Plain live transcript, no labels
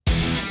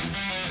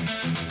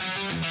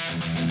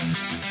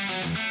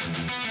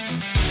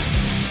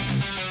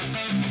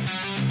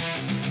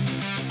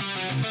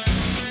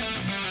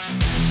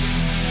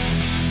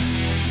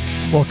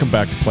Welcome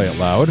back to Play It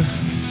Loud.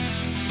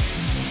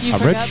 You I'm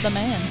forgot Rich. the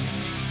man.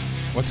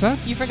 What's that?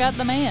 You forgot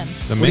the man.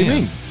 What do you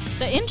mean?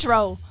 The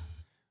intro.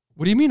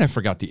 What do you mean I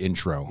forgot the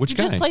intro? Which You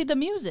guy? just played the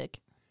music.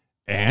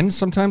 And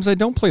sometimes I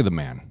don't play the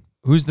man.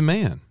 Who's the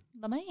man?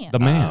 The man. The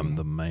man.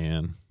 The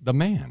man. The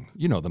man.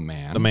 You know the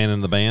man. The man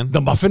in the band?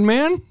 The Muffin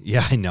Man?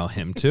 Yeah, I know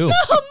him too.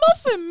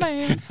 Muffin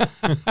man.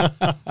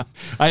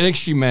 I think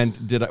she meant,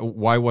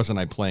 why wasn't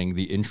I playing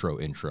the intro?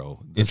 Intro?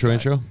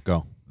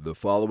 Go. The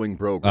following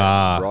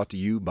program is brought to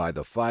you by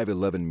the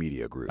 511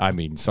 Media Group. I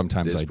mean,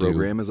 sometimes This I do.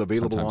 program is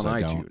available on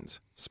Sometimes I don't. iTunes,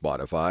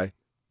 Spotify,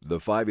 the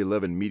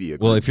 511 Media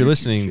Group. Well, if you're YouTube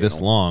listening this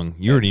channel, long,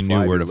 you already and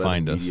knew where to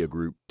find us.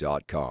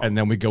 511mediagroup.com. And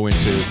then we go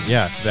into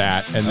Yes.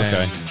 that, and then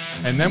Okay.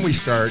 and then we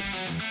start,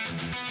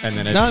 and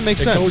then No, it makes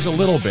it sense. goes a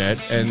little bit,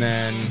 and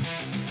then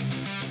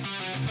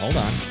hold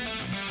on,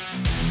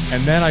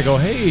 and then I go,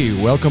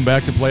 hey, welcome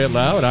back to Play It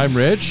Loud. I'm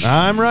Rich,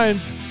 I'm Ryan.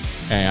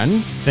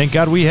 and Thank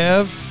God we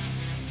have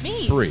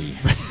Me. Brie.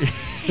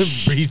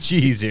 Brie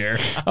cheese here.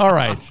 All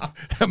right,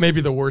 maybe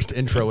the worst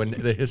intro in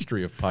the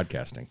history of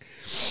podcasting.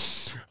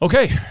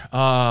 Okay,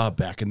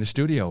 back in the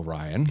studio,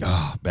 Ryan.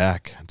 Oh,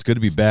 back. It's good to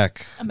be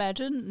back.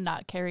 Imagine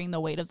not carrying the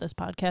weight of this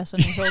podcast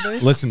on your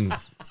shoulders. Listen,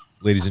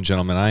 ladies and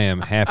gentlemen, I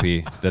am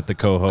happy that the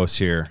co-hosts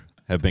here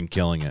have been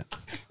killing it.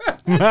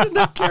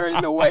 Not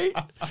carrying the weight.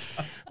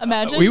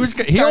 Imagine he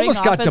starting almost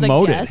off got as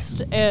demoted. a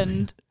guest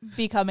and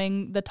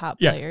becoming the top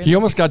Yeah, player. in he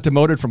almost this. got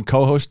demoted from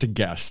co-host to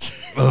guest.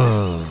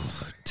 Oh,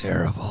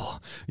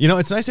 terrible. You know,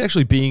 it's nice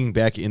actually being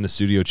back in the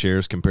studio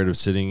chairs compared to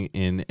sitting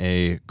in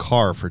a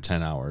car for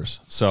 10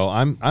 hours. So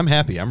I'm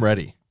happy. I'm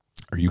ready.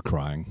 Are you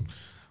crying?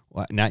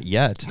 Well, not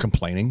yet.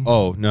 Complaining?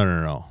 Oh,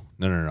 no.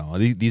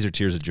 These are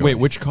tears of joy. Wait,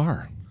 which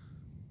car?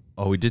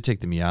 Oh, we did take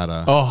the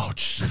Miata. Oh,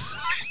 Jesus.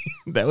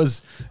 That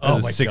was Oh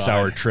a my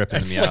 6-hour God. trip in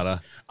the It's Miata.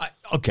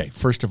 Okay,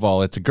 first of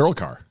all, it's a girl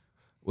car.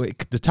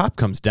 Wait, the top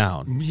comes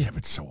down. Yeah,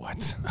 but so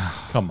what?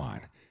 Come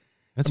on.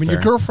 That's I mean, fair.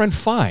 your girlfriend,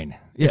 fine.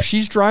 Yeah. If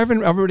she's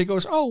driving, everybody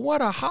goes, oh, what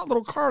a hot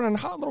little car and a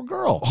hot little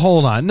girl.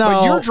 Hold on. No.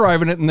 But you're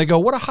driving it, and they go,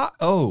 what a hot,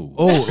 Oh,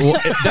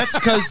 well, that's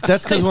because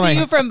They when see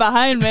you from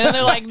behind, man. And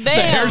they're like, damn.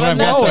 hair's And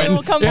then blowing. they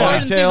will come Yeah. forward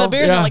and see the beard. Yeah.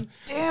 And they're like,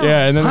 damn.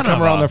 Yeah, and then they Son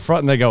come of around a- the front,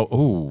 and they go,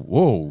 ooh,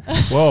 whoa,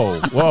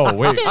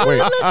 wait,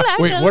 like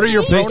wait, what are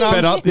your they pronouns?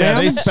 sped up. Yeah,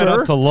 they ma'am, sped sir?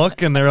 up to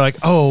look, and they're like,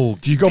 "Oh,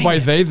 Do you go by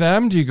they,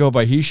 them? Do you go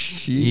by he,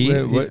 she? He-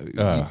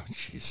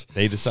 Jeez.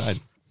 they decide."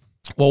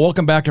 Well,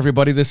 welcome back,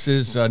 everybody. This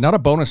is not a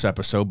bonus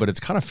episode, but it's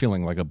kind of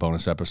feeling like a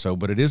bonus episode,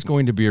 but it is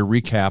going to be a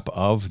recap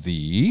of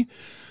the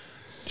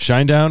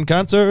Shinedown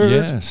concert.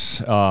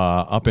 Yes,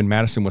 up in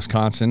Madison,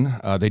 Wisconsin.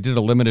 They did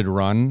a limited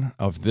run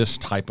of this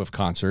type of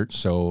concert.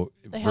 So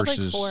They had like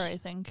versus 4, I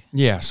think.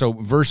 yeah, so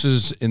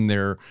versus in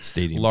their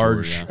Stadium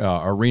large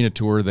tour, arena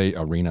tour,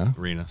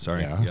 arena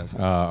Sorry. yeah, Yes.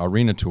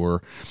 arena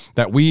tour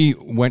that we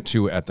went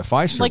to at the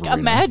Fiserv Like, Arena.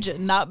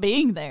 imagine not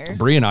being there.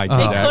 Brie and I did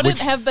It that, couldn't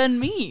which, have been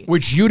me.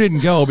 which you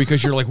didn't go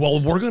because you're like,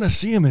 well, we're going to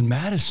see him in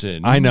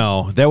Madison. I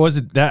know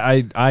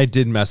I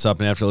did mess up,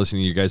 and after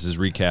listening to you guys'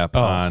 recap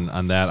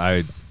on that,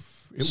 I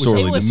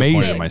sorely It was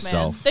disappointed sick,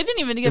 myself. man. They didn't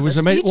even It give was a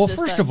amazing. speech Well, this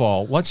first time. of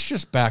all, let's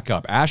just back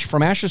up.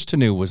 From Ashes to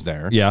New was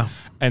there. Yeah,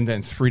 And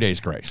then 3 Days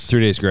Grace.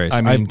 3 Days grace.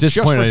 I mean, I'm just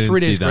disappointed I for didn't 3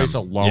 see Days them. Grace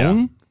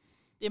alone,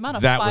 the amount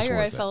of that was fire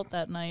I worth it. felt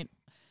that night.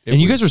 it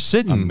And you was guys were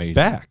sitting amazing.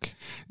 back.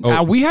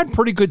 Now, we had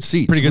pretty good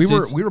seats. Pretty good we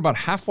seats? We were about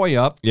halfway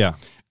up. Yeah.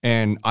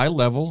 And eye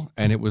level,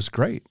 and it was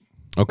great.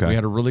 Okay. We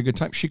had a really good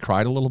time. She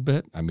cried a little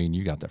bit. I mean,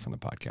 you got that from the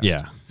podcast.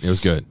 Yeah, it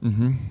was good.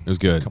 Mm-hmm. It was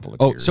good. A couple of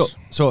tears. tears.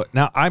 So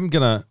now I'm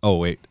gonna. Oh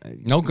wait,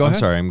 No, go I'm ahead.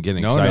 sorry, I'm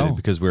getting No, excited no.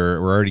 because we're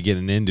already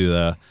getting into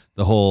the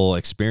whole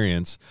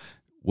experience.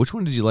 Which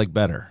one did you like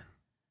better?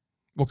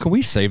 Well, can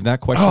we save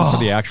that question for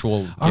the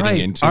actual getting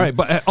into? All right,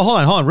 but hold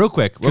on, real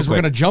quick, Because we're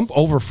going to jump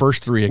over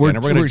first three again. We're-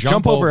 and we're going we're to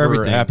jump over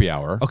everything. happy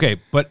hour. Okay,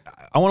 but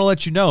I want to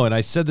let you know, and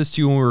I said this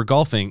to you when we were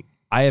golfing.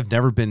 I have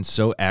never been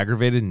so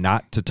aggravated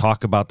not to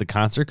talk about the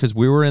concert because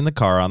we were in the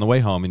car on the way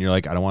home, and you're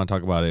like, I don't want to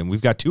talk about it. And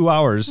we've got 2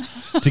 hours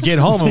to get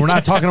home, and we're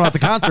not talking about the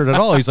concert at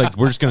all. He's like,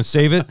 we're just going to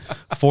save it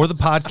for the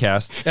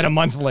podcast. And a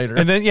month later.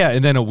 And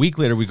then a week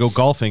later, we go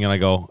golfing, and I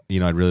go,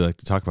 I'd really like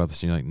to talk about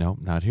this. And you're like, no,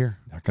 not here.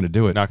 Not going to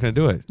do it. Not going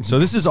to do it. So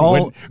this is all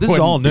Wouldn't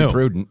be new.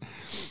 prudent.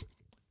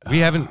 We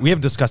haven't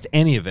discussed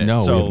any of it. No,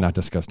 so we have not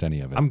discussed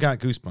any of it. I'm got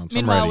goosebumps.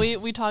 Meanwhile, I'm ready.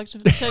 we talked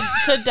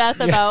to death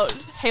about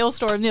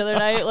Hailstorm the other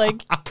night.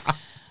 Like,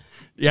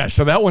 Yeah,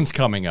 so that one's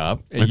coming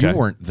up. Okay. You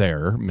weren't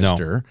there,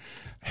 mister.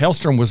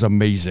 Hailstorm was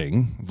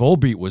amazing.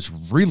 Volbeat was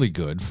really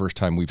good. First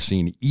time we've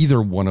seen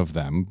either one of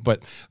them,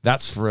 but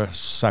that's for a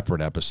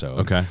separate episode.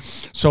 Okay.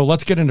 So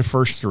let's get into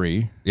first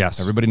three. Yes.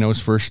 Everybody knows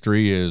first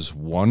three is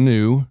one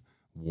new,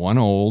 one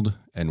old,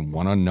 and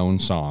one unknown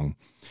song.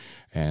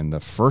 And the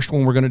first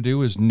one we're going to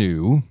do is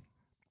new.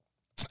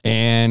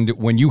 And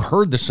when you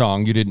heard the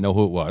song, you didn't know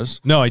who it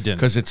was. No, I didn't.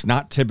 Because it's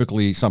not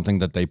typically something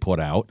that they put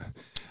out.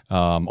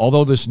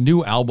 Although this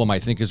new album, I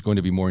think, is going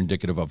to be more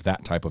indicative of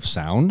that type of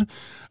sound.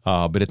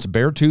 But it's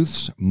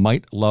Beartooth's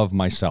Might Love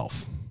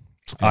Myself.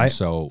 And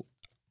so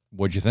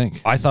what'd you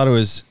think? I thought it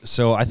was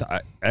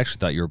I actually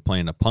thought you were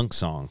playing a punk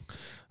song.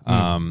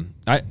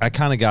 I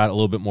kind of got a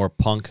little bit more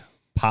punk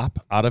pop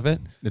out of it.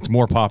 It's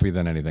more poppy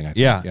than anything, I think.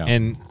 Yeah.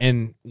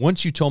 And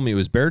once you told me it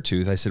was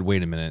Beartooth, I said,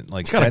 wait a minute.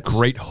 Like, It's got a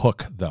great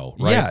hook, though,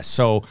 right? Yes.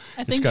 So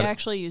I think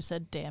actually you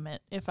said "damn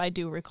it," if I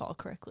do recall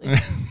correctly.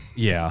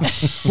 Yeah.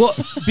 Well,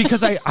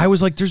 because I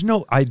was like,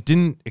 I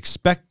didn't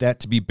expect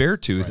that to be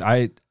Beartooth.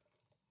 Right.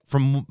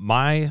 From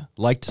my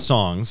liked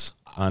songs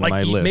on like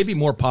my list. maybe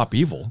more pop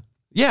evil.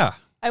 Yeah.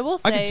 I will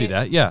say. I could see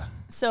that. Yeah.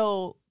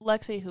 So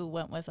Lexi, who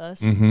went with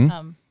us,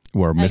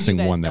 We're missing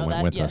you guys one that know went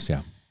that, with yeah. us,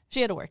 yeah.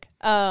 She had to work.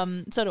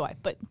 So do I,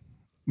 but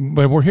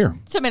we're here.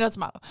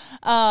 tomato.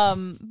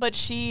 But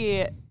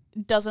she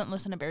doesn't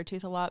listen to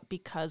Beartooth a lot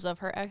because of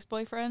her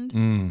ex-boyfriend.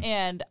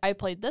 And I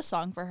played this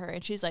song for her,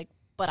 and she's like,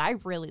 "But I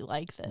really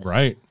like this."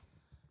 Right.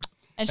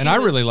 And I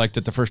really liked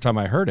it the first time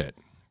I heard it.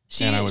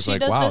 She, and I was she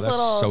like, does wow, this that's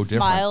little so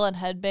different. smile and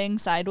headbang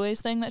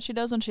sideways thing that she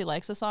does when she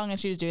likes a song, and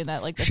she was doing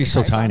that like this. She's so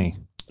entire song. tiny.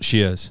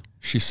 She is.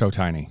 She's so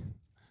tiny.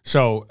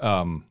 So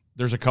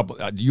there's a couple.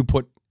 You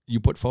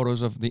put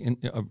photos of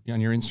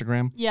on your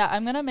Instagram. Yeah,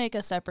 I'm gonna make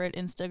a separate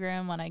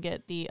Instagram when I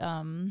get the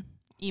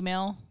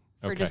email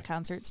for just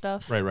concert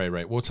stuff.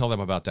 Right. We'll tell them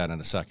about that in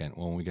a second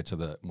when we get to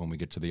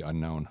the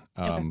unknown.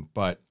 Okay.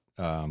 But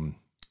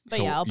So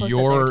yeah, I'll post it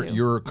there too.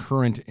 your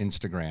current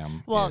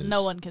Instagram. Well, is,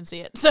 no one can see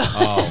it, so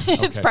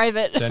it's okay.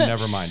 private. Then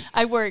never mind.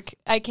 I work.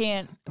 I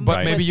can't. But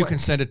Right. maybe you work. can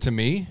send it to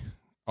me.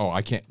 Oh,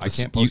 I can't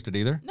post it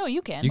either. No,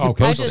 you can. You can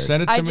Okay, post so it.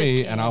 send it I to just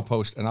me, can't. and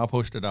I'll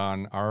post it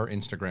on our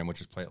Instagram,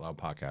 which is Play It Loud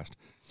Podcast.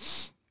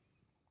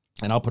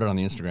 And I'll put it on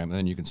the Instagram, and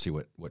then you can see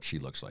what she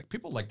looks like.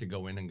 People like to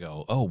go in and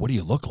go, "Oh, what do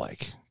you look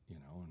like?" You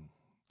know, and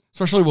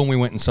especially when we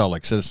went and saw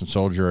like Citizen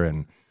Soldier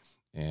and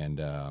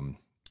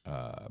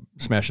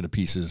Smash It to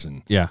Pieces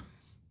and Yeah.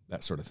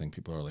 that sort of thing.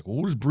 People are like, "Well,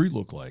 what does Brie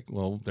look like?"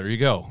 Well, there you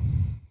go.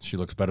 She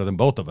looks better than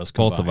both of us.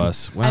 Both of combined.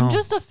 us. Well, I'm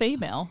just a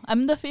female.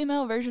 I'm the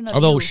female version of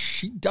Although you.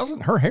 she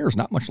doesn't, her hair is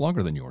not much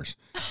longer than yours.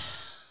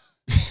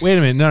 wait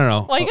a minute.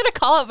 No. Why are you gonna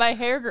call it my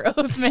hair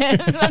growth,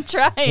 man? I'm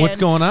trying. What's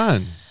going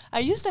on? I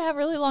used to have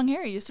really long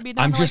hair. It used to be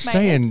down I'm to just like my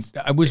saying, hips.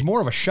 I was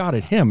more of a shot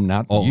at him,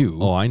 not you.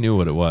 Oh, I knew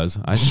what it was.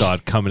 I saw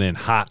it coming in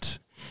hot.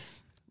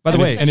 By the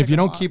way, And if you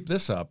don't keep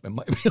this up, it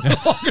might be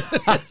longer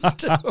than this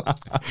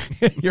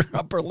too. Your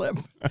upper lip.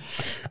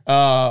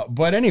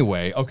 But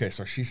anyway, okay,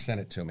 so she sent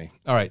it to me.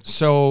 All right,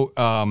 so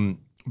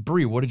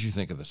Brie, what did you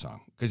think of the song?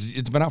 Because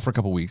it's been out for a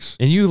couple weeks.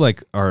 and you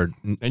like are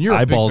And you're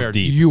eyeballs a big bear.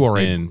 deep. You are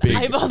a in big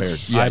Eyeballs bear.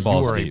 deep. Yeah,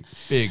 Eyeballs you are deep.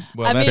 A big.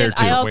 Well, I that's mean, fair,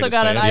 too. I Way also to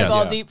got say an it.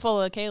 eyeball Yeah. deep full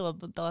of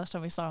Caleb the last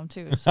time we saw him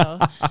too. So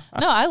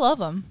no, I love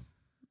him.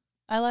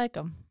 I like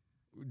him.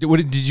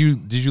 Did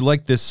you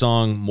like this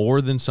song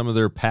more than some of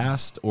their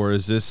past, or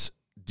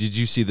did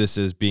you see this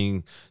as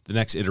being the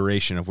next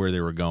iteration of where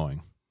they were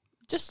going?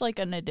 Just like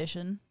an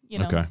addition, you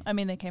know. Okay. I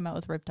mean, they came out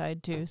with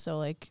Riptide too, so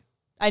like,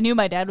 I knew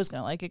my dad was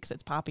gonna like it because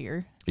it's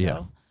poppier. So.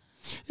 Yeah.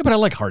 Yeah, but I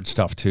like hard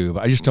stuff too.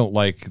 But I just don't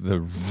like the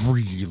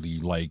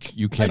really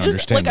you can't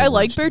understand. I the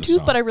like words to the Beartooth,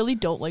 song. but I really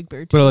don't like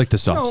Beartooth. But I like the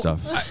soft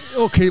stuff.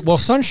 Okay, well,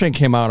 Sunshine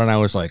came out, and I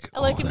was like, I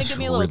like him to that's give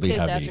me a little really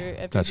kiss heavy.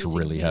 after That's he sings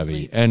really me to heavy.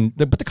 sleep. And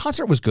but the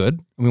concert was good.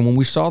 I mean, when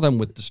we saw them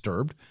with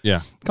Disturbed,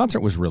 Yeah. the concert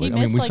was really. He I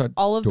mean, missed we like saw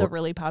all of the Dor-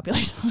 really popular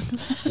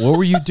songs. What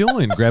were you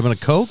doing? Grabbing a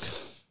Coke?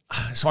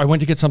 So I went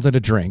to get something to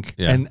drink,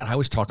 Yeah. and I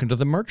was talking to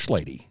the merch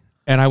lady,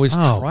 and I was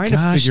Oh, trying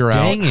gosh, to figure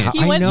dang out. it. how- He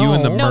I went, know. You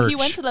and the no, he merch.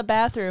 went to the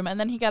bathroom and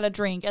then he got a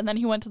drink and then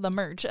he went to the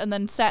merch and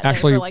then sat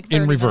Actually, there for like 30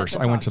 in reverse, minutes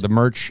and I went to talked. the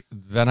merch,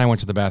 then I went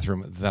to the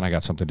bathroom, then I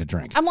got something to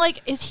drink. I'm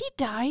like, is he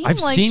dying? I've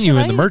Like, seen you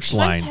should in the merch should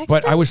I line, text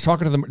But him? I was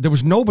talking to them. There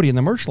was nobody in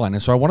the merch line,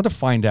 and so I wanted to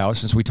find out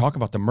since we talk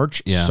about the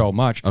merch Yeah. so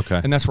much. Okay.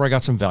 And that's where I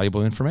got some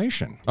valuable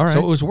information. All right. So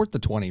it was worth the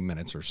 20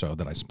 minutes or so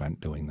that I spent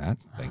doing that.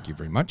 Thank you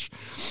very much.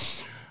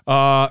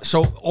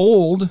 So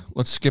old.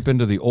 Let's skip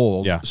into the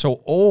old. Yeah.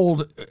 So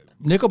old.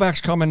 Nickelback's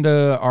coming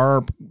to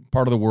our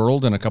part of the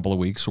world in a couple of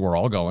weeks. So we're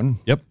all going.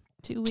 Yep.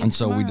 2 weeks And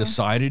so we tomorrow.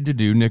 decided to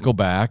do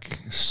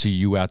Nickelback. See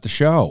you at the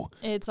show.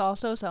 It's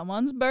also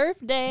someone's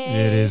birthday.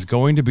 It is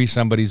going to be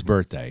somebody's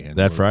birthday. And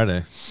That we're-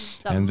 Friday.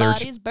 and they're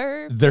Somebody's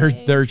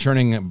birthday. They're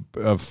turning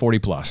 40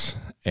 plus,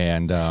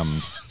 and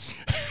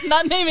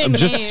not naming names.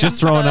 Just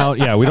throwing out.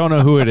 Yeah, we don't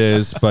know who it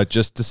is, but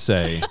just to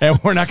say. and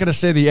we're not going to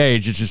say the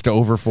age. It's just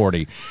over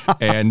 40,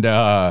 and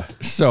but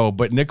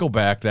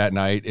Nickelback that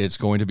night. It's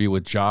going to be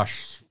with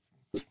Josh.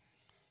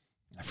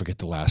 I forget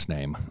the last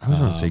name. I was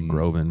going to say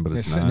Groban, but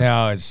it's not.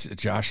 No, it's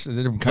Josh.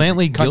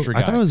 Brantley country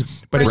I thought it was.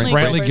 But it's Brantley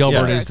Brantley Gilbert.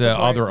 Gilbert Yeah. is the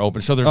Support. other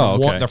open. So there's Oh,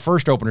 okay. the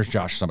first opener is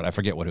Josh somebody. I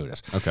forget what it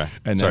is. Okay.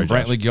 And Sorry, then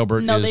Brantley Josh.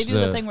 Gilbert No, is they do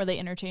the thing where they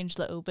interchange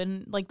the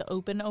open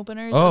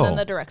openers, Oh. and then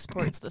the direct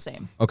support's the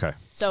same. Okay.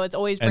 So it's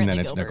always And Brantley then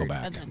it's Gilbert,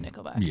 Nickelback. and then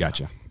Nickelback.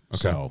 Gotcha. Okay.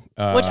 So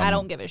Which I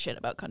don't give a shit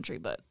about country,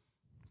 but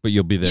But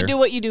you'll be there. you do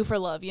what you do for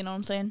love. You know what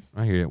I'm saying?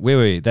 I hear you.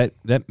 Wait. That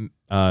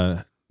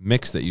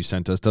mix that you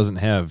sent us doesn't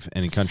have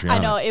any country on I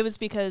know it. it was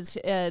because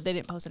they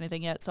didn't post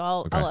anything yet, so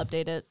I'll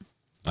update it.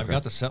 I've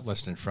got the set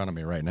list in front of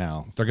me right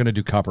now. They're going to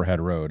do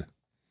Copperhead Road.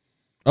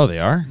 Oh, they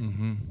are?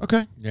 Mm-hmm.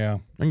 Okay. Yeah.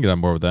 I can get on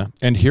board with that.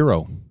 And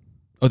Hero.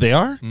 Oh, they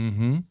are?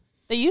 Mm-hmm.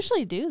 They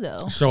usually do,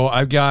 though. So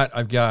I've got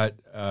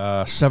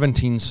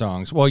 17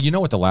 songs. Well, you know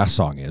what the last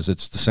song is.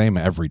 It's the same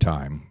every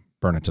time.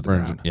 Burn It to the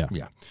Ground. Yeah.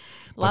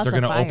 But Lots they're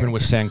of going to fire. open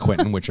with San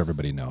Quentin, which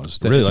everybody knows.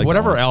 Really like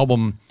whatever that one.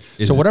 album.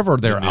 Is So it whatever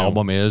their new?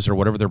 album is, or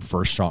whatever their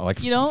first song.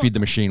 Like You know- Feed the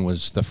Machine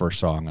was the first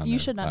song on You their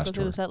should not last go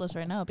through tour. the set list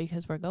right now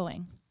because we're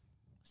going.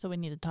 So we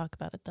need to talk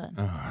about it then.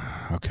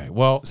 Okay.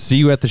 Well, See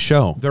you at the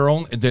show. they're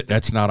only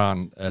that's not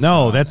on. That's No,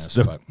 not on that's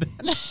this, the-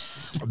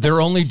 but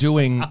they're only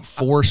doing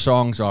 4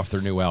 songs off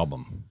their new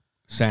album.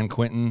 San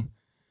Quentin.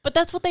 But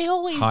that's what they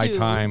always High do.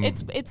 Time,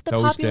 It's the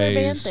Those popular band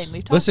Days. thing.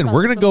 We've talked Listen, about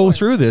we're this gonna go before.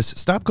 through this.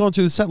 Stop going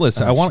through the set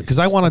list. Oh, I want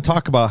to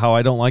talk about how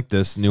I don't like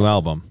this new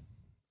album.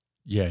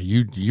 Yeah,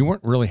 you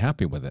weren't really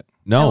happy with it. I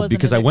No, wasn't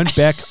because a I big- went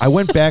back. I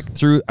went back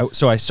through.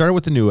 So I started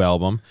with the new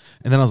album,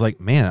 and then I was like,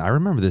 "Man, I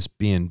remember this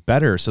being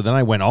better." So then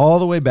I went all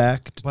the way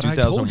back to But I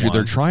 2001. told you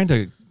they're trying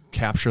to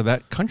capture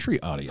that country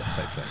audience.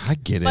 I think. I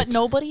get it. But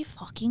nobody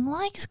fucking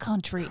likes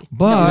country.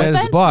 But- no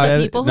offense but- to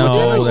the people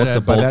no, who do. that's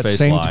a by that bold-faced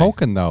same lie.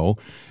 token, though,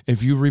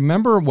 if you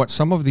remember what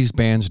some of these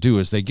bands do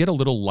is they get a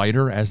little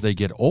lighter as they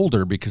get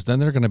older because then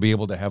they're going to be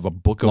able to have a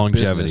book of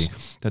Longevity.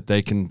 business that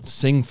they can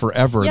sing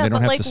forever. Yeah, and they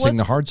don't but have to sing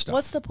the hard stuff.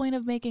 What's the point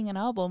of making an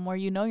album where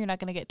you know you're not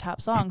going to get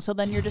top songs? So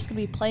then you're just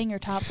going to be playing your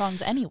top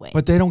songs anyway.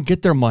 But they don't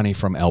get their money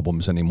from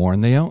albums anymore,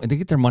 and they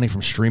get their money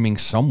from streaming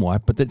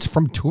somewhat, but it's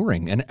from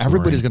touring, and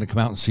everybody's going to come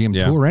out and see them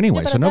Yeah. tour Yeah,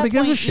 anyway. but So at nobody that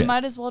gives a point, shit. You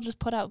might as well just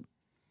put out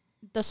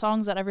the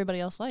songs that everybody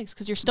else likes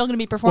because you're still going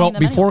to be performing Well,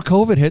 them before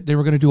anyway. COVID hit, they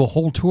were going to do a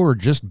whole tour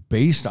just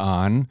based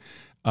on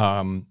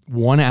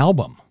one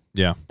album.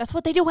 yeah. That's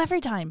what they do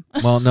every time.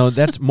 Well, no,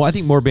 that's. I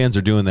think more bands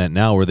are doing that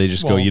now, where they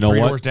just go, you know Three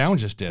what? Doors Down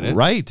just did it,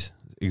 Right.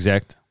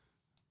 Exact.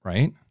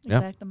 right?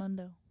 Yeah.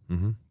 Exactamundo.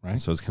 Mm-hmm. Right.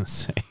 So I was gonna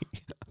say.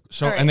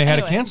 So, All right, and they had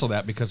to anyway. cancel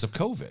that because of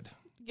COVID.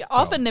 Yeah,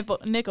 often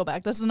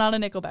Nickelback. This is not a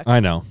Nickelback I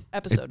know.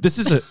 episode. This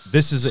is a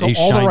So a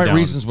all the right Shinedown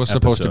reasons was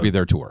supposed to episode. be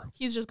their tour,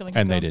 He's just going to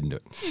keep and they going. didn't do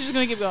it. He's just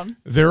going to keep going.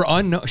 They're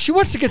unknown. She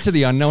wants to get to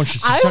the unknown.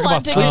 She's I talking want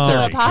about to sleep get to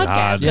theory. the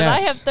podcast because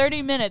Yes. I have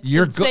 30 minutes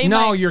You're to say good. my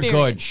No, you're good.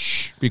 experience.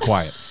 Shh. Be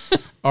quiet.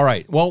 All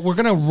right. Well, we're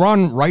gonna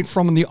run right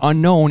from the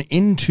unknown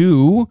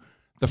into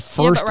the Yeah,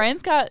 first. but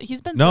Ryan's got,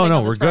 he's been No, sitting no,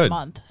 on this we're for a good.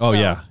 month. Oh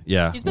so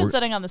yeah. He's been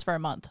sitting on this for a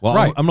month. Well,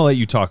 Right. I'm gonna let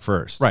you talk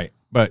first. Right.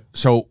 But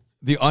so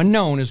the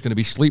unknown is going to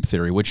be sleep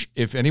theory, which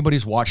if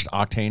anybody's watched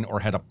Octane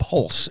or had a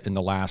pulse in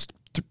the last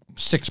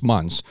 6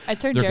 months, I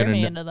turned they're gonna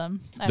Jeremy kn- into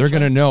them. they're going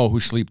to actually. know who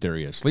Sleep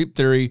Theory is. Sleep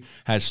Theory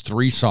has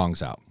 3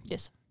 songs out.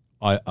 Yes.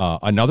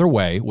 Another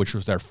Way, which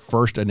was their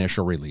first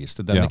initial release.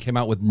 Then Yeah. they came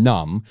out with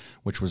Numb,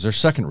 which was their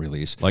second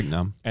release. Like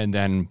numb. And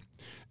then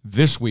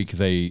this week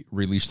they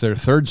released their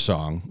third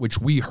song, which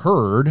we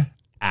heard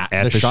at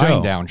the the show.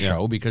 Shinedown Yeah.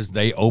 show because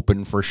they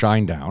opened for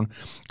Shinedown,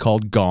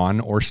 called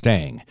Gone or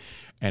Staying.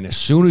 And as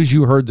soon as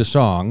you heard the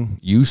song,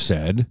 you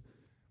said,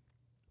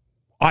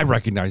 I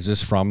recognize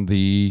this from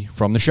the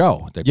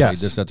show. They played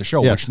Yes. this at the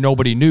show, Yes. which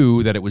nobody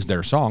knew that it was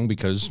their song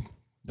because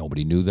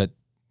nobody knew that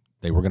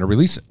they were going to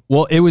release it.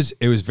 Well, it was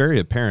very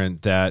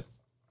apparent that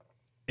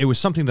it was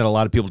something that a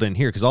lot of people didn't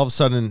hear because all of a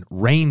sudden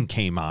rain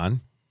came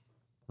on,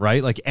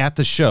 right? Like at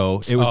the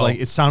show, it was Oh, like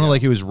it sounded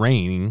like it was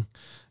raining,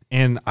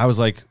 and I was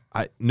like,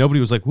 nobody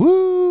was like,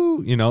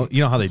 "Woo!" You know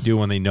how they do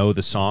when they know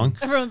the song.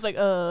 Everyone's like,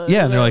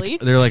 Yeah, and really?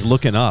 they're like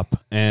looking up,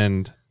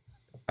 and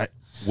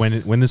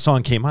when the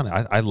song came on,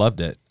 I loved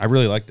it. I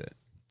really liked it.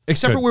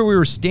 Except Good. for where we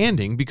were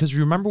standing, because you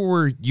remember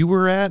where you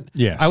were at?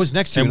 Yes. I was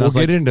next to you. And I we'll was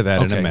like, get into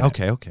that in a okay,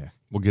 minute. Okay.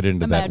 We'll get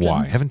into Imagine. that I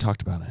why. haven't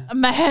talked about it.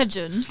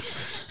 Imagine.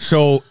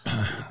 So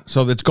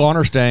it's Gone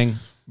or Staying.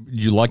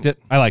 You liked it?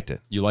 I liked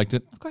it. You liked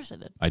it? Of course I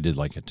did. I did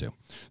like it too.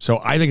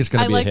 So I think it's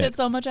going I to be a liked hit. it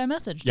so much I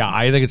messaged. Yeah,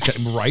 I think it's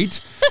right.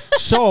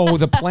 So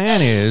the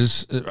plan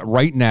is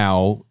right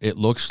now, it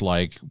looks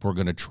like we're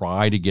going to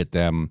try to get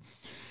them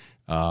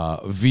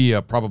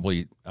via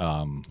probably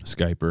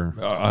Skype or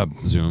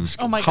Zoom.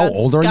 Oh my How God.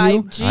 old are Skype,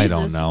 you? Jesus. I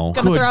don't know.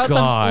 Gonna Good throw out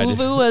God. some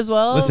uvu as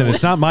well. Listen,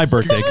 it's not my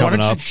birthday Why coming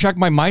don't you up. check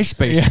my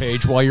MySpace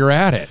page while you're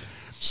at it?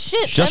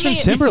 Shit. Justin send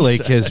me-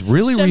 Timberlake has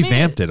really Send me-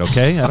 revamped it,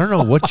 okay? I don't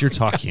know what you're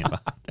talking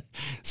about.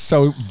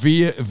 So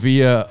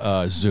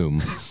via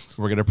Zoom,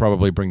 we're going to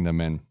probably bring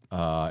them in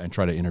and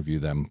try to interview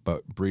them.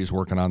 But Brie's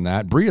working on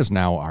that. Brie is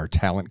now our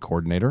talent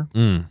coordinator.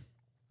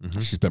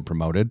 She's been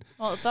promoted.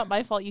 Well, it's not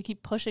my fault you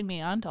keep pushing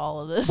me onto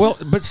all of this. Well,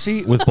 but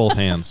see, With both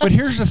hands. but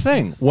here's the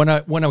thing: when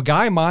a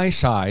guy my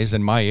size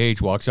and my age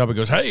walks up and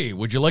goes, "Hey,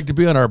 would you like to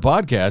be on our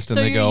podcast?" and so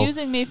they you're go,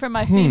 using me for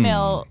my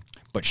female.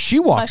 but she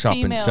walks up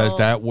and female- says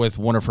that with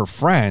one of her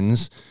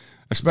friends,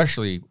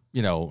 especially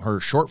her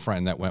short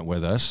friend that went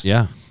with us.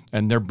 Yeah.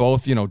 And they're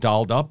both,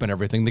 dolled up and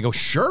everything. They go,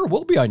 "Sure,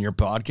 we'll be on your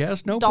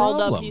podcast, no Dolled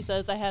problem." up, he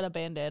says. I had a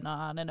bandana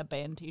on and a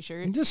band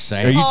T-shirt. I'm just Are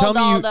saying. you All telling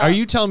me dolled up. are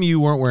you telling me you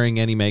weren't wearing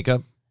any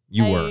makeup?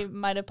 You I were.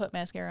 might have put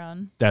mascara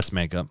on. That's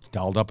makeup.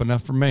 Dolled up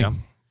enough for me.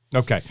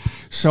 Okay.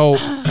 So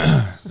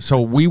so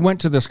we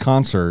went to this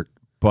concert,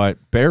 but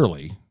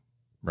barely,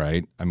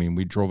 right? I mean,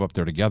 we drove up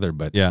there together,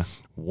 but Yeah.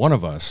 one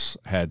of us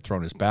had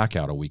thrown his back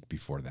out a week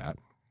before that.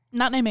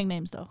 Not naming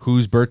names though.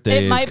 Whose birthday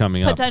It is might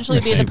coming up? potentially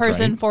be the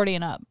person Right. 40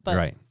 and up, but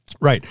Right.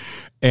 Right.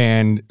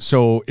 And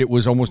so it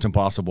was almost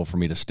impossible for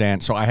me to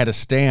stand. So I had to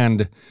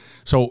stand.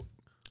 So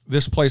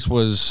this place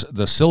was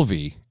the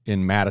Sylvee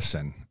in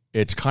Madison.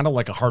 It's kind of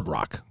like a Hard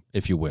Rock,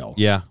 if you will.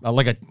 Yeah.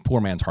 Like a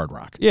poor man's Hard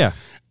Rock. Yeah.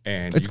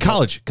 And It's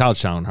college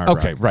town Hard Rock.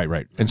 Okay,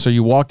 right. And so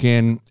you walk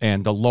in,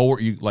 and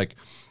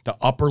the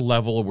upper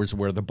level was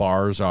where the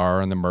bars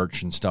are and the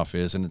merch and stuff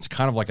is, and it's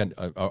kind of like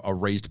a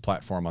raised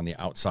platform on the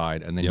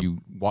outside, and then you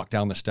walk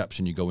down the steps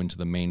and you go into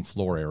the main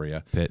floor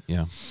area. Pit,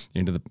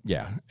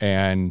 yeah.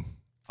 And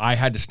I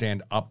had to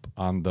stand up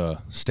on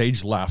the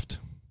stage left,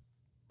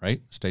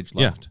 right? Stage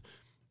left.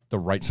 The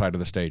right side of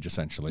the stage,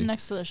 essentially.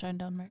 Next to the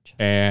Shinedown merch.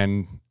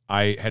 And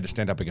I had to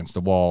stand up against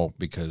the wall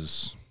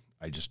because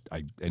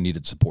I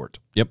needed support.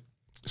 Yep.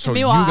 So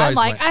meanwhile, I'm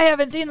like, I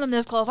haven't seen them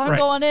this close. I'm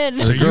going in.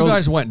 So you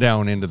guys went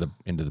down into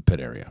the pit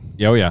area.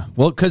 Yeah, oh yeah.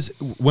 Well, because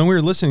when we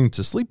were listening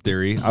to Sleep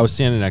Theory, I was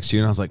standing next to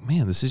you, and I was like,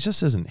 man, this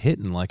just isn't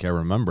hitting like I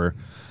remember.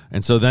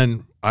 And so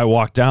then I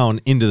walked down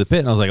into the pit,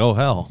 and I was like, oh,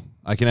 hell,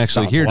 I can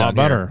actually hear a lot down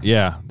better. Here.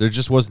 Yeah, there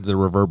just wasn't the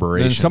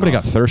reverberation. Then somebody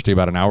got thirsty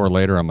about an hour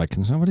later. I'm like,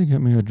 can somebody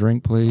get me a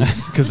drink,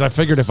 please? Because I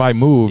figured if I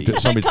moved,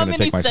 somebody's going to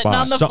take my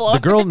spot.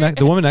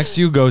 The woman next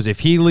to you goes,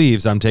 if he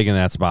leaves, I'm taking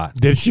that spot.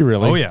 Did she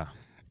really? Oh, yeah.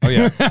 Oh,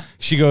 yeah.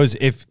 She goes,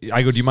 do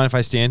you mind if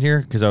I stand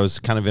here? Because I was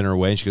kind of in her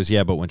way. And she goes,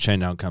 yeah, but when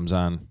Shinedown comes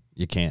on,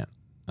 you can't.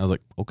 I was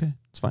like, okay,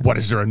 it's fine. What,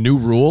 is there a new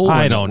rule?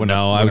 I don't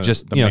know. I was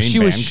just,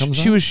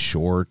 she was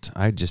short.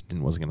 I just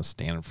wasn't going to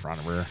stand in front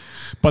of her.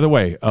 By the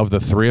way, of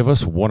the three of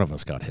us, one of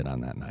us got hit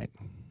on that night.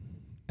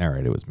 All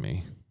right, it was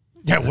me.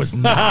 That was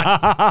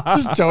not.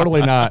 It was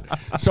totally not.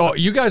 So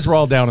you guys were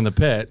all down in the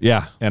pit.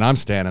 Yeah. And I'm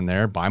standing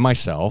there by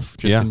myself,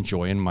 just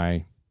enjoying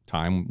my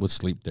time with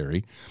Sleep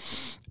Theory.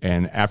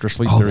 And after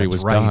Sleep Theory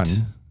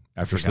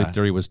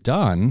was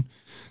done,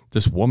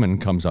 this woman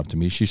comes up to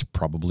me. She's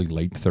probably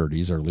late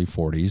 30s, early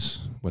 40s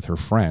with her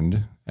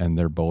friend, and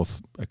they're both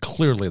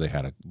clearly they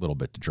had a little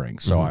bit to drink.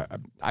 So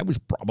I was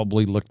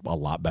probably looked a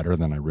lot better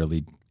than I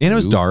really do. And it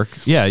was dark.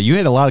 Yeah, you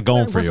had a lot of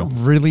going for you.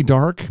 Really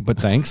dark, but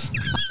thanks.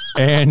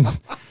 And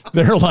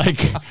they're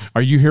like,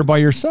 "Are you here by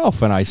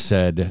yourself?" And I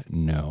said,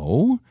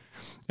 "No."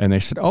 And they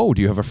said, "Oh,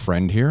 do you have a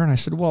friend here?" And I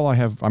said, "Well,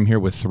 I'm here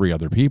with 3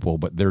 other people,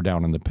 but they're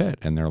down in the pit."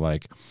 And they're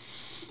like,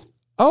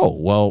 "Oh,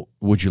 well,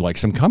 would you like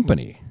some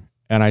company?"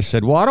 And I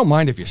said, "Well, I don't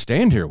mind if you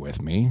stand here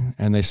with me."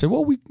 And they said,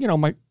 "Well,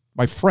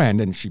 my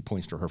friend," and she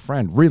points to her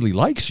friend, "really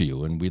likes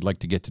you, and we'd like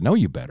to get to know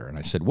you better." And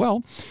I said,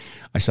 "Well,"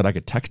 I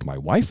could text my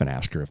wife and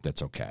ask her if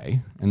that's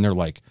okay. And they're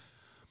like,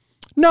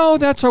 "No,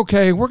 that's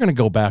okay. We're going to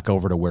go back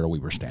over to where we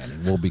were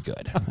standing. We'll be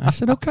good." I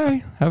said,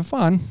 "Okay, have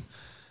fun."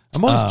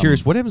 I'm always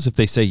curious, what happens if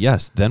they say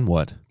yes? Then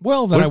what?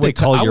 Well, then what if they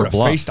call your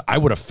bluff? I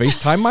would have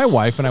FaceTimed my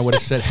wife, and I would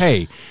have said,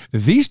 "Hey,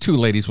 these 2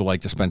 ladies would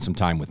like to spend some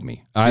time with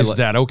me. Is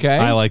that okay?"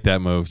 I like that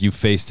move. You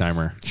FaceTime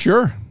her.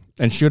 Sure.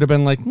 And she would have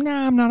been like,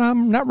 "Nah,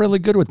 I'm not really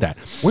good with that."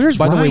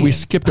 By the way, we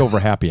skipped over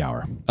happy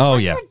hour. Oh,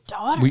 yeah.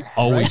 We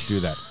always do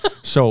that.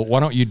 So why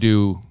don't you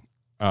do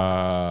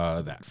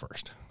that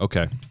first?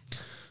 Okay.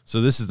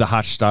 So this is the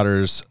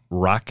Hotstadter's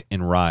Rock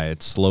and Rye.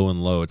 It's slow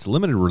and low. It's a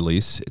limited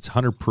release. It's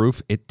 100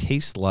 proof. It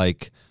tastes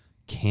like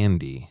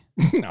candy.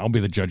 I'll be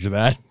the judge of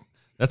that.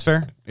 That's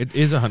fair. It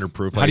is 100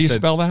 proof. How do you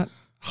spell that?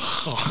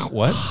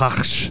 What?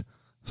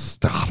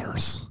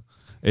 Hotstadter's.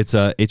 It's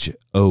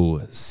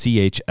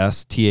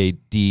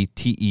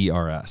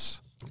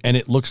HOCHSTADTERS. And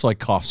it looks like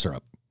cough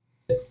syrup.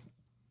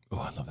 Oh,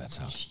 I love that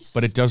sound. Jesus.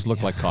 But it does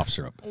look like cough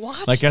syrup.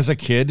 What? Like as a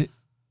kid,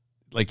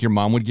 like your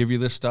mom would give you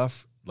this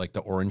stuff, like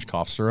the orange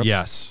cough syrup.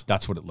 Yes.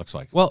 That's what it looks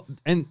like. Well,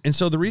 and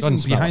so the reason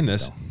behind like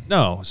this,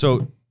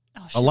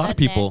 a lot of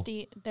people.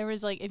 Nasty. There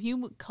was like, if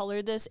you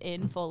color this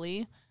in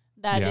fully,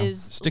 that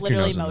is Stick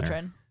literally your nose in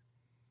there. Motrin.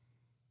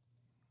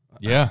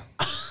 Yeah.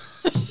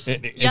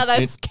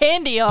 That's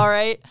candy, all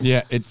right.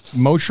 Yeah,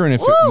 Motrin.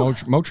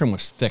 Motrin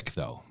was thick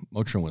though.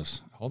 Motrin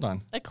was. Hold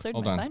on. That cleared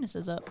my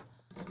sinuses up.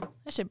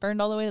 That shit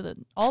burned all the way to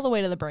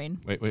the brain.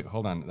 Wait.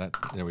 Hold on.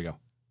 There we go.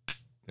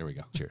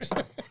 Cheers.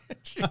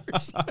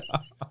 Cheers.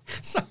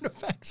 Sound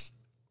effects.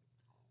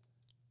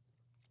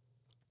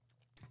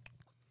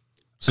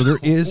 So there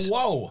is.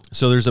 Whoa.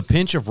 So there's a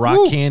pinch of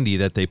rock candy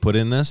that they put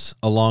in this,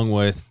 along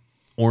with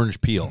orange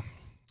peel.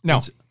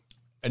 Now,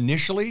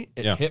 initially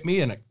it hit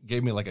me and it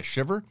gave me like a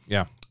shiver.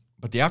 Yeah.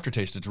 But the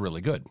aftertaste is really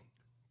good.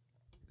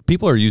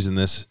 People are using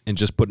this and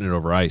just putting it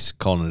over ice,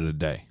 calling it a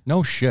day.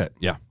 No shit.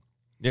 Yeah.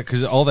 Yeah,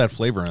 because all that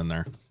flavor in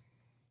there.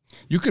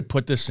 You could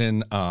put this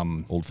in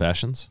Old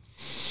Fashions.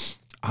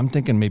 I'm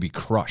thinking maybe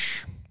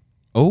Crush.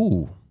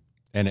 Oh.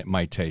 And it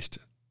might taste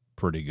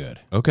pretty good.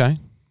 Okay.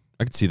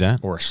 I could see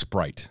that. Or a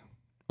Sprite.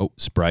 Oh,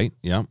 Sprite.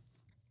 Yeah.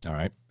 All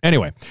right.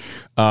 Anyway,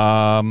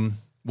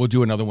 we'll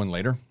do another one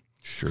later.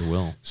 Sure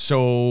will.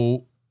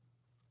 So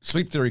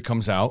Sleep Theory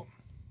comes out.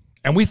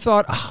 And we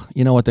thought,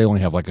 you know what? They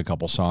only have like a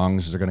couple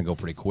songs. They're going to go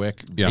pretty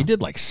quick. Yeah. They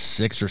did like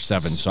 6 or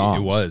 7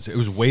 songs. It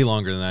was way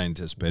longer than I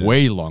anticipated.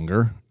 Way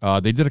longer.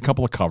 They did a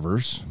couple of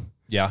covers.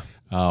 Yeah.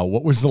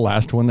 What was the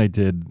last one they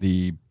did?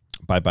 The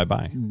Bye Bye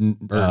Bye.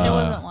 It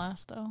wasn't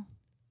last though.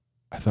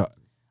 I thought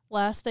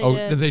last they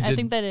did. I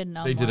think they did.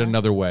 They did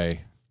Another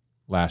Way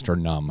Last or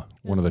Numb,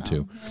 one of the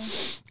two. Yeah.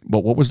 But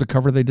what was the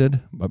cover they did?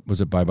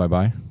 Was it Bye Bye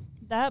Bye?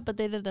 That, but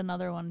they did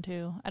another one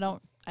too. I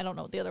don't know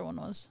what the other one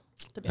was,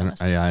 to be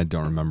honest. I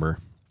don't remember.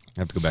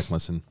 I have to go back and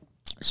listen.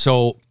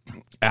 So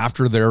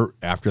after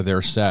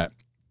their set,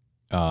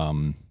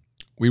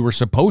 we were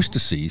supposed to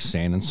see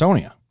Saint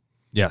Asonia.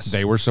 Yes.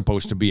 They were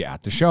supposed to be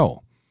at the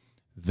show.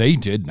 They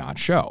did not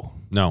show.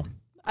 No.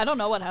 I don't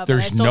know what happened.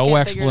 There's no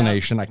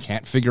explanation. I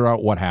can't figure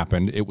out what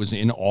happened. It was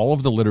in all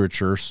of the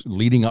literature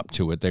leading up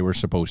to it. They were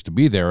supposed to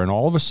be there, and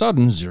all of a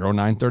sudden,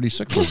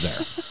 0936 was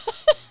there.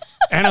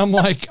 And I'm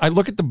like, I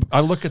look at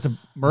the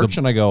merch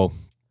and I go,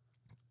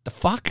 the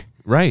fuck?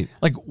 Right.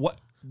 Like what?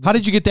 How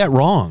did you get that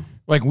wrong?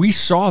 Like we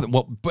saw that.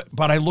 Well,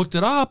 but I looked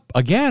it up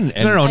again.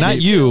 And No,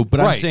 not you. But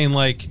I'm Right. saying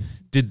like,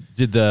 did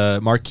the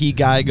marquee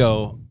guy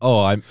go? Oh,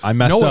 I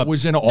messed up. No, it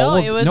was in all. No,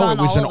 it was on in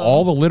all of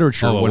all the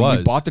literature. Oh, it when we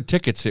was. bought the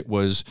tickets, it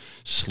was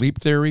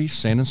Sleep Theory,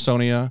 Saint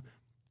Asonia,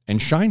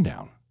 and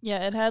Shinedown.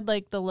 Yeah, it had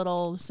like the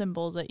little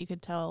symbols that you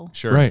could tell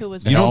Sure. Right. who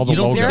was And going. all the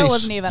logos. Zero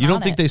wasn't even You don't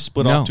on think it. they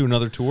split No. off to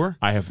another tour?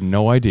 I have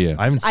no idea.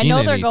 I haven't I seen know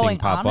they're anything going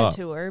pop on up. a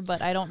tour,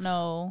 but I don't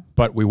know.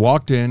 But we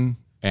walked in,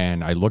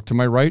 and I looked to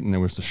my right, and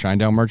there was the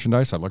Shinedown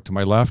merchandise. I looked to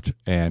my left,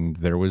 and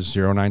there was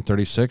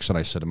 0936, and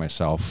I said to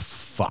myself,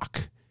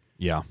 fuck.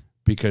 Yeah.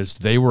 Because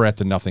they were at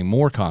the Nothing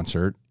More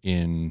concert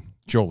in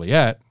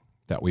Joliet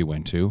that we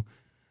went to.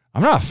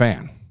 I'm not a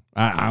fan.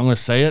 I'm going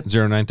to say it.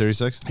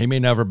 0936. He may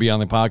never be on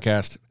the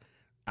podcast.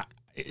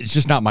 It's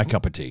just not my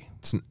cup of tea.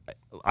 I mean,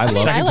 love. I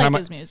Second like time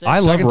his music. I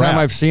love Second rap. time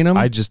I've seen him.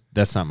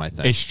 That's not my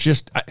thing. It's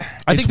just, I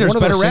it's think there's one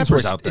of better those things where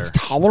rappers out there. It's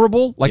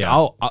tolerable. Like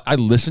Yeah. I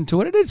listen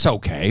to it and it's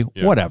okay.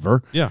 Yeah.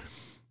 Whatever. Yeah.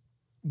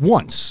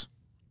 Once.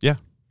 Yeah.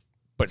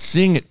 But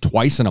seeing it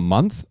twice in a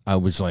month, I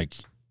was like,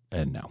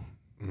 no,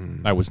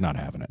 I was not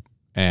having it.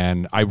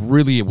 And I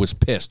really was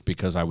pissed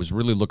because I was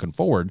really looking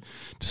forward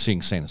to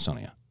seeing Saint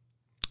Asonia.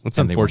 That's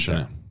And they weren't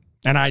unfortunate. there.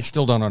 And I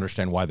still don't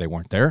understand why they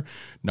weren't there.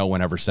 No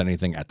one ever said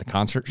anything at the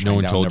concert. No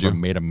one Shinedown told never you?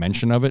 made a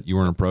mention of it. You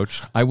weren't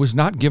approached? I was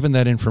not given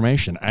that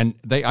information, and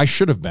I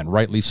should have been,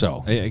 rightly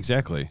so. Yeah,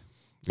 exactly.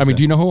 I mean,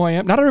 do you know who I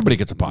am? Not everybody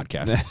gets a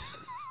podcast.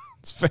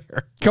 It's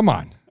fair. Come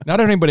on.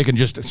 Not anybody can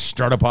just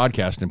start a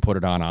podcast and put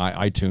it on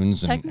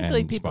iTunes and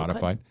Technically, people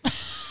Spotify.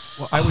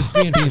 Well, I was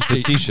being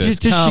facetious.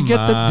 Did Come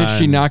Did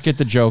she on. not get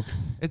the joke?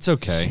 It's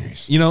okay.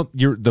 Seriously. You know,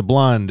 the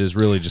blonde is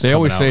really just. They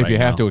always coming say out if you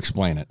right have now. to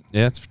explain it.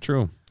 Yeah, it's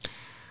true.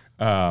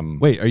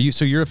 Wait,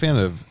 so you're a fan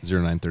of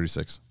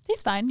 0936?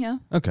 He's fine, yeah.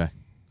 Okay.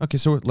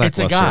 So It's a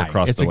lackluster guy.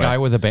 across It's the a way. guy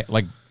with a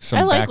like some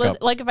I like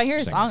backup. like if I hear a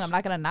singers. song, I'm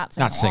not gonna not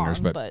sing Not singers,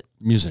 along, but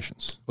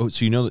musicians. Oh,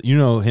 so you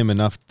know him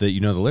enough that you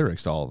know the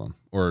lyrics to all of them,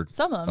 or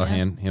some of them. a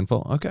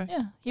handful? Okay.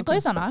 Yeah, he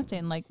plays on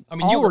Octane like. I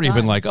mean, you all the were even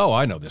time. like, "Oh,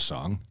 I know this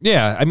song."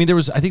 Yeah, I mean,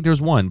 I think there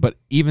was one, but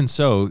even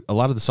so, a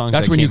lot of the songs.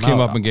 That's that when you came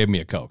out, up and gave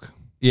me a Coke,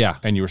 yeah,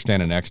 and you were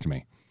standing next to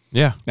me,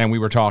 yeah. and we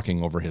were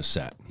talking over his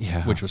set,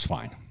 Yeah. which was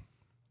fine.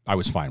 I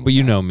was fine with But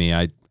you that. know me,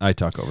 I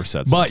talk over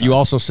sets. But you sometimes.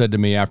 also said to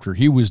me after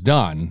he was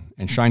done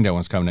and Shinedown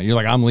was coming out, you're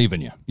like, I'm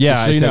leaving you. Yeah, Just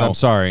so I you said, know, I'm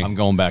sorry. I'm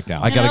going back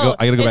down. I gotta go.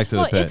 I gotta go back It's to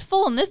the full- pit. It's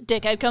full, and this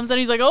dickhead comes in.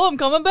 He's like, "Oh, I'm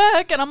coming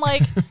back," and I'm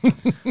like,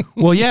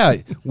 Well, yeah.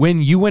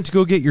 When you went to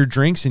go get your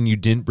drinks and you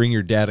didn't bring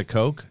your dad a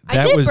Coke, "I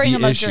that did was bring the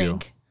him issue. a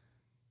drink.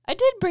 I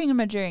did bring him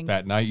a drink,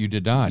 That night you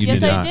did not. You Yes,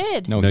 did I not.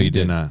 did. No, No, he you did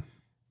did. not.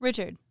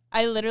 Richard.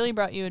 I literally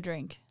brought you a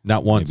drink,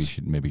 Not once.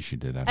 Maybe she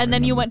did. I don't and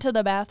then you remember. went to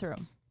the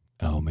bathroom.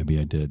 Oh, maybe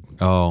I did.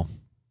 Oh,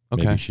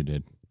 okay. Maybe she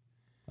did.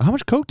 How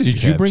much Coke did Did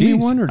you you have? bring me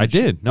Jeez. one, or I did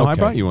she? did. No, I Okay.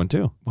 brought you one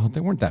too. Well, they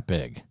weren't that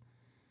big.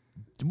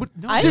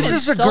 I'm This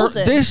is a girl.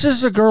 insulted. This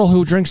is a girl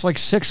who drinks like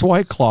 6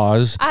 White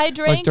Claws. I like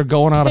drank they're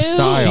going out of two.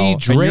 style.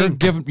 She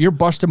And you're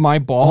busting my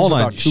balls. Hold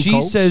on. About 2 She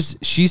Cokes?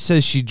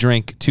 says she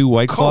drank 2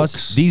 White Claws.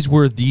 Cokes. These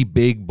were the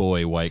big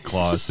boy White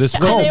Claws. This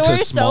was And they the were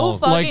small. so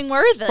fucking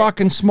worth it.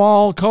 fucking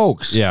small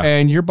Cokes. Yeah.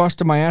 and you're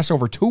busting my ass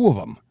over 2 of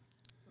them.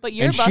 But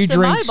you're and she busting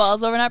my drinks-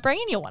 balls over not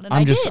bringing you one, and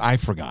I'm I just did. I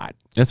forgot.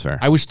 That's fair.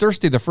 I was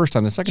thirsty the first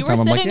time. The second You were time,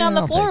 I'm like, sitting yeah, on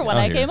the I'll floor take when it.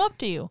 I here. came up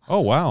to you.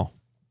 Oh wow.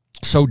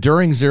 So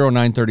during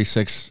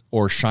 0936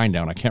 or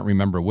Shinedown, I can't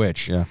remember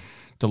which. Yeah.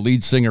 The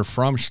lead singer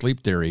from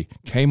Sleep Theory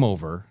came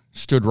over,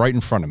 stood right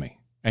in front of me,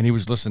 and he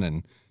was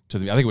listening to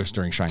I think it was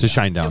during Shinedown. To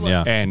Shinedown,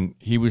 yeah. And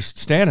he was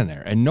standing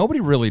there, and nobody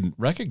really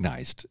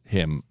recognized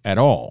him at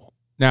all.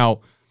 Now,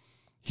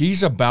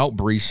 he's about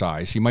Brie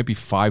size. He might be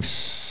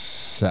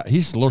 5'7".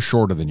 He's a little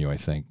shorter than you, I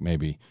think,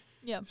 maybe.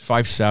 Yeah.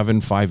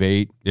 5'7",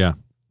 5'8". Yeah.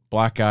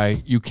 Black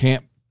guy. You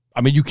can't.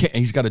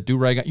 He's got a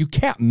do-rag on. You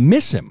can't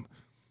miss him.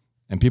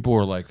 And people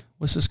were like,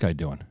 "What's this guy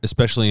doing?"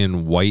 Especially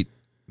in white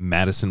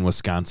Madison,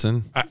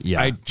 Wisconsin.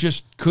 I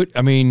just could.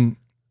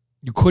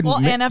 You couldn't. Well,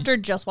 and after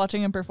just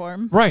watching him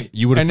perform, right,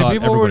 You would've and thought the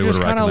people were everybody just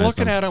would've kind of recognized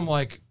looking him. at him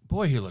like,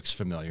 "Boy, he looks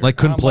familiar." Like,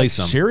 couldn't And I'm place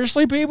him.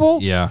 Seriously, people?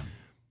 Yeah.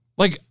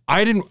 Like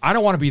I don't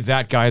want to be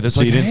that guy that's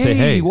So like, you didn't say,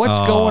 "Hey, what's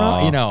going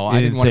on?" You know, you I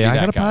didn't want say, to be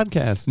 "I that got a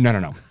guy. podcast."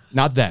 No,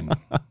 not then.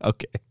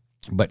 Okay.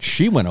 But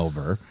she went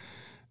over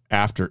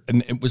after,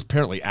 and it was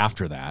apparently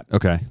after that.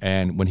 Okay.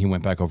 And when he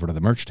went back over to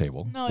the merch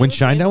table, no, it When was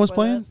way Shinedown was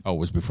before playing? that. oh, it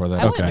was before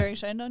that. I Okay. went during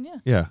Shinedown, yeah.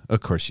 Yeah,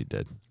 of course you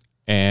did.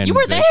 And You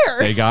were there.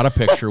 They got a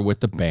picture with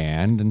the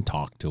band and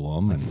talked to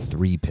them and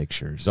 3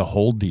 pictures. the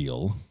whole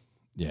deal.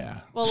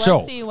 Yeah. Well, so,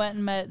 Lexi went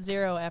and met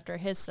Zero after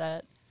his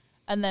set,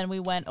 and then we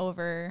went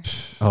over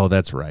Oh,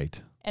 that's right.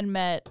 and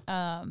met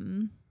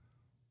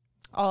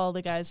all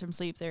the guys from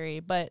Sleep Theory.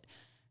 But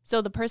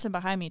so the person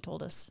behind me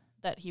told us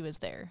that he was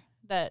there,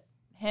 that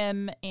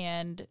him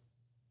and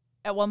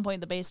at one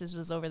point the bassist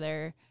was over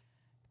there,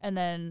 and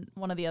then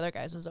one of the other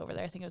guys was over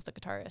there. I think it was the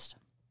guitarist.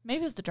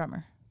 Maybe it was the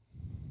drummer.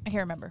 I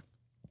can't remember.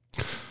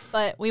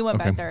 But we went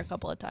back there a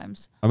couple of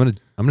times. I'm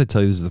gonna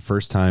tell you this is the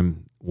first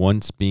time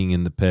once being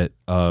in the pit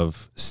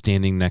of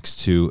standing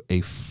next to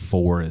a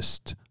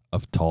forest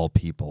of tall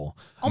people.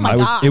 Oh my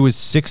God. It was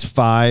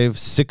 6'5",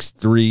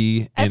 6'3",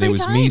 and Every it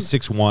was time. me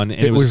 6'1", and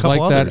it was a was couple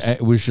like others. that.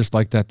 It was just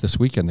like that this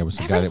weekend. There was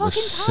a Every guy that was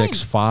fucking time.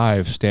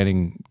 6'5",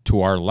 standing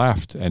to our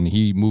left, and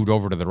he moved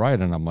over to the right,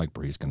 and I'm like,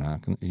 Bree's gonna.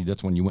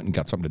 That's when you went and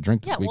got something to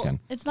drink this weekend.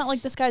 Well, it's not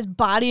like this guy's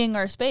bodying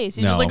our space.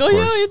 He's No, just like, of oh,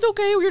 yeah, course. it's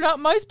okay. You're not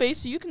in my space,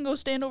 so you can go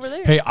stand over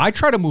there. Hey, I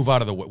try to move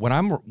out of the way when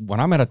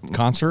I'm at a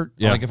concert.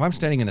 Yeah. Like if I'm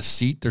standing in a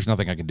seat, there's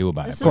nothing I can do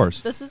about it. This Of course,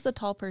 This is the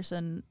tall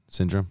person.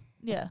 Syndrome.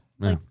 Yeah.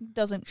 Yeah. Like,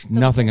 doesn't.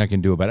 nothing I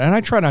can do about it. And I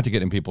try not to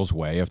get in people's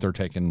way if they're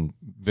taking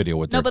video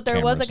with their No, but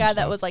there was a cameras guy and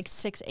that stuff. was like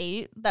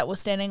 6'8" that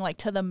was standing like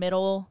to the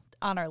middle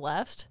on our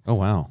left. Oh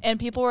wow. And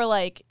people were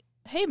like,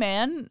 hey,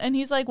 man. And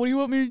he's like, what do you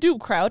want me to do?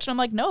 Crouch? And I'm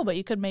like, no, but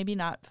you could maybe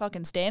not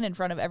fucking stand in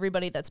front of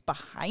everybody that's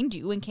behind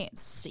you and can't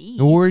see.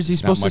 Where is he Not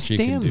supposed to much he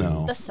can stand do.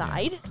 though? The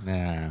side?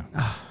 Nah.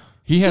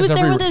 He was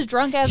there with his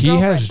drunk ass He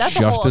girlfriend. has That's a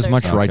just whole as other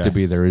much story. right to Okay.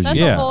 be there as That's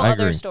you. Yeah, a whole I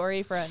other agree.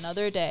 story for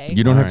another day.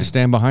 You don't have Alright. to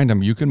stand behind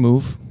him. You can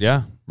move,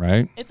 Yeah.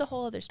 right? It's a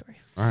whole other story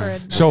All right. for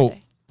another So,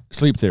 day.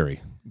 Sleep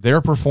Theory, their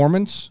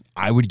performance,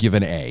 I would give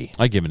an A.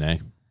 I give an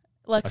A.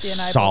 Lexi and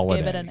I both solid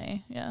gave it A. an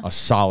A. Yeah. A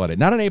solid A.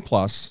 Not an A+,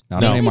 not an A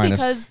Mainly minus.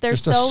 because they're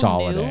just a so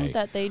solid new A.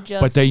 that they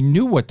just. But they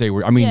knew what they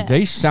were. I mean, Yeah.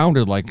 they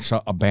sounded like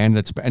a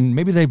band and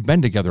maybe they've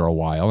been together a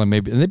while, and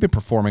they've been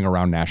performing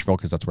around Nashville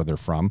because that's where they're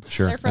from.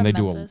 Sure. They're from they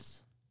Memphis.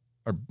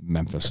 Or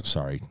Memphis,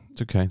 sorry.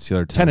 It's okay. It's the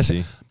other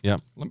Tennessee.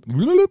 Yep.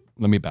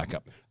 Let me back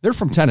up. They're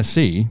from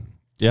Tennessee.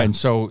 Yeah. And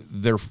so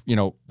they're,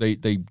 they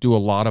do a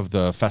lot of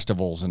the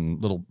festivals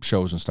and little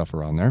shows and stuff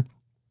around there.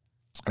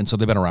 And so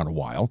they've been around a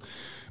while,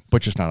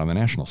 but just not on the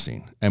national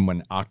scene. And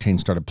when Octane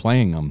started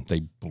playing them,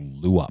 they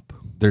blew up.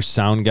 Their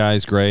sound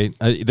guy's great.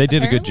 They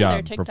did a good Apparently their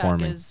job TikTok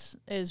performing.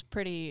 is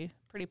pretty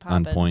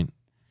On poppin'. point.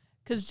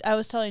 Because I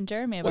was telling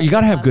Jeremy about. Well, you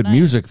got to them have last good night.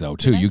 music, though,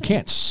 too. Did I You say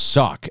can't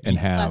suck and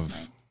last have.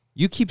 night?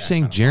 You keep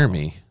saying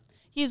Jeremy.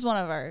 He's one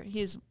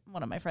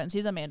of my friends.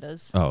 He's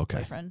Amanda's Oh, okay.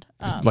 boyfriend.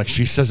 Like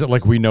she says it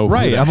like we know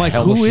Right, who the I'm like,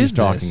 hell who she's is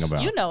talking this?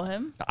 about. You know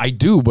him. I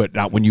do, but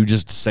not when you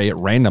just say it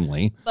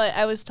randomly. But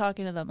I was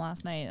talking to them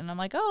last night, and I'm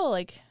like, oh,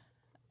 like,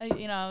 I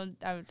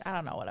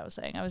don't know what I was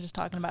saying. I was just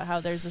talking about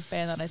how there's this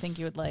band that I think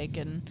you would like,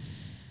 and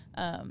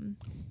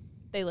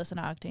they listen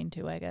to Octane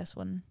too, I guess,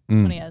 when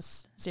he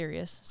has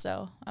Sirius.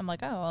 So I'm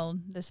like, oh, well,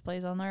 this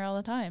plays on there all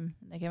the time.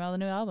 They came out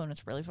with a new album.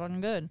 It's really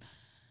fucking good.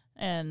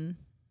 And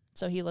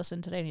so he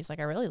listened today, and he's like,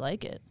 I really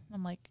like it.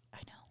 I'm like, I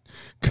know.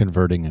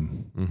 Converting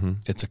him. Mm-hmm.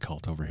 It's a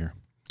cult over here.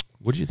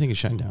 What did you think of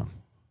Shinedown?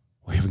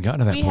 We haven't gotten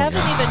to that We point haven't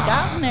yet. even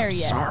gotten there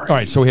yet. All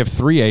right, so we have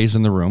 3 A's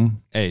in the room.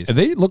 A's.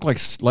 They look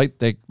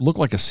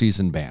like a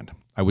seasoned band.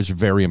 I was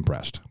very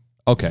impressed.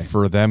 Okay.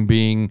 For them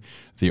being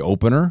the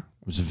opener,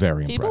 I was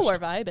very People were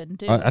impressed. vibing,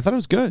 too. I thought it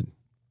was good.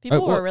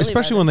 People were really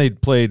especially vibing. when they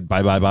played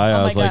Bye Bye Bye. Oh I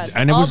my was like, God.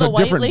 And it All was the a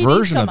white different ladies,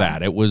 version of come on.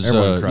 that. It was,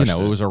 Everyone crushed it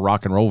it. was a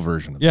rock and roll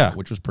version of Yeah. that,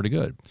 which was pretty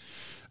good.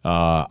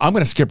 I'm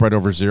going to skip right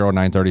over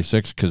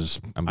 0936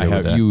 because I'm I good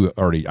have with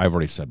that. I've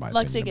already said my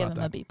Lexi opinion gave about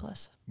him a that. B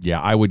plus. Yeah,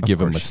 I would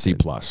give him a course C you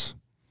did. plus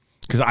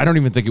because I don't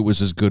even think it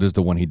was as good as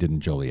the one he did in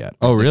Joliet.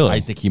 Oh, really? I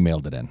think he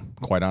mailed it in,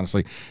 quite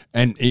honestly.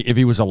 And if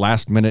he was a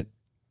last minute,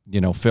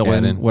 fill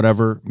in, Add-in.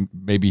 whatever,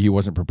 maybe he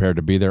wasn't prepared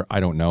to be there. I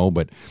don't know,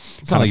 but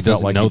It's not like he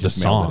doesn't know the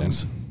just mailed it in.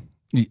 songs.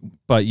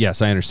 But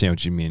yes, I understand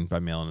what you mean by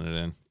mailing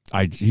it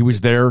in. He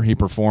was there. He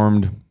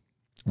performed.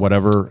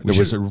 Whatever. There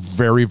was a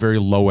very, very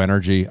low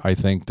energy. I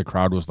think the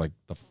crowd was like,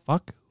 "The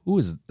fuck? Who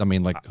is? I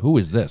mean, like, who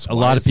is this?" A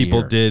Why lot is of he people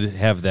here? did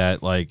have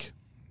that, like,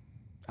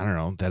 I don't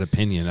know, that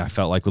opinion. I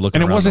felt like we're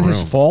looking and it around wasn't the his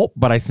room. fault.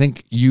 But I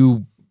think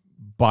you,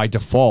 by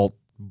default,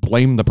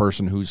 blame the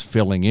person who's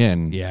filling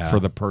in Yeah. for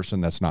the person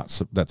that's not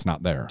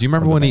there. Do you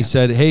remember or the when he band.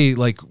 said, "Hey,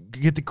 like,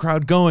 get the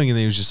crowd going," and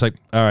he was just like,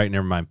 "All right,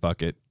 never mind,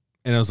 fuck it."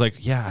 And I was like,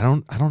 "Yeah, I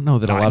don't know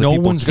that a lot of no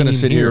people one's going to came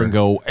sit here and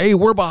go, 'Hey,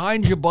 we're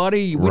behind you,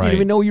 buddy. We Right. didn't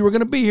even know you were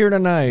going to be here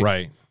tonight.'"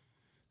 right."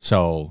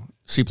 So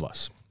C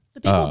plus.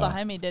 The people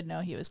behind me did know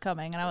he was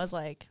coming, and I was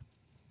like,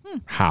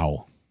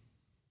 How?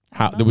 I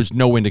don't know. There was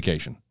no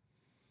indication,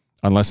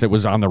 unless it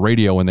was on the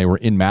radio and they were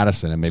in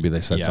Madison and maybe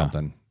they said Yeah.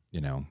 something.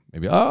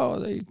 Maybe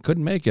they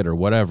couldn't make it or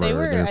whatever. they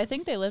were. They're- I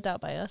think they lived out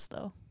by us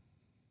though.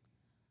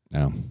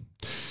 No.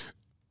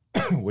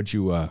 Would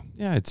you?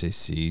 Yeah, I'd say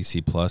C,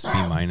 C plus, B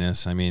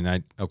minus. I mean,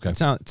 Okay.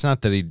 It's not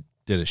that he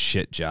did a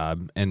shit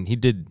job, and he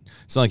did.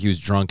 It's not like he was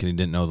drunk and he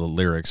didn't know the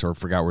lyrics or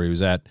forgot where he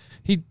was at.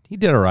 He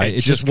did all right.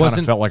 It just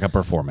wasn't. felt like a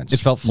performance. It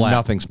felt flat.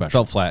 Nothing special.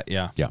 Felt flat.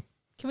 Yeah. Yeah.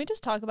 Can we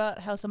just talk about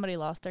how somebody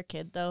lost their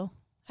kid though?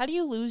 How do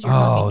you lose your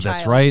fucking child? Oh,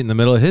 that's right, in the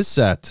middle of his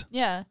set.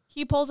 Yeah.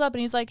 He pulls up and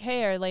he's like,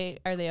 hey,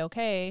 are they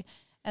okay?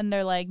 And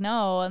they're like,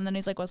 no. And then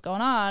he's like, what's going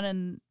on?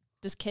 And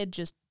this kid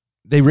just...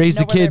 They raised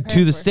the know where their kid to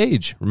the parents were.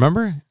 stage,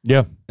 remember?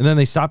 Yeah. And then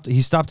he stopped the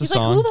He's song.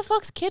 like, who the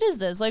fuck's kid is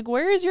this? Like,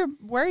 where are your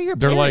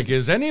They're parents? like,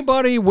 is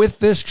anybody with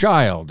this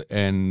child?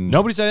 And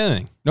Nobody said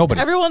anything. nobody.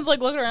 Everyone's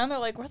like looking around. They're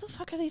like, where the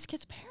fuck are these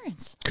kids'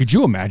 parents? Could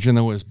you imagine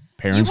though as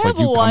parents, You have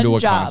like you come to one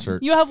a job.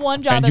 concert You have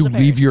one job and as you a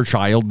parent. leave your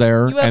child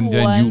there You have and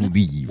then you one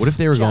leave? What if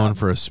they were job. going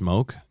for a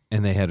smoke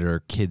and they had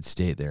their kid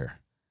stay there?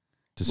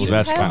 To Well, see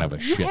that's the kind crowd? of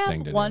a You shit have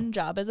thing to do. one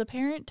job as a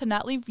parent to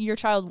not leave your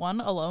child, one,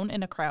 alone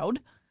in a crowd,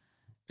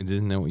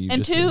 Isn't that what you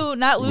and just did? two,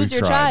 not lose We've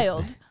your tried.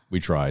 child. We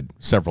tried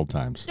several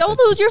times. Don't It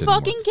lose just your didn't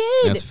fucking work.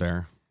 kid. That's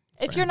fair.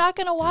 If you're not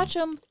going to watch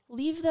them,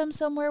 leave them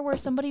somewhere where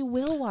somebody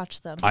will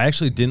watch them. I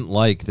actually didn't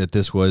like that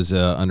this was an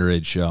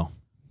underage show.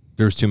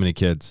 There was too many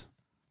kids.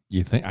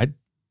 You think I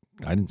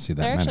didn't see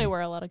that There many. actually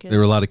were a lot of kids. There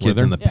were a lot of kids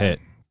there? in the Yeah. pit.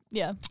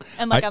 Yeah.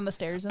 And like I- on the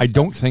stairs and I stuff.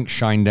 don't think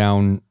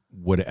Shinedown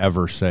would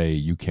ever say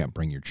you can't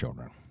bring your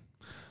children.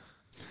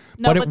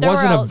 No, but it there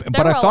wasn't were a. there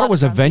But were I a thought lot it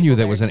was of a drunk venue people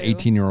that there, was an too.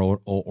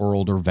 18-year-old or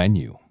older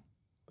venue.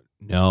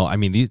 No, I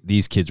mean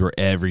these kids were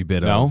every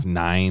bit No? of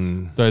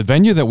 9. The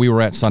venue that we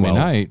were at Sunday 12.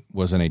 night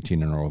was an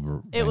 18-year-old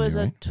venue. It was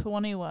right? a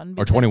 21.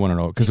 Or 21 and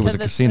old, 'cause it was a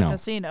it's casino.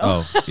 casino.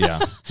 Oh, yeah.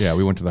 Yeah,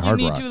 we went to the You Hard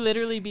need Rock, to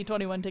literally be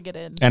 21 to get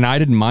in. and I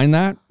didn't mind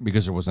that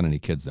because there wasn't any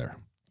kids there.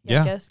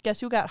 Yeah. Guess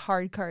who got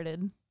hard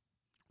carded?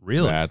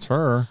 Really? That's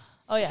her.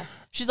 Oh yeah.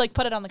 She's like,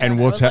 put it on the camera. And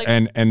I we'll was tell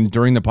like, and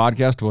during the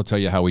podcast we'll tell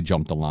you how we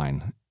jumped the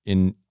line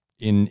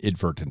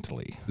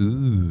inadvertently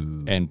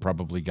Ooh. and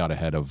probably got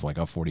ahead of like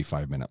a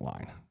 45-minute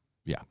line.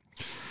 Yeah.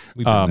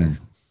 We've been there.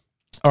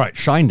 All right,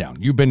 Shinedown.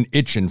 You've been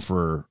itching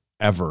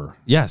forever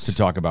Yes. to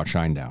talk about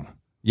Shinedown.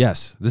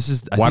 Yes. This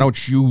is. Why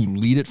don't you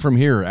lead it from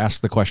here?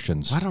 Ask the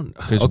questions. I don't.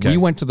 Because Okay. we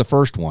went to the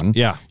first one.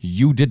 Yeah.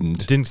 You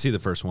didn't. Didn't see the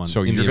first one.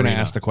 So in you're the going to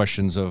arena. ask the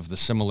questions of the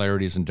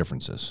similarities and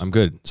differences. I'm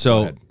good. Go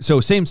So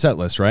ahead. same set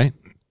list, right?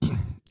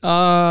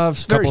 Very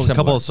similar.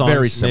 Couple of songs,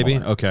 Very similar.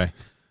 maybe. Okay.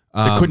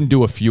 They couldn't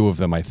do a few of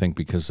them, I think,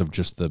 because of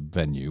just the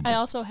venue. I but-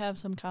 also have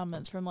some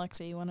comments from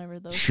Lexi whenever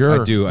those.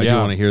 Sure. I do Yeah.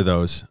 want to hear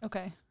those.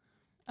 Okay.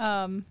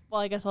 Well,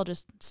 I guess I'll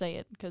just say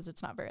it because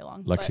it's not very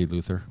long. Lexi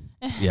Luther.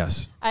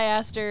 Yes. I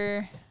asked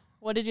her,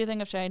 what did you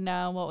think of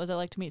Shinedown? What was it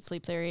like to meet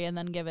Sleep Theory? And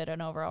then give it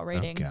an overall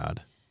rating. Oh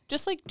God.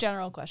 Just like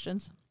general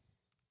questions.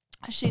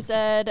 She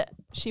said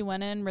she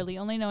went in really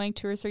only knowing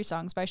 2 or 3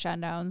 songs by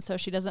Shinedown, so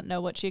she doesn't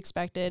know what she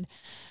expected.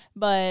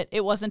 But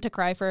it wasn't to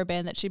cry for a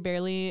band that she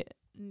barely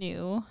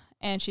knew.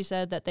 And she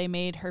said that they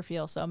made her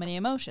feel so many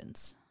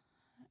emotions.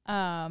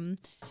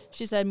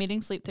 She said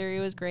meeting Sleep Theory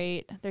was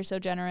great. They're so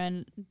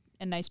genuine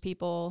and nice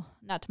people,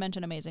 not to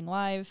mention amazing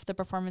live. The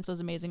performance was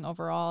amazing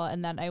overall,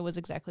 and that night was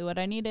exactly what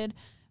I needed.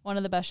 One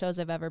of the best shows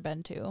I've ever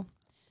been to.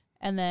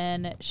 And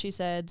then she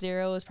said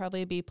 0 was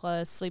probably a B+,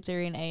 Sleep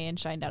Theory an A, and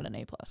Shinedown an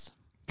A+.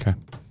 Okay.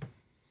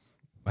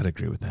 I'd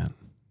agree with that.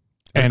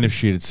 And if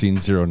she had seen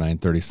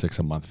 0936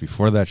 a month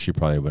before that, she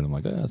probably would have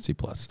been like, C+.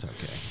 It's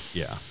Okay.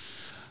 Yeah.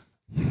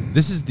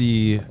 This is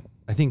the,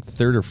 I think,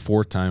 3rd or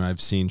 4th time I've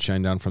seen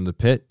Shinedown from the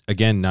pit.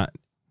 Again, not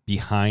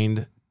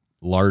behind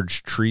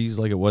large trees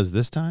like it was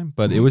this time,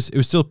 but it was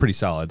still pretty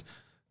solid.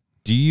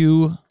 Do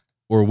you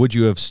or would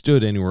you have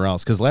stood anywhere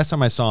else? Because last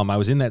time I saw him, I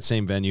was in that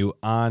same venue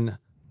on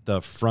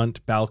the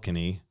front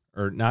balcony,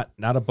 or not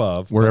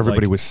above. Where but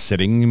everybody like, was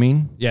sitting, you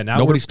mean? Yeah, now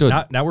Nobody we're- stood.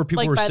 Not where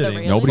people Like were by the sitting.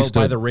 railing? Nobody but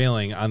by stood. the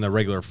railing on the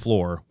regular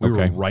floor. We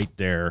Okay. were right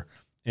there.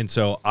 And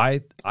so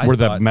I Where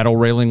the thought, metal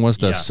railing was,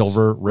 the yes,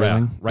 silver yeah,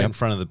 railing? right in Yep.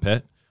 front of the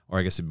pit, or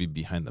I guess it'd be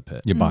behind the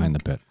pit. You're behind the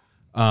pit.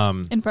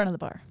 In front of the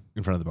bar.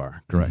 In front of the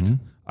bar, correct. Mhm.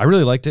 I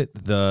really liked it.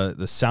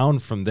 The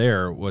sound from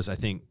there was, I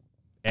think,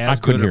 as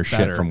I couldn't good or hear shit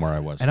better. from where I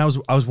was. And I was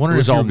wondering It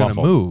was if you all were going to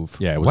muffled. move.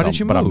 Yeah, it was Why all, didn't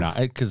you but move? I'm not,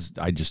 because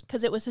I just,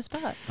 Because it was his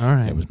spot. All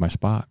right, it was my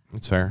spot.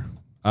 that's fair.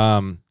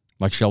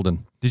 Like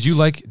Sheldon. Did you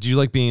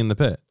like being in the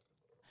pit?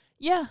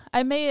 Yeah,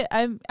 I mean,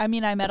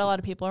 I met a lot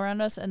of people around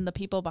us, and the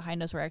people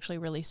behind us were actually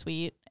really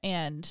sweet.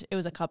 And it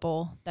was a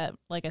couple that,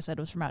 like I said,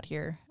 was from out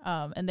here.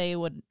 And they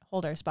would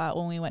hold our spot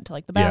when we went to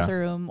like the Yeah.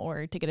 bathroom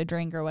or to get a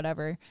drink or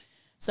whatever.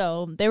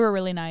 So they were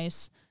really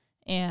nice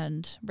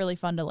and really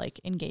fun to like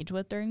engage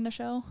with during the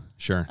show.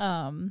 Sure.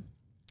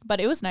 But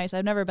it was nice.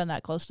 I've never been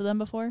that close to them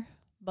before,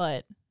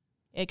 but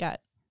it got.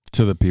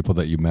 To the people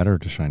that you met or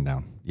to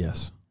Shinedown?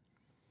 Yes.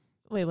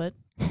 Wait, what?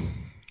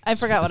 I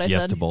forgot what I It's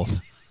yes said. to both.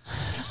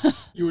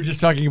 You were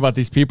just talking about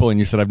these people and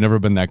you said, I've never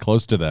been that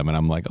close to them. And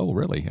I'm like, oh,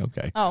 really?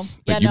 Okay. Oh,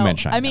 But yeah, you no. meant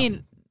Shinedown. I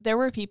mean, there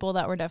were people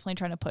that were definitely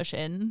trying to push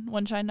in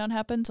when Shinedown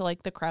happened. So,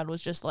 like, the crowd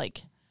was just,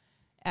 like,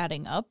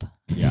 adding up.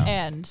 Yeah.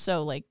 And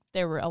so, like,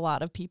 there were a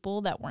lot of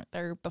people that weren't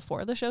there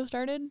before the show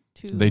started.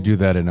 They do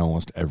that in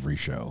almost every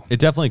show. It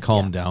definitely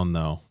calmed down,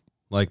 though.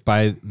 Like,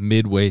 by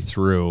midway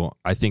through,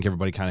 I think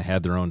everybody kind of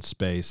had their own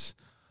space.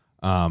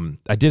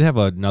 I did have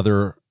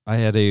I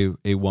had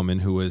a woman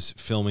who was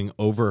filming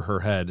over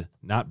her head,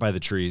 not by the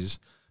trees,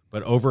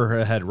 but over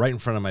her head right in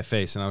front of my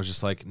face. And I was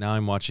just like, now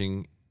I'm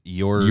watching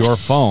your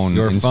phone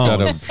Your instead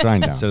phone. of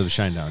Shinedown. instead of the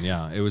Shinedown.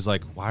 Yeah. It was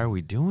like, why are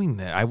we doing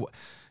that?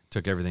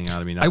 Took everything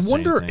out of me. Not I to say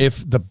wonder anything.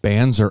 if the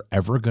bands are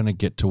ever going to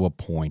get to a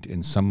point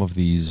in some of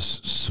these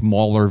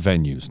smaller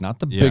venues, not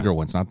the bigger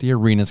ones, not the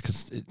arenas,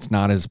 because it's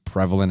not as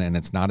prevalent and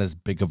it's not as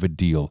big of a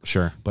deal.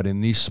 Sure. But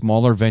in these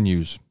smaller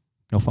venues,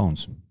 no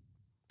phones.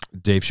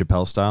 Dave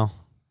Chappelle style.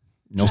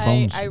 No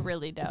phones. I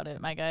really doubt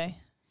it, my guy.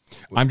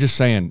 I'm just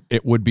saying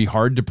it would be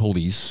hard to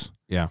police.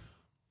 Yeah.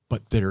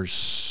 But there's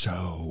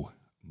so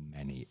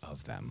many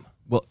of them.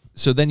 Well,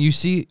 so then you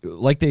see,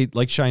 like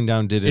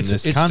Shinedown did in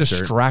this It's concert.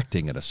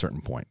 distracting at a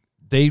certain point.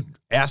 They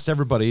asked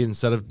everybody,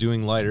 instead of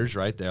doing lighters,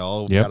 right? They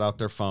all Yep. got out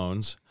their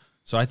phones.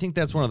 So I think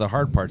that's one of the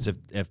hard parts.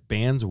 If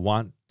bands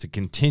want to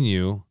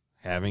continue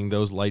having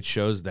those light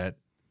shows that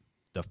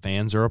the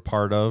fans are a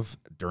part of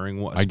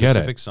during a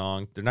specific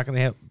song, they're not going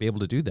to be able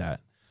to do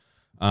that.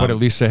 But at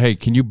least say, hey,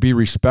 can you be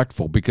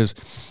respectful? Because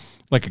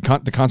like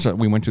the concert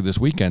we went to this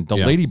weekend, the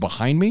lady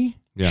behind me,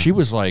 she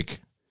was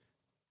like,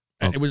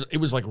 and it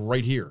was like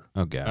right here.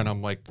 Oh, God. And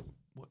I'm like,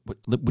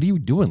 what are you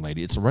doing,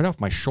 lady? It's right off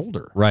my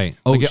shoulder. Right.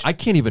 Like, I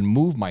can't even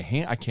move my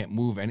hand. I can't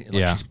move any.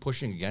 Like she's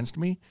pushing against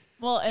me.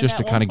 Well, and Just at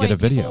to one kinda get a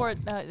point,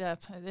 people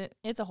video.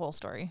 It's a whole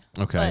story.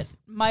 Okay. But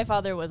my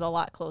father was a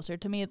lot closer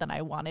to me than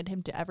I wanted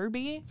him to ever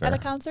be at a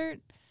concert.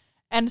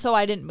 And so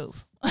I didn't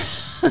move.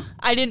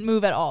 I didn't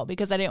move at all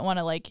because I didn't want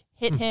to like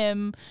hit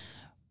him,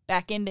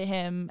 back into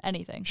him,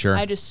 anything. Sure.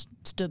 I just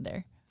stood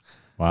there.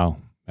 Wow.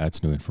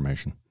 That's new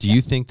information. Do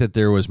you think that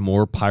there was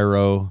more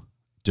pyro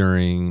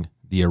during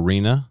the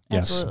arena?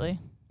 Yes. Absolutely.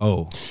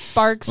 Oh.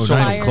 Sparks, Oh,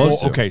 not even fires.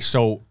 close. Okay,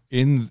 so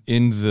in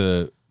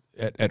the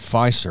at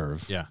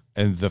Fiserv,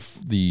 and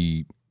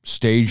the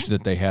stage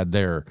that they had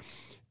there,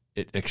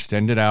 it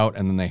extended out,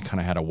 and then they kind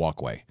of had a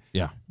walkway.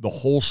 Yeah. The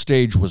whole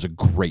stage was a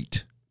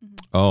grate,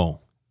 Oh.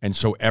 and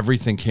so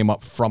everything came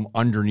up from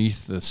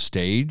underneath the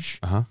stage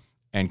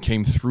and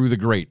came through the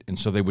grate, and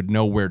so they would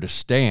know where to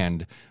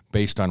stand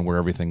based on where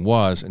everything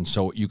was, and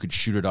so you could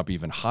shoot it up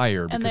even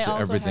higher And they because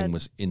also everything had,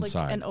 was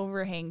inside. like, an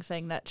overhang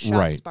thing that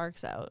shot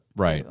sparks out.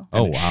 Right. Too. And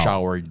Oh, it wow.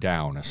 showered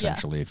down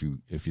essentially if you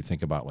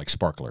think about like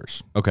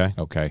sparklers. Okay.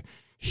 Okay.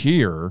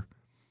 Here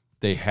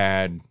they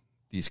had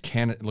these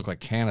look like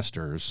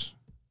canisters,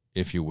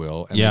 if you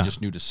will, and they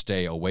just knew to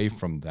stay away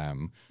from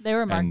them. They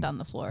were marked on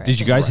the floor. Did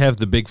you guys have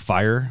the big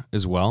fire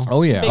as well?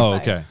 Oh yeah. Big Oh,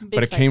 fire. okay. Big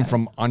But it fire. came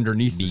from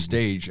underneath the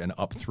stage and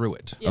up through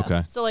it. Yeah.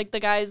 Okay. So like the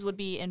guys would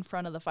be in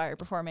front of the fire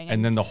performing,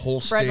 And then the whole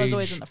Brent stage was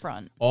always in the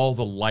front. all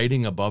the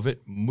lighting above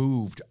it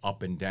moved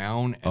up and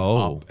down and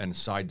up and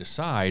side to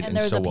side. And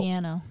there was so a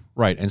piano.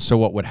 Right. And so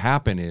what would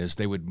happen is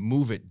they would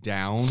move it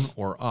down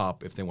or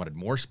up. If they wanted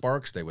more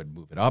sparks, they would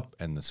move it up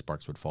and the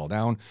sparks would fall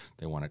down.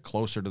 They wanted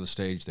closer to the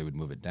stage, they would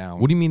move it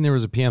down. What do you mean there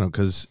was a piano?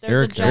 Because There's a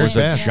Eric giant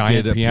Bass piano.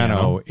 giant did a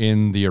piano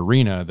in the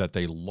arena that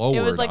they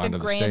lowered like a onto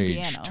the grand stage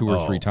piano. 2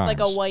 or 3 times. Like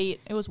a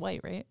white, it was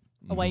white, right?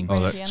 A white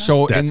grand piano.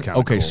 So That's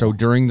kinda cool. so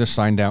during the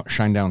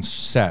Shinedown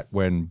set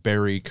when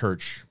Barry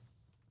Kirch,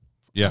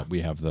 we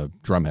have the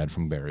drumhead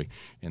from Barry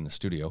in the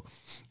studio.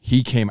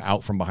 He came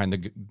out from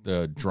behind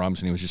the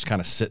drums and he was just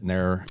kind of sitting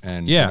there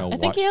and I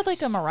think he had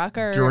like a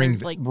maraca during or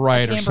like a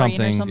or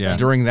tambourine something. Yeah.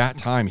 During that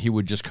time, he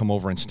would just come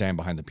over and stand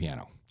behind the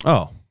piano.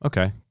 Oh,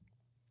 okay.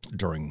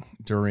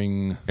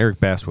 During Eric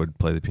Bass would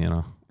play the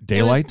piano.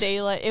 daylight. It was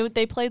daylight.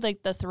 They played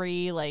like the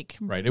 3 like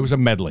Right. It was a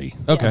medley.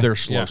 Okay. Their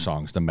slow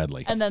songs, the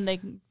medley. and then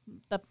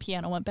the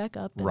piano went back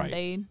up and Right.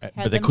 they had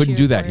But they them couldn't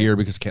cheer do that for here it.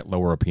 because you can't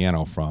lower a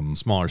piano from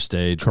Smaller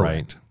stage,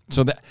 Correct.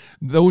 So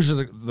those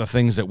are the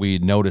things that we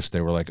noticed.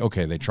 They were like,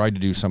 okay, they tried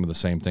to do some of the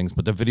same things,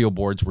 but the video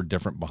boards were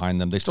different behind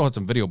them. They still had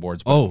some video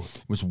boards, but it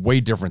was way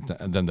different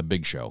than the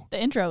big show.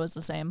 The intro was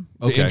the same.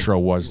 The intro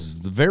was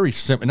very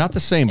not the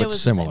same, but was the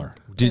similar.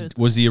 same.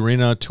 Was the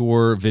arena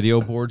tour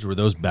video boards, were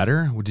those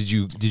better? Did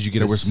you get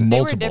There a was They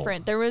multiple. were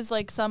different. There was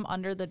like some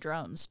under the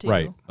drums too.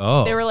 Right.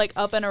 Oh. They were like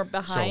up and or So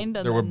behind.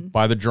 and there were then,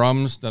 by the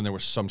drums, then there were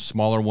some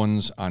smaller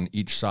ones on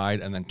each side,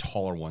 and then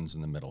taller ones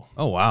in the middle.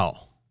 Oh, wow.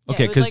 yeah,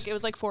 Okay, because it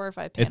was like 4 or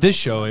 5 at panels. this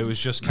show, it was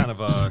just kind of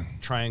a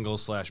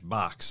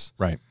triangle/box.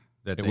 Right.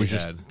 That It they was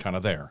had. just kind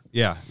of there.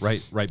 Yeah,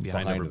 right behind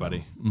Behind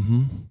everybody.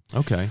 Mm-hmm.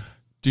 Okay.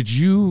 Did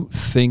you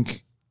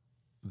think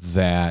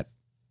that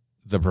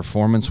the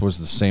performance was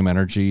the same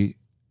energy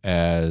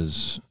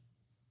as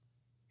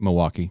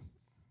Milwaukee?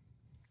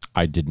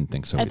 I didn't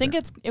think so. I think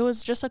either. it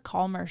was just a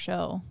calmer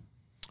show.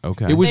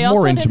 Okay. It was They more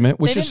also intimate,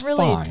 which they is didn't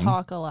really fine.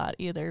 talk a lot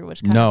either,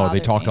 which kind No, of they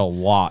talked me. a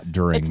lot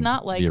during It's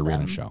not like the arena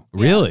them. show.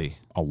 Really?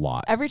 A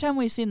lot. Every time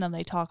we've seen them,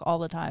 they talk all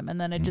the time,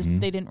 and then it just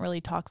they didn't really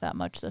talk that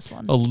much this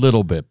one. A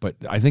little bit, but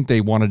I think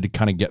they wanted to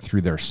kind of get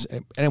through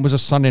and it was a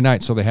Sunday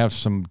night, so they have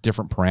some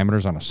different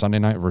parameters on a Sunday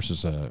night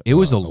versus It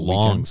was a weekend.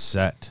 long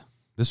set.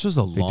 This was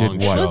a They long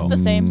did what? It was the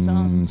same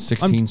songs.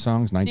 16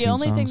 songs, 19 The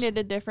only songs. thing they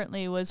did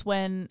differently was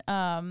when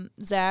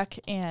Zach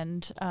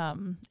and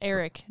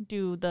Eric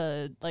do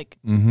the like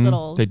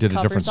little They did a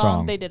cover different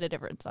song. They did a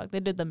different song. They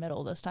did the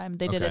middle this time.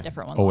 They did a Okay.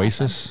 different one. the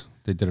last Oasis.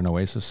 They did an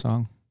Oasis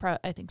song. time.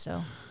 I think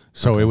so.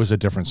 So it was a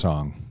different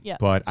song. Yeah,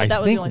 But but I that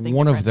was the only think thing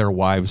one of different. their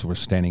wives was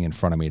standing in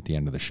front of me at the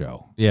end of the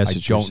show. Yeah, that's I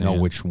what you were don't know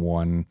saying. which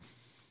one.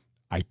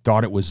 I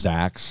thought it was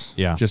Zach's.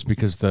 Yeah. Just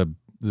because the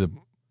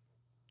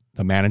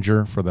the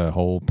manager for the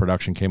whole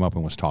production came up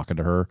and was talking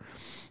to her,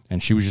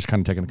 and she was just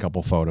kind of taking a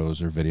couple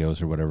photos or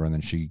videos or whatever, and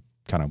then she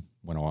kind of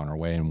went on her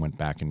way and went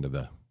back into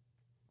the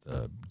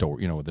door,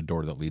 the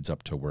door that leads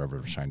up to wherever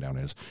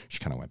Shinedown is. She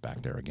kind of went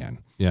back there again.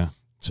 Yeah.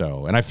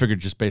 So, and I figured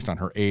just based on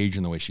her age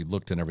and the way she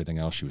looked and everything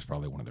else, she was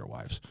probably one of their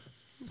wives.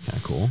 Kind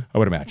of cool. I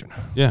would imagine.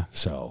 Yeah.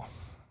 So,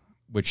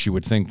 which you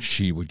would think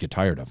she would get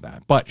tired of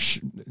that. But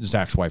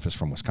Zach's wife is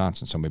from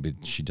Wisconsin, so maybe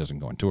she doesn't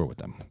go on tour with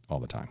them all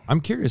the time. I'm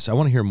curious. I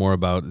want to hear more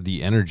about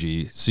the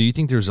energy. So you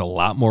think there's a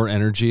lot more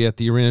energy at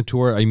the arena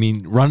tour? I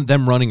mean,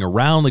 them running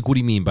around? Like, what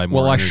do you mean by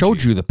more energy? I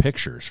showed you the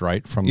pictures,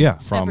 right? From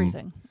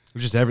everything.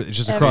 It's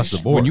just across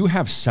the board. When you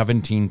have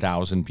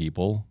 17,000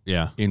 people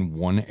Yeah. in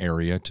one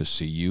area to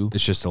see you,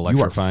 It's just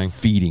electrifying. You are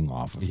feeding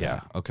off of Yeah.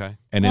 that. Okay.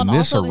 And Well, in and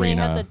this also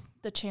arena, they had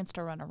the chance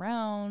to run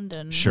around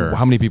and Sure.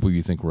 how many people do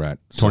you think we're at?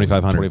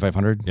 2,500.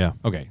 2,500? Yeah.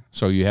 Okay.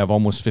 So you have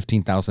almost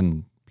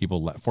 15,000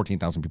 people,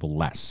 14,000 people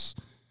less.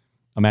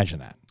 Imagine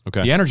that.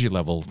 Okay. The energy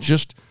level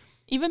just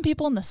even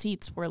people in the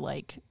seats were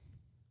like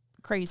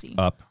crazy.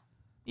 Up.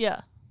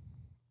 Yeah.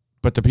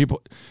 But the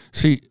people,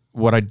 see,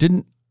 what I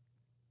didn't,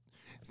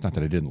 it's not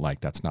that I didn't like,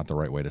 that's not the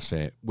right way to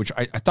say it, which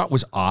I thought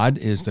was odd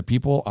is the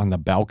people on the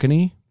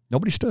balcony,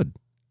 nobody stood.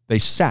 They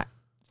sat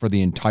for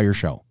the entire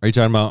show. Are you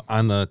talking about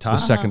on the top?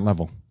 The second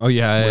level. Oh,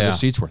 yeah. Where the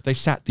seats were. They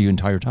sat the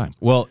entire time.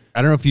 Well,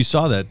 I don't know if you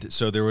saw that.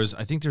 So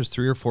I think there's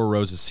 3 or 4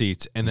 rows of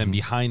seats, and then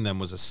behind them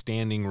was a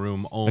standing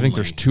room only. I think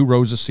there's 2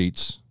 rows of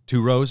seats.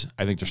 2 rows?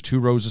 I think there's 2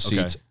 rows of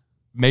Okay. seats,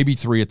 maybe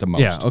 3 at the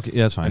most. Yeah, okay,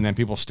 yeah, that's fine. And then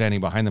people standing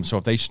behind them. So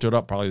if they stood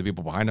up, probably the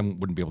people behind them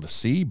wouldn't be able to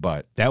see,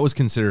 but That was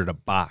considered a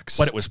box.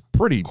 it was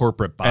pretty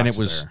corporate box and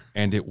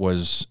it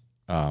was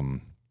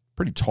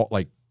pretty tall.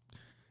 Like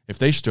if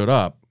they stood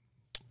up,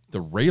 the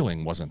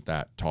railing wasn't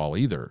that tall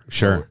either.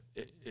 Sure.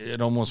 So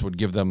it almost would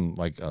give them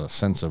like a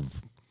sense of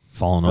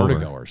falling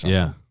vertigo over or something.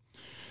 Yeah.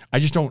 I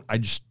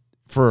just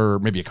for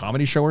maybe a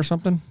comedy show or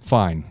something,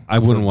 fine. I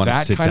wouldn't For want to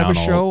that sit kind down of a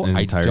show. all the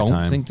entire time.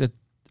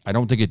 I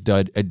don't think it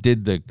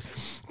did the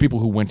people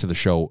who went to the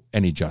show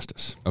any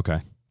justice Okay.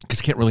 because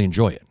you can't really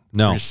enjoy it.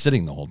 No. You're just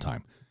sitting the whole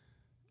time.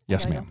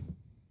 Yes, gotta ma'am.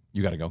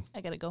 You got to go.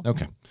 I gotta go.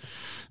 Okay.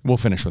 We'll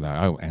finish with that.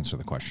 I'll answer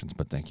the questions,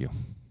 but thank you.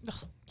 Ugh,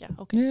 yeah,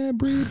 okay. Yeah,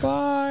 Brie,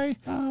 bye.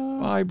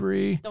 Bye,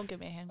 Brie. Don't give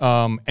me a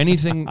hand.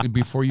 Anything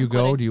before you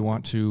go, quitting. do you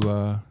want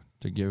to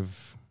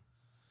give?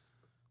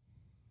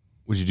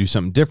 Would you do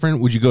something different?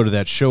 Would you go to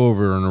that show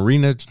over an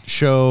arena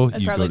show?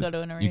 I'd You probably go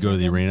to an You go to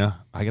the arena.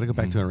 arena? I got to go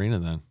back to an arena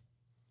then.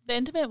 The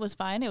Intimate was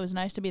fine. It was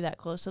nice to be that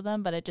close to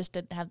them, but it just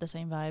didn't have the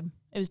same vibe.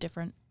 It was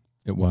different.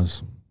 It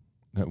was.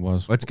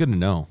 That's good to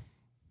know.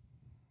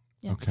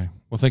 Yeah. Okay.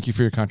 Well, thank you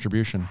for your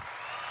contribution.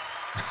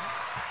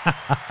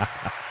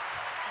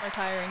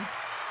 Retiring.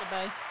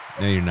 Goodbye.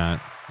 No, you're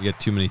not. You got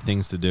too many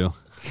things to do.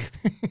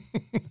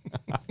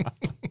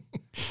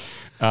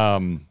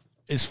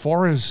 As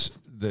far as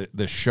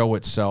the show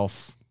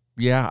itself,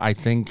 yeah, I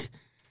think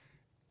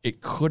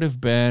it could have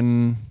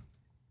been.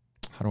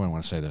 How do I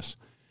want to say this?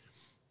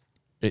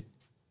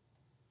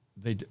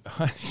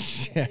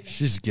 Yeah,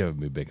 she's giving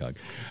me a big hug.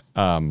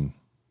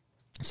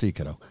 See,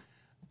 kiddo.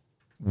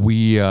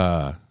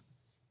 When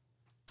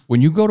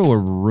you go to a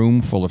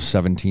room full of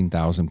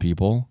 17,000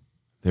 people,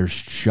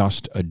 there's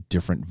just a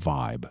different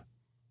vibe,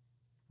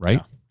 right?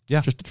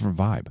 Yeah. Just a different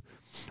vibe.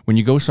 When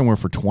you go somewhere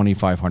for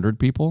 2,500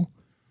 people,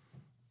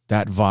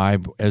 that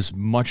vibe, as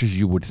much as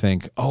you would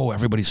think, oh,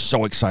 everybody's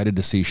so excited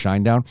to see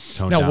Shinedown.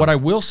 Now, what I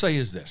will say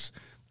is this.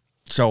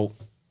 So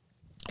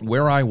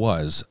where I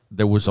was,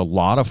 there was a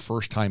lot of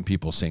first-time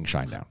people seeing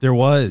Shinedown. There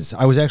was.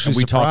 I was actually And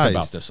we surprised. talked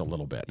about this a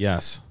little bit.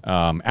 Yes.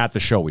 At the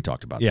show, we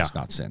talked about this,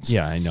 not since.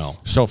 Yeah, I know.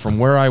 So from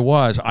where I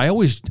was, I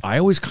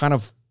always kind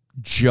of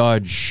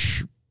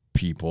judge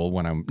people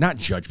when I'm not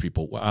judge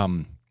people.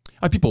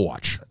 I people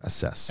watch,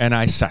 Assess. and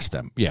I assess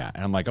them. Yeah,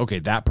 and I'm like, okay,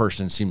 that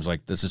person seems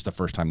like this is the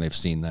first time they've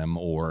seen them,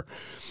 or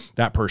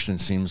that person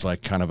seems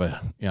like kind of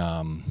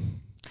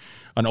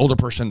an older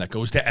person that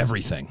goes to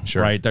everything.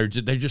 Sure. Right?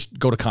 They just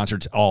go to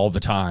concerts all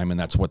the time, and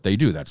that's what they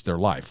do. That's their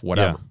life.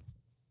 Whatever.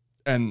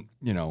 Yeah. And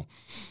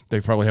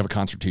they probably have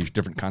a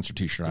different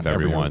concertation on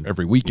everyone.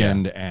 every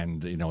weekend,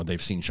 and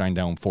they've seen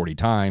Shinedown 40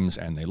 times,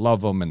 and they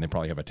love them, and they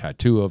probably have a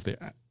tattoo of the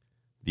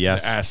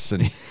S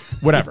and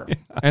whatever.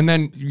 And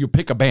then you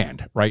pick a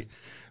band, right?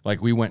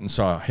 Like we went and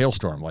saw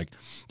Hailstorm. Like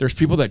there's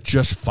people that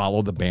just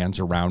follow the bands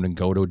around and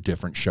go to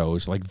different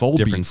shows. Like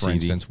Volbeat, for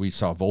instance, we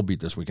saw Volbeat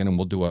this weekend, and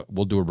we'll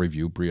do a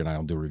review. Brie and I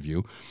will do a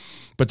review.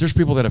 But there's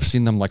people that have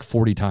seen them like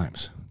 40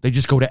 times. They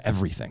just go to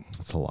everything.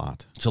 That's a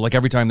lot. So like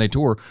every time they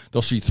tour,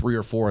 they'll see 3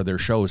 or 4 of their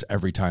shows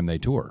every time they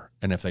tour.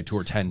 And if they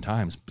tour 10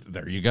 times,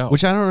 there you go.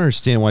 Which I don't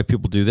understand why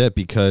people do that,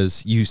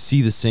 because you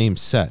see the same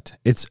set.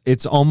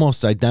 It's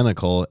almost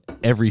identical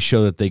every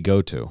show that they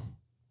go to.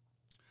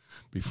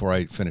 Before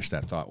I finish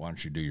that thought, why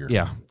don't you do your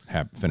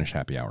finish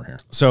happy hour here?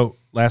 So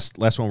last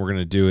one we're going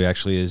to do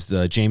actually is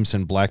the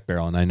Jameson Black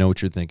Barrel. And I know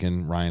what you're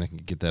thinking, Ryan, I can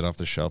get that off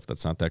the shelf.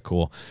 That's not that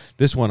cool.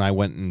 This one I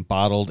went and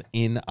bottled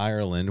in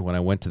Ireland when I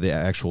went to the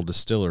actual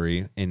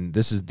distillery. And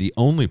this is the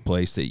only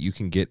place that you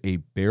can get a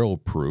barrel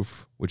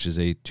proof, which is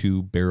a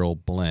 2-barrel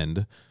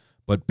blend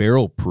but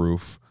barrel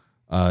proof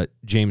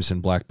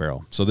Jameson Black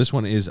Barrel. So this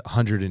one is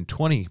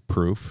 120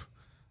 proof.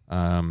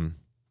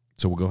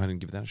 So we'll go ahead and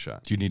give that a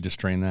shot. Do you need to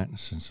strain that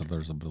since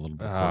there's a little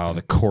bit? Oh,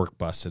 the cork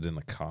busted in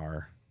the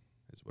car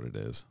is what it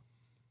is.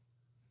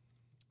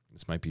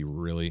 This might be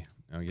really.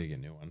 I gotta get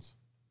new ones.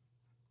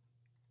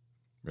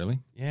 Really?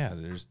 Yeah,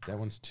 there's that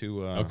one's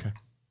too. Okay.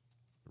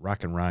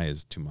 Rock and rye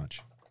is too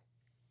much.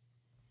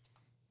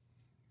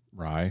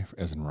 Rye,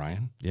 as in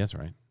Ryan? Yeah, that's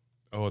right.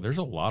 Oh, there's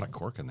a lot of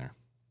cork in there.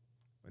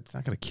 It's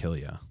not gonna kill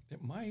you.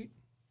 It might.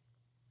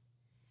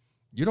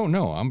 You don't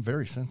know. I'm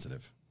very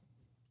sensitive.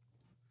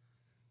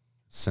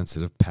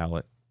 Sensitive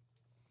palate.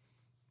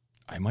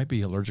 I might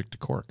be allergic to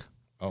cork.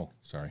 Oh,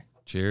 sorry.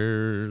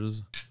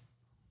 Cheers.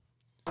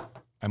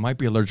 I might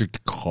be allergic to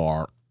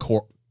cork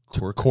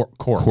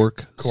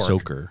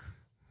Soaker.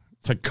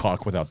 It's like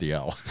cock without the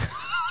L.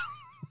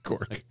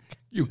 Cork.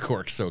 You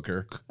cork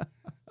soaker.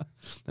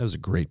 That was a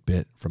great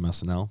bit from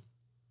SNL.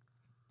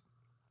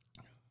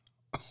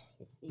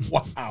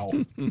 Wow.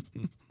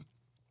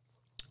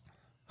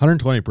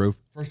 120 proof.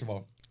 First of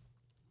all,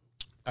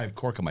 I have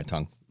cork on my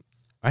tongue.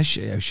 I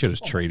should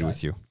have traded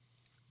with you.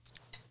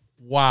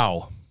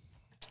 Wow.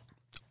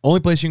 Only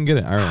place you can get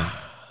it, Ireland.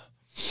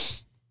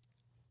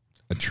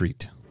 A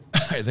treat.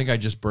 I think I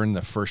just burned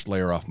the first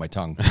layer off my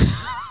tongue.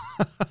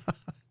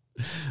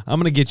 I'm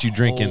going to get you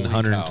drinking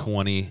Holy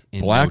 120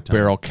 in Black no time.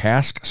 Barrel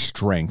cask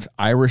strength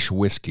Irish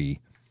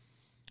whiskey.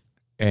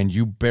 And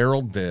you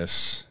barreled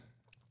this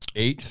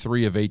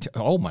 8.3 of 8.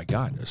 Oh, my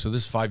God. So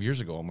this is 5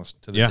 years ago,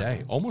 almost to the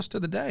day. Almost to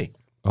the day.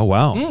 Oh,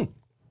 wow.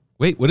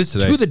 Wait, what is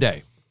today? To the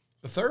day.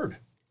 The third.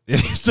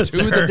 It's the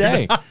To the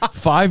day.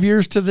 5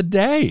 years to the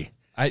day.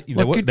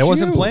 That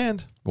wasn't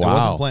planned. Wow. That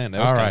wasn't planned. That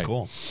was All kind right. of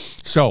cool.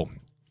 So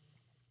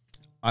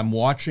I'm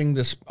watching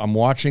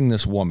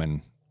this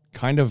woman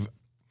kind of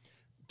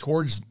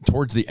towards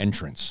the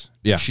entrance.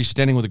 Yeah. She's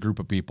standing with a group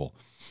of people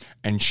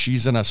and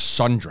she's in a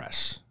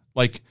sundress.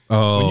 Like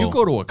Oh. when you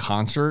go to a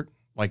concert,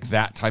 like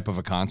that type of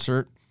a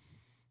concert,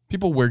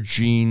 people wear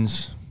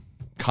jeans,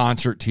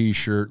 concert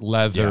t-shirt,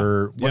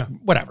 leather, Yeah.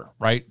 whatever,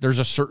 right? There's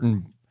a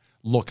certain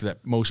look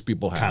that most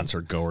people have.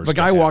 Concert goers. If a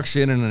guy walks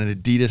in an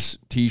Adidas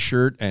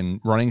t-shirt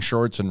and running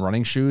shorts and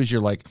running shoes,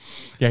 you're like,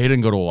 yeah, he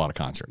didn't go to a lot of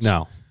concerts.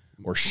 No.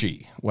 Or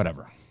she,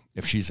 whatever.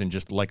 If she's in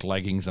just like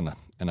leggings and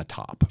a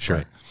top. Sure.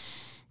 Right?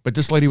 But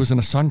this lady was in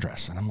a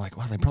sundress. And I'm like,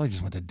 well, they probably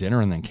just went to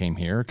dinner and then came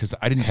here. Because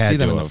I didn't Had see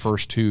them to in the have.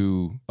 first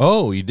two.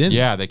 Oh, you didn't?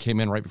 Yeah, they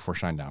came in right before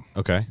Shinedown.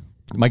 Okay.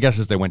 My guess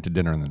is they went to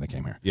dinner and then they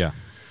came here. Yeah.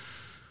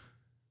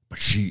 But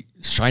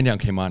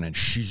Shinedown came on and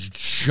she's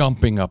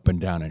jumping up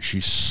and down and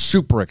she's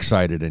super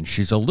excited and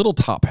she's a little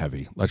top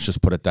heavy. Let's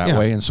just put it that Yeah.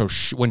 way. And so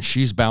when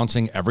she's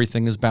bouncing,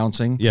 everything is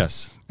bouncing.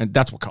 Yes. And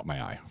that's what caught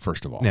my eye,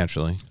 first of all.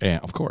 Naturally. And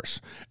of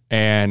course.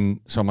 And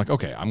so I'm like,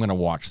 okay, I'm going to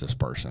watch this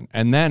person.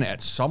 And then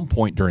at some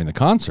point during the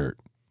concert,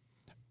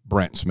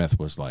 Brent Smith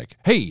was like,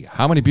 hey,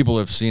 how many people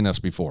have seen us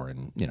before?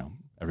 And,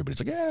 everybody's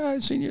like, yeah,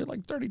 I've seen you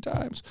like 30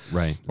 times.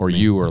 Right. Or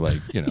you were like,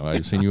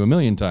 I've seen you a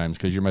million times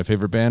because you're my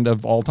favorite band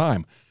of all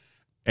time.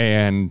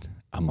 And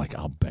I'm like,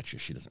 I'll bet you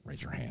she doesn't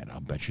raise her hand. I'll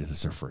bet you this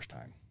is her first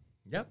time.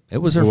 Yep. It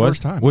was her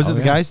first time. Was it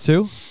the guys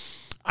too?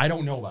 I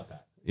don't know about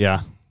that.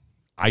 Yeah.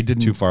 I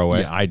didn't. Too far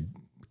away? Yeah,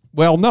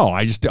 no,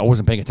 I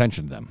wasn't paying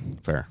attention to them.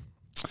 Fair.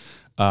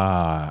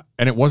 And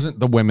it wasn't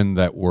the women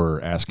that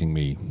were asking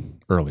me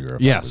earlier.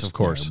 If Yes, of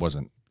course.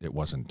 It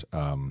wasn't.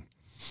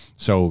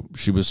 So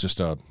she was just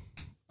a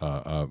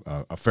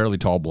fairly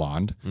tall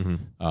blonde in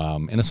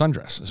a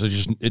sundress. So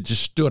it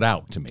just stood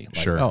out to me. Like,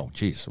 Sure. Oh,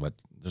 geez,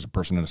 there's a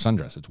person in a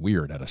sundress. It's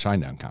weird at a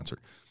Shinedown concert.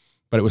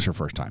 But it was her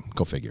first time.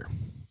 Go figure.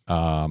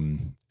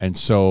 And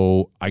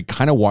so I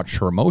kind of watched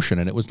her emotion,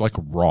 and it was like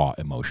raw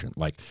emotion.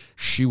 Like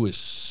she was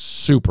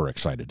super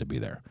excited to be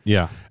there.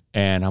 Yeah.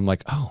 And I'm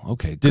like, oh,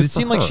 okay. Did it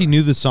seem like she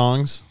knew the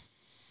songs?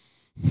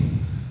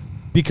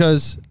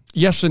 Because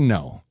yes and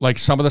no. Like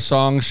some of the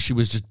songs she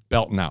was just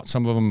belting out.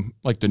 Some of them,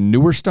 like the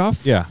newer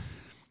stuff. yeah,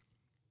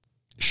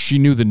 She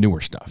knew the newer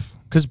stuff.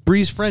 because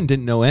Brie's friend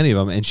didn't know any of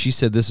them, and she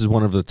said this is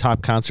one of the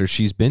top concerts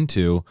she's been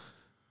to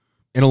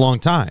in a long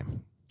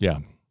time. Yeah.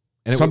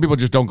 And Some people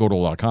just don't go to a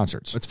lot of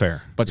concerts. That's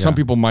fair, But some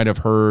people might have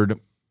heard,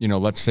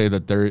 let's say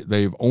that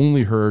they've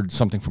only heard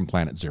something from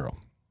Planet Zero.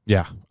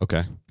 Yeah.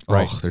 Okay.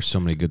 Right. Oh, there's so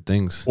many good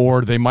things.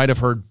 Or they might have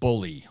heard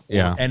Bully or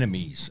Yeah.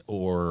 Enemies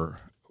or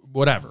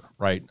whatever,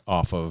 right?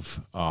 Off of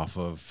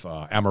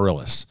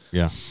Amaryllis.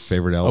 Yeah.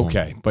 Favorite album.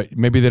 Okay. But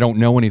maybe they don't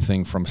know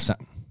anything from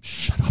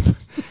shut up.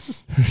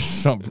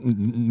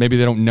 Maybe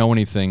they don't know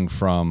anything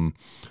from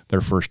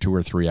their first 2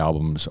 or 3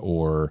 albums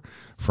or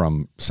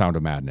from Sound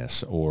of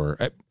Madness or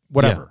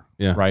whatever.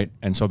 Yeah. Right.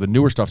 And so the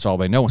newer stuff's all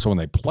they know. So when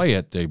they play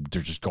it, they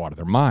just go out of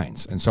their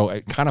minds. And so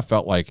it kind of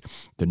felt like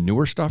the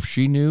newer stuff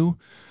she knew.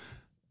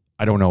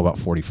 I don't know about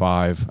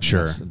 45. I mean,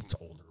 Sure. it's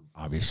older,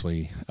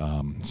 obviously.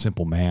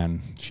 Simple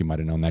Man. She might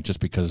have known that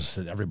just because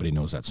everybody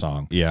knows that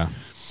song. Yeah.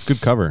 It's a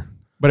good cover.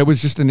 But it was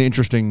just an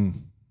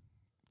interesting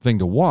thing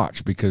to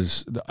watch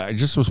because I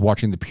just was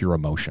watching the pure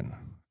emotion.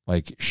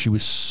 Like she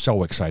was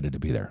so excited to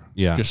be there.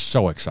 Yeah. Just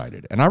so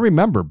excited. And I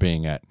remember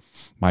being at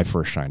my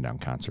first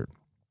Shinedown concert.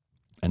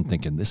 and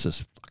thinking, this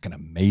is fucking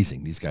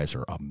amazing. These guys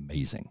are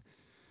amazing.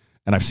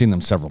 And I've seen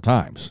them several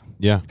times.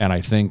 Yeah. And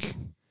I think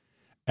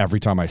every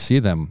time I see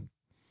them,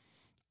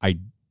 I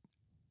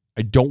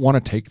don't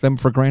want to take them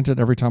for granted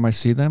every time I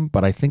see them,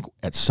 but I think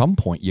at some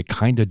point you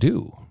kind of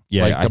do.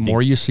 Yeah, like the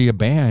more you see a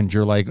band,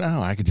 you're like,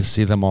 oh, I could just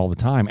see them all the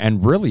time.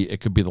 And really, it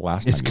could be the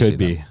last time you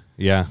see them.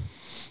 Yeah.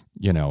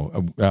 You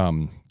know,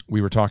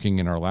 we were talking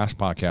in our last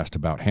podcast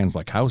about Hands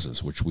Like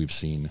Houses, which we've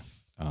seen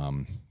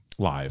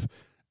live,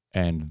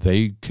 and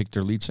they kicked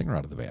their lead singer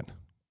out of the band.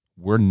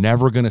 We're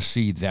never going to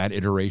see that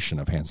iteration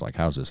of Hands Like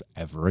Houses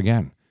ever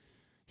again.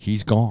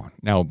 He's gone.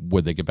 Now,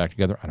 would they get back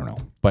together? I don't know.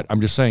 But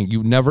I'm just saying,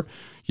 you never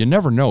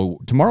know.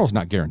 Tomorrow's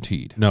not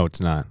guaranteed. No, it's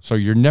not. So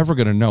you're never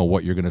going to know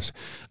what you're going to.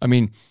 I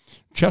mean,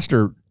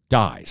 Chester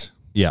dies.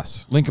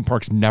 Yes. Linkin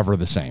Park's never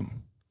the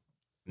same.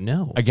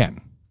 No. Again,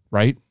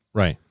 right?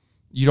 Right.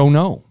 You don't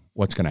know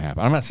what's going to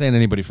happen. I'm not saying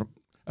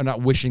I'm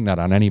not wishing that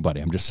on anybody.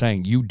 I'm just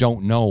saying you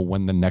don't know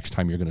when the next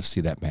time you're going to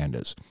see that band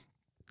is.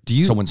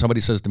 So when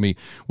somebody says to me,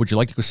 would you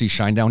like to go see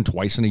Shinedown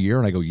twice in a year?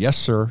 And I go, yes,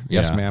 sir.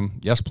 Yes, ma'am.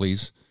 Yes,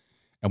 please.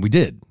 And we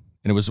did.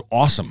 And it was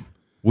awesome.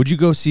 Would you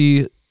go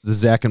see the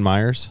Zach and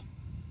Myers?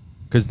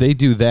 Because they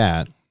do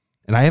that.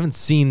 And I haven't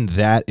seen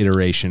that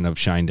iteration of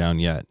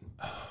Shinedown yet.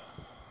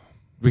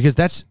 Because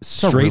that's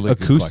straight really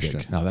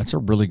acoustic. No, that's a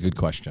really good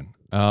question.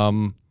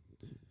 Would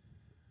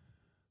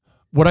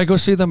I go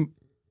see them?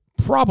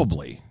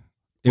 Probably.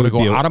 Would I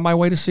go out of my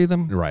way to see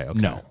them? Right. Okay.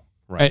 No.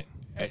 Right.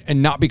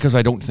 And not because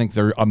I don't think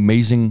they're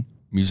amazing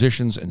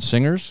musicians and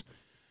singers,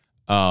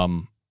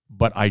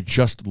 but I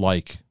just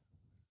like.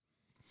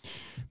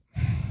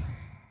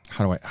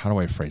 How do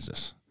I phrase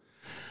this?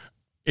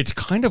 It's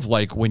kind of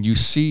like when you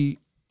see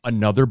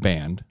another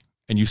band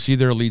and you see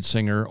their lead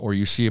singer or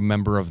you see a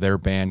member of their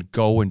band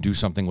go and do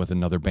something with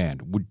another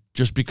band.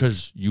 Just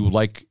because you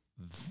like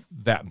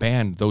that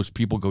band, those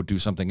people go do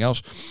something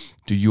else,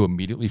 do you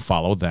immediately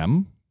follow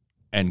them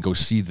and go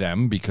see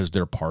them because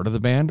they're part of the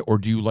band? Or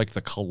do you like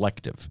the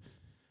collective,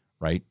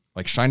 right?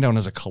 Like Shinedown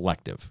is a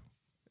collective.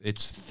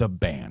 It's the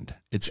band.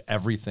 It's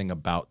everything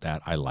about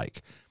that I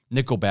like.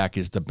 Nickelback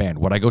is the band.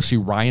 Would I go see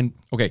Ryan?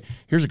 Okay,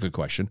 here's a good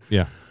question.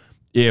 Yeah.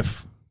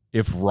 If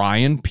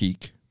Ryan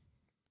Peake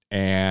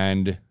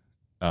and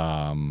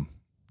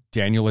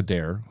Daniel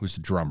Adair, who's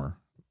the drummer,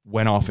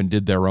 went off and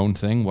did their own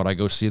thing, would I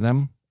go see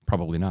them?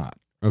 Probably not.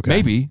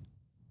 Okay.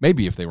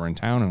 Maybe if they were in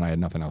town and I had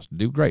nothing else to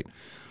do, great.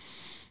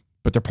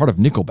 But they're part of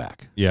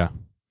Nickelback. Yeah.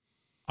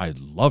 I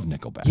love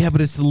Nickelback. Yeah,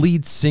 but it's the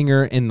lead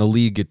singer and the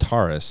lead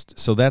guitarist.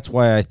 So that's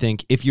why I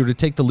think if you were to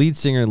take the lead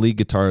singer and lead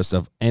guitarist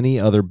of any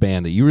other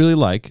band that you really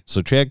like,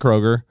 so Chad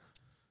Kroeger,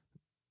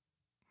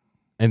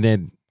 and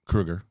then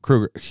Kruger.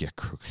 Yeah,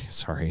 Kruger.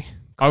 Sorry.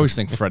 I always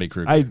think Freddie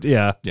Krueger.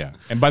 Yeah.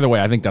 And by the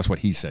way, I think that's what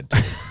he said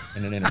too,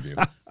 in an interview.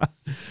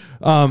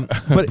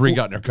 But Brie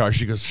got in her car.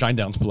 She goes,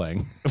 Shinedown's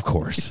playing. Of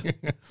course.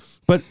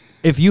 But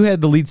if you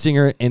had the lead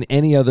singer and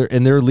any other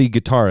and their lead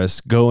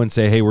guitarist go and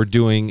say, "Hey, we're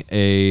doing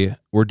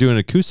an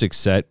acoustic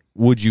set,"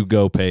 would you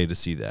go pay to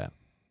see that?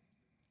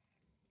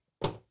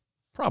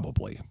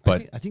 Probably,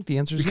 but I think the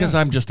answer is because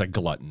yes. I'm just a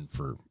glutton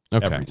for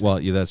everything. Well,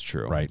 yeah, that's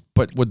true. Right.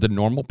 But with the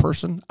normal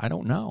person, I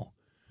don't know.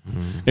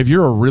 If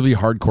you're a really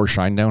hardcore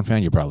Shinedown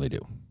fan, you probably do.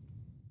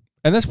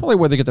 And that's probably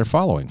where they get their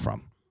following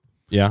from.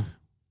 Yeah.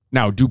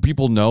 Now, do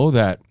people know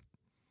that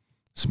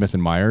Smith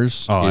and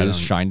Myers is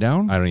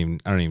Shinedown? I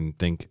don't even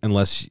think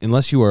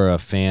unless you are a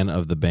fan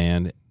of the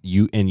band,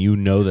 you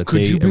know that Could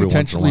they you every once in a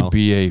potentially while,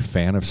 be a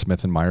fan of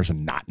Smith and Myers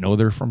and not know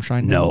they're from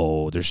Shinedown?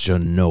 No, there's just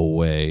no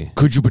way.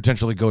 Could you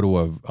potentially go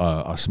to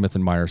a Smith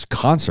and Myers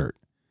concert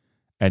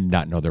and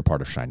not know they're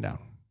part of Shinedown?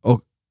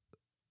 Oh,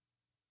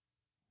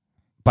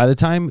 by the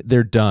time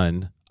they're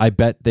done, I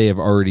bet they have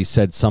already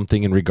said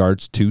something in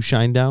regards to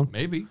Shinedown.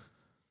 Maybe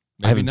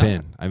I haven't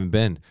not.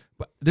 been.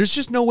 But there's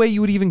just no way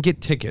you would even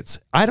get tickets.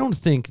 I don't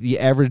think the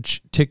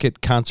average ticket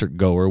concert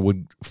goer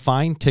would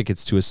find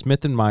tickets to a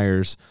Smith and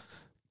Myers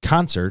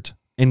concert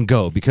and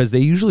go because they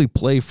usually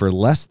play for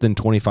less than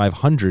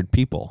 2,500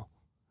 people.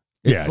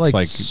 It's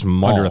like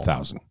small. under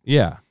 1,000.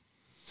 Yeah.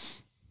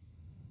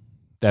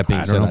 That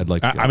being said, I'd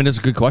like to go. I mean, it's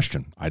a good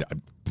question. I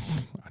don't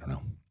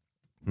know.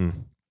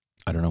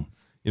 I don't know.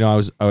 You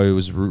know, I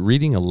was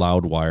reading a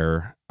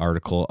Loudwire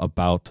article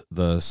about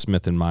the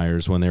Smith and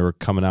Myers when they were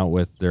coming out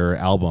with their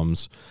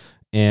albums,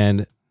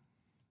 and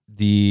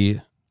the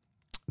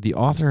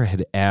author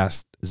had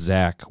asked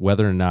Zach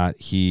whether or not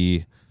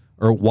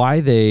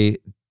why Brent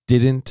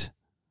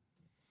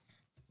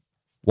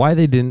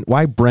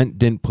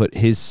didn't put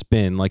his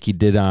spin like he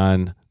did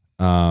on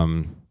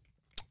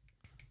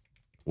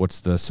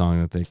what's the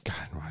song that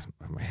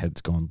my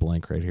head's going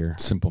blank right here.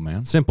 Simple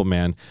Man. Simple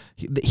Man.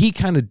 He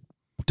kind of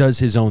does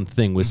his own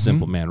thing with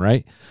Simple Man,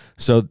 right?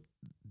 So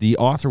the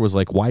author was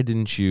like, why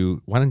didn't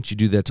you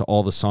do that to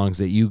all the songs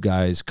that you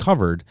guys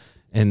covered?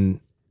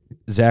 And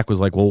Zach was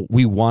like, well,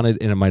 we wanted,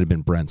 and it might have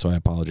been Brent, so I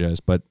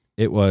apologize, but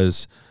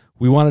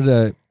we wanted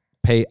to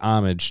pay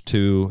homage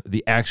to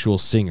the actual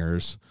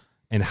singers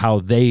and how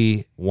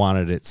they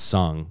wanted it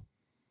sung.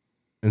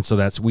 And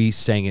so we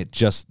sang it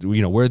just,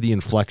 where the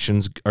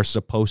inflections are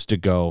supposed to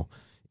go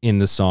in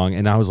the song,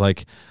 and I was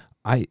like,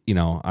 they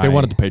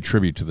wanted to pay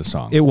tribute to the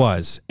song. It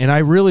was, and I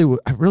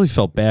really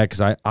felt bad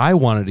because I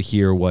wanted to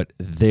hear what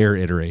their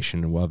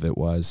iteration of it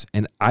was,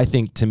 and I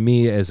think to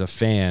me as a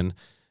fan,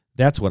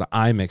 that's what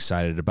I'm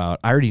excited about.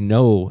 I already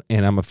know,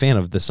 and I'm a fan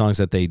of the songs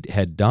that they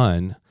had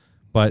done,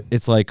 but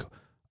it's like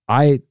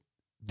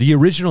the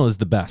original is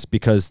the best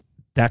because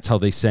that's how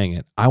they sang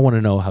it. I want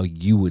to know how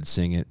you would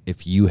sing it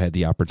if you had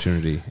the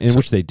opportunity,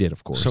 which they did,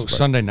 of course. So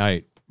Sunday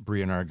night,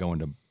 Brie and I are going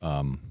to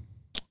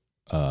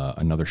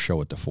another show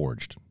at the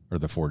Forge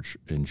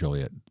in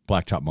Joliet,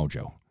 Blacktop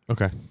Mojo.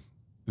 Okay.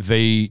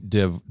 They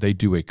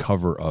do a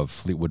cover of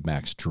Fleetwood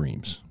Mac's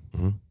Dreams.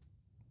 Mm-hmm.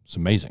 It's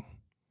amazing.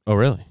 Oh,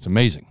 really? It's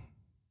amazing.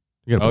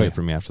 You got to play it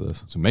for me after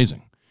this. It's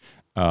amazing.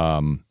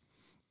 And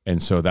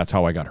so that's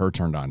how I got her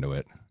turned on to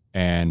it.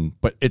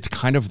 But it's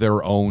kind of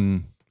their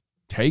own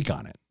take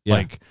on it. Yeah.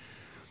 Like,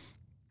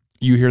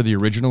 you hear the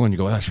original and you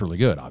go, that's really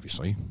good,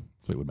 obviously.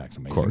 Fleetwood Mac's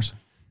amazing. Of course.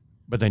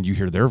 But then you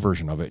hear their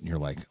version of it and you're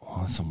like,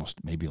 oh, it's almost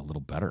maybe a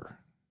little better.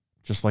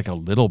 Just like a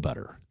little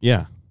better.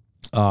 Yeah.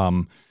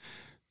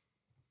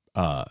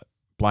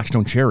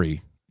 Blackstone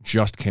Cherry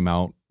just came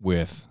out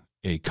with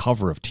a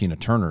cover of Tina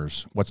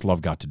Turner's What's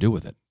Love Got to Do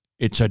With It.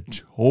 It's a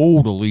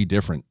totally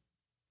different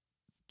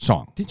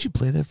song. Did you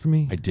play that for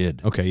me? I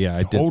did. Okay, yeah,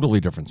 I did. Totally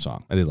different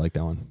song. I did like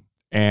that one.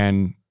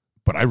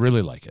 But I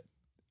really like it.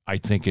 I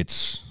think I'm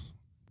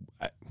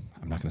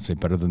not going to say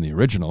better than the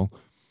original.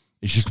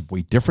 It's just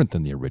way different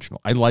than the original.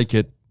 I like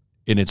it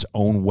in its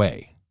own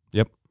way.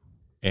 Yep.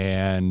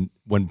 And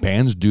when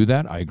bands do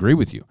that, I agree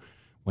with you.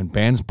 When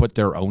bands put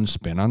their own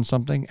spin on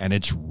something and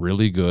it's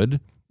really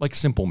good, like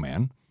Simple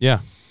Man. Yeah.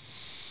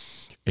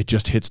 It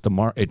just hits the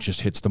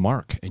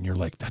mark. And you're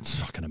like, that's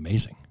fucking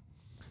amazing.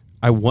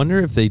 I wonder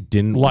if they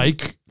didn't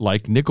like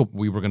Nickel.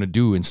 We were going to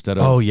do instead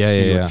of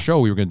the show.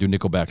 We were going to do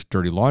Nickelback's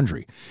 "Dirty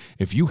Laundry."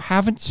 If you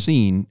haven't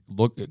seen,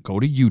 go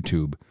to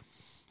YouTube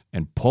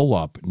and pull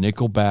up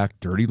Nickelback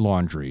 "Dirty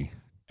Laundry,"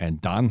 and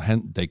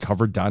they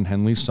covered Don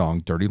Henley's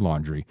song "Dirty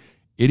Laundry."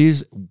 It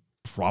is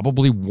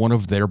probably one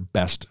of their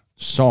best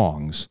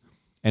songs,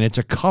 and it's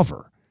a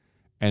cover.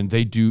 And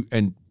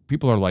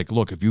people are like,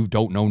 look, if you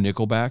don't know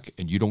Nickelback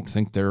and you don't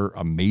think they're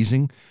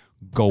amazing,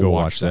 go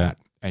watch that.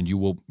 And you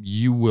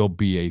will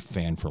be a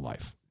fan for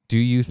life. Do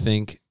you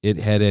think it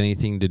had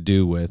anything to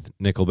do with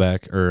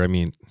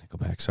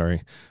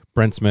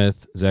Brent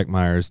Smith, Zach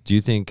Myers? Do you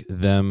think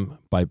them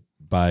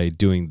by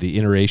doing the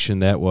iteration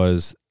that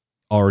was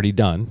already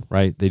done,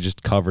 right? They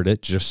just covered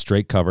it, just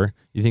straight cover.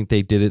 You think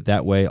they did it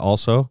that way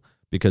also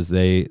because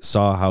they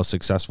saw how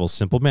successful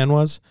Simple Man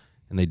was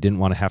and they didn't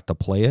want to have to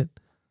play it?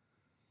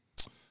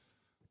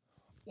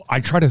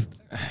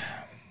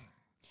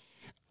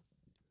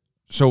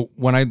 So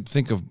when I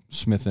think of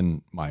Smith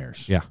and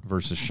Myers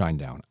versus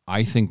Shinedown,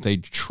 I think they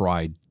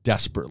tried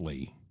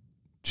desperately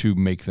to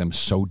make them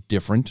so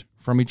different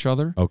from each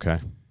other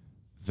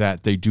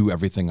that they do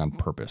everything on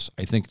purpose.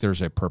 I think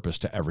there's a purpose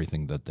to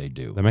everything that they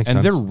do. That makes sense.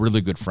 And they're really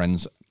good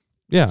friends.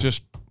 Yeah.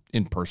 Just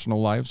in personal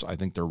lives, I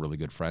think they're really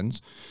good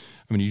friends.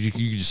 I mean, you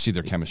can just see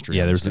their chemistry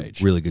on there's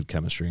stage. Really good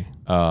chemistry.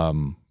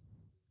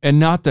 And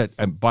not that,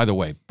 by the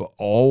way, but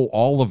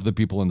all of the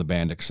people in the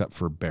band except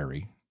for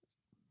Barry.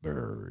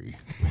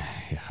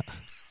 Yeah.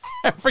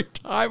 Every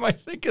time I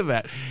think of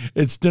that,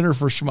 it's Dinner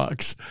for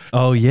Schmucks.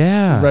 Oh,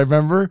 yeah.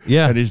 Remember?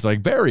 Yeah. And he's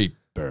like, Barry.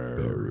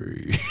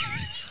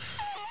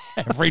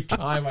 Every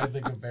time I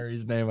think of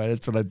Barry's name,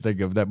 that's what I think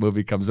of. That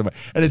movie comes to mind.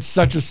 And it's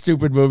such a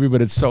stupid movie,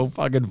 but it's so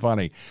fucking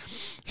funny.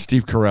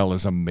 Steve Carell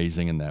is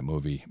amazing in that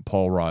movie.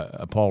 Paul Rudd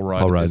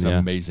is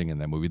amazing in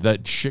that movie.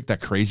 That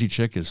crazy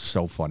chick is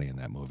so funny in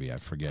that movie. I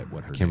forget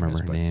what her name is. I can't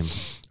remember her name.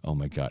 Oh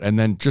my God. And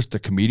then just the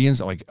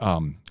comedians, like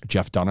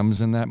Jeff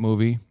Dunham's in that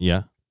movie.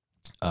 Yeah.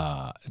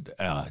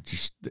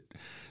 Just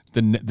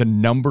the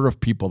number of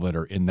people that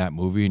are in that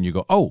movie, and you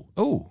go,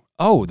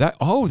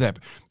 that.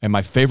 And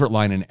my favorite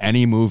line in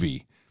any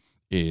movie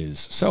is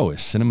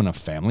Cinnamon a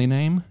family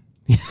name?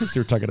 Because they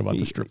were talking about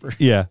the stripper.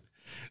 Yeah.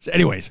 So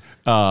anyways,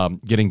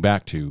 getting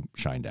back to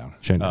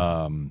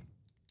Shinedown.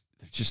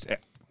 Just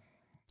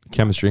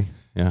chemistry.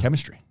 Yeah.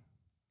 Chemistry.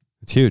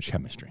 It's huge.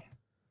 Chemistry.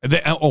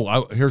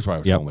 Here's where I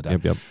was going with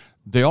that. Yep.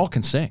 They all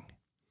can sing.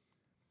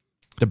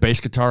 The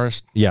bass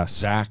guitarist, yes,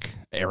 Zach,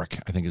 Eric,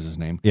 I think is his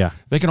name. Yeah.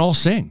 They can all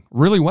sing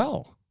really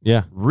well.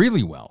 Yeah.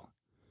 Really well.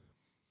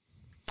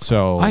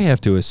 So I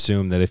have to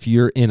assume that if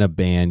you're in a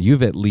band,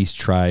 you've at least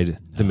tried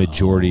the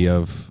majority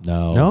of...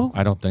 No?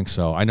 I don't think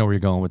so. I know where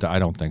you're going with that. I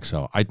don't think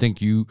so. I think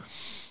you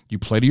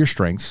play to your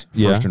strengths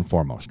first and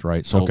foremost,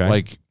 right? So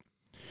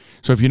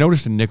so if you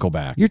noticed in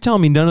Nickelback... You're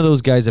telling me none of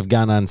those guys have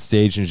gone on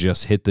stage and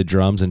just hit the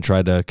drums and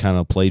tried to kind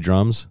of play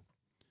drums?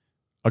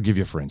 I'll give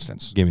you for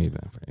instance. Give me a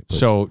minute.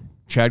 So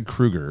Chad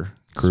Kruger's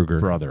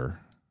brother,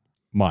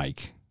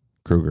 Mike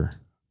Kruger,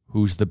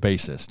 who's the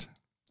bassist,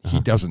 he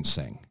doesn't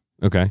sing.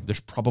 Okay. There's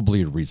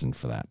probably a reason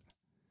for that.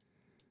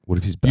 What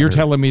if he's better? You're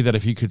telling me that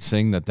if he could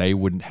sing, that they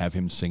wouldn't have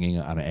him singing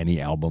on any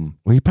album?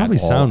 Well, he probably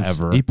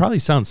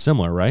sounds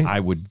similar, right?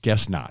 I would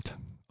guess not.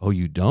 Oh,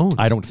 you don't?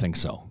 I don't think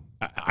so.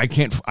 I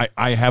can't.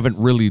 I haven't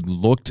really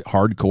looked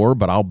hardcore,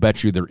 but I'll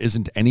bet you there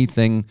isn't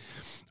anything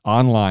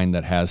online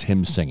that has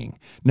him singing.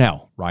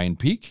 Now, Ryan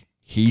Peake,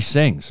 he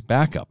sings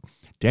backup.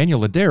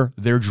 Daniel Adair,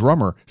 their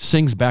drummer,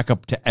 sings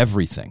backup to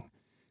everything.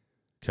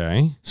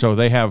 Okay. So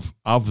they have,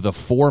 of the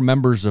 4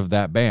 members of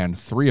that band,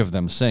 3 of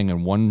them sing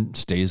and 1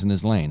 stays in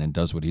his lane and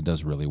does what he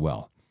does really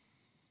well.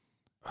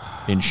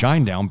 In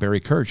Shinedown, Barry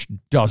Kirch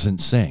doesn't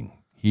sing.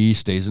 He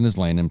stays in his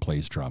lane and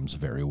plays drums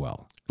very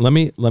well. Let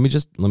me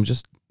just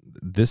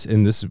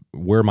this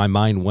where my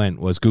mind went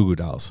was Goo Goo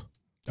Dolls.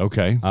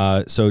 Okay.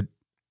 So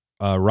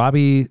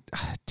Robbie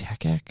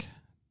Tekek,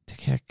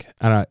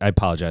 I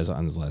apologize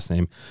on his last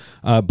name,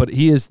 but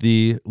he is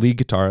the lead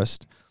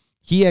guitarist.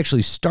 He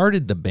actually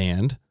started the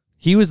band.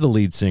 He was the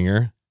lead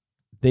singer.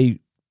 They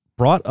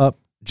brought up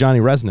Johnny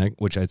Resnick,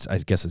 which I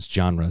guess it's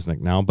John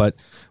Resnick now, but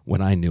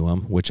when I knew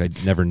him, which I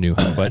never knew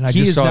him, but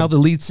he is now the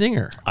lead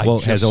singer.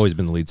 Has always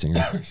been the lead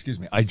singer. Excuse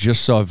me. I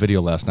just saw a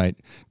video last night.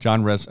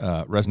 John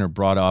Resner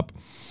brought up,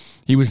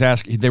 he was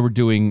asking, they were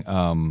doing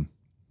one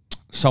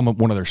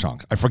of their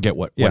songs. I forget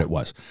what it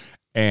was.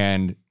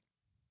 And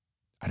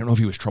I don't know if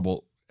he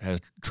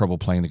had trouble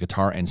playing the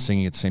guitar and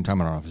singing at the same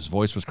time. I don't know if his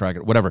voice was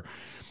cracking, whatever.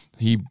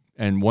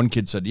 And one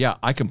kid said, yeah,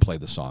 I can play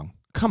the song.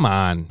 Come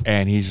on.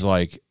 And he's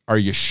like, are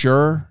you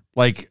sure?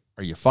 Like,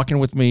 are you fucking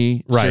with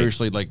me? Right.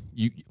 Seriously, like,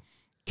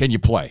 can you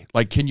play?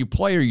 Like, can you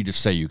play or you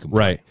just say you can play?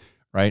 Right.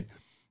 Right?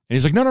 And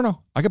he's like,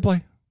 no, I can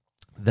play.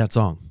 That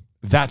song,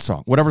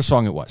 whatever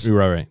song it was.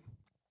 Right.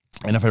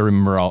 And if I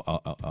remember,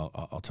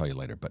 I'll tell you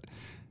later. But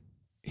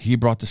he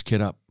brought this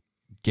kid up,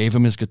 gave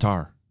him his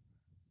guitar.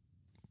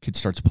 Kid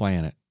starts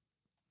playing it.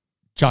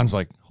 John's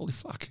like, holy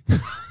fuck,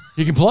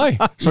 he can play.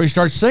 So he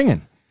starts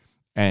singing.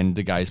 And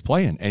the guy's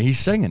playing, and he's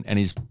singing, and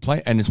he's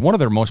playing, and it's one of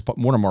their more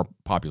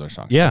popular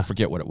songs. Yeah, I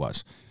forget what it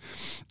was.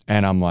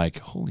 And I'm like,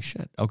 holy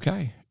shit,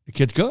 okay, the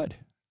kid's good.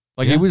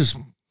 Like he was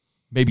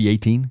maybe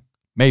 18,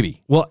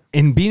 maybe. Well,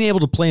 and being able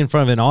to play in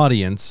front of an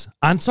audience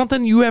on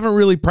something you haven't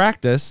really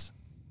practiced,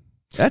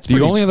 that's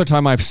the only other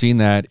time I've seen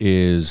that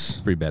is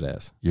pretty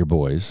badass. Your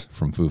boys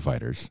from Foo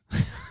Fighters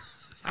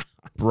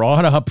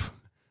brought up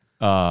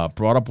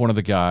one of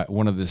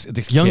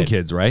this young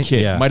kids, right?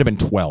 Kid might have been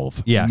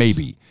 12,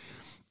 maybe.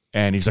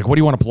 And he's like, what do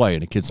you want to play?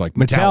 And the kid's like,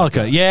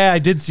 Metallica. Yeah, I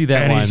did see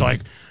that and one. And he's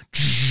like,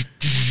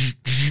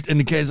 and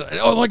the kid's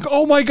like,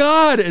 oh my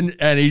God. And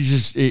he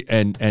just,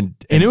 and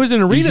it was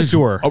an arena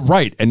tour.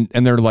 Right. And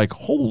they're like,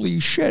 holy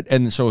shit.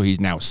 And so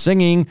he's now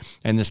singing,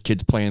 and this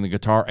kid's playing the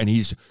guitar, and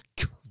he's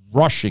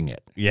crushing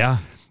it. Yeah.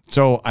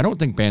 So I don't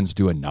think bands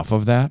do enough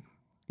of that.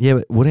 Yeah,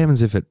 but what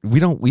happens if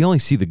we only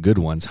see the good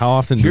ones? How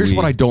often Here's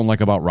what I don't like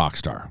about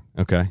Rockstar.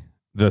 Okay.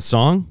 The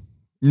song?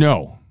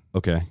 No.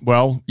 Okay.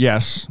 Well,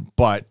 yes,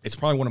 but it's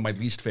probably one of my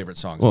least favorite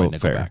songs by Nickelback.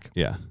 Fair.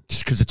 Yeah.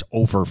 Just because it's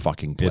over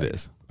fucking played. It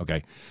is.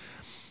 Okay.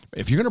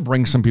 If you're going to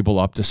bring some people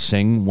up to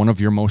sing one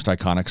of your most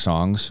iconic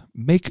songs,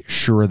 make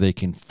sure they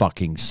can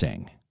fucking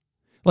sing.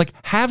 Like,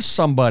 have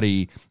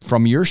somebody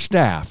from your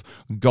staff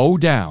go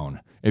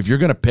down. If you're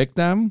going to pick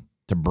them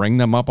to bring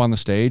them up on the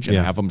stage and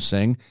have them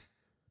sing,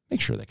 make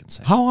sure they can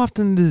sing. How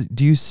often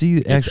do you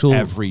see actual...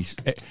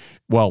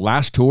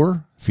 Last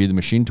tour, Feed the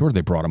Machine tour,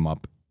 they brought them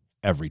up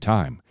every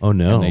time. Oh,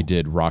 no. And they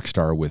did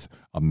Rockstar with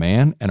a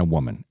man and a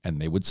woman,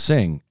 and they would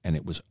sing, and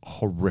it was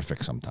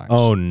horrific sometimes.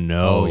 Oh,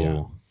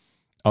 no.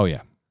 Oh, yeah.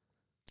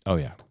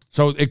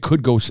 So it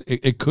could go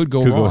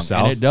wrong, go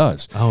south? and it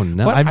does. Oh,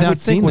 no. But I've I not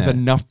would think seen with that.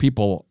 enough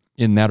people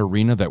in that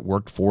arena that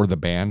worked for the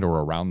band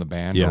or around the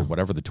band or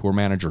whatever, the tour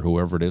manager,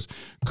 whoever it is,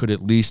 could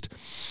at least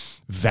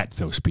vet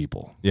those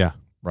people. Yeah.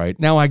 Right?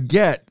 Now, I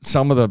get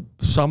some of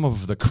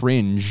the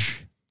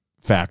cringe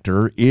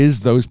factor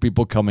is those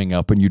people coming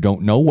up and you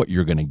don't know what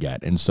you're going to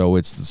get. And so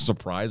it's the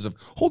surprise of,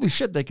 holy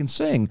shit, they can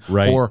sing.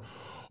 Right. Or,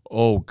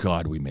 oh,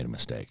 God, we made a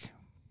mistake.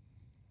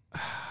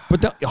 But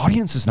the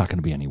audience is not going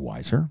to be any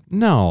wiser.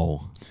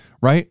 No.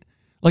 Right?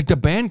 Like the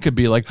band could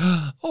be like,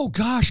 oh,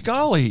 gosh,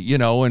 golly,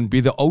 and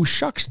be the oh,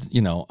 shucks,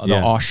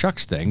 the aw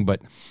shucks thing.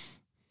 But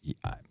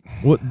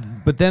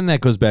but then that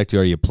goes back to,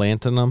 are you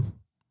planting them?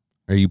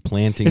 Are you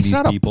planting these people?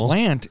 It's not a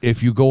plant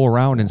if you go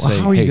around and say,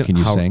 hey, can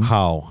you sing?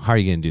 How are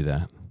you going to do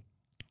that?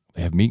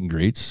 They have meet and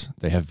greets.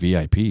 They have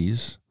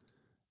VIPs,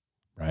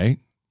 right?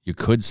 You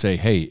could say,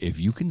 hey,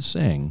 if you can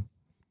sing,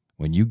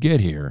 when you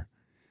get here,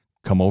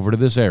 come over to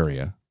this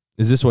area.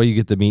 Is this why you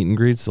get the meet and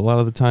greets a lot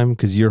of the time?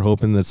 Because you're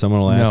hoping that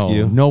someone will ask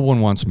you? No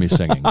one wants me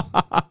singing.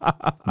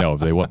 No, if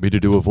they want me to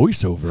do a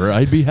voiceover,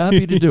 I'd be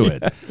happy to do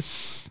it.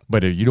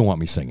 But you don't want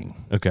me singing.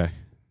 Okay.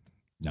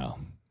 No,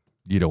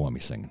 you don't want me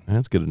singing.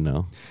 That's good to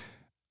know.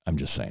 I'm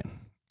just saying.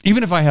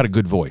 Even if I had a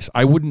good voice,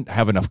 I wouldn't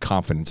have enough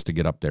confidence to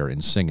get up there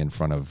and sing in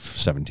front of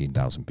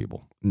 17,000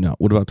 people. No.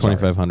 What about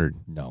 2,500?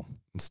 No.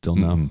 Still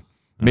no. Mm-hmm.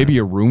 Maybe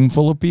a room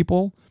full of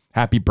people.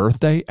 Happy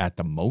birthday at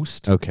the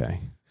most. Okay.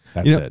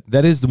 That's it.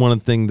 That is the one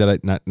thing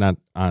that I, not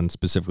on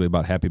specifically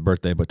about happy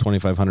birthday, but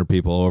 2,500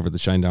 people over the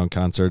Shinedown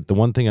concert. The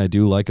one thing I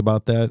do like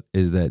about that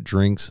is that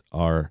drinks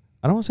are,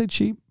 I don't want to say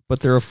cheap, but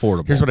they're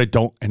affordable. Here's what I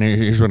don't, and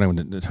here's what I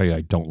want to tell you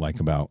I don't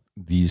like about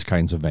these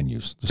kinds of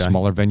venues. The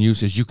smaller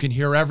venues is you can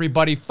hear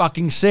everybody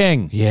fucking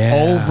sing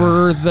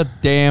over the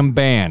damn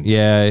band.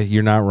 Yeah,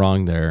 you're not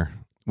wrong there.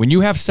 When you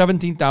have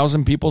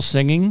 17,000 people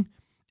singing,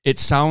 it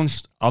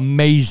sounds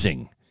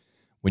amazing.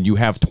 When you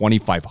have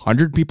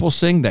 2,500 people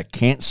sing that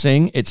can't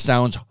sing, it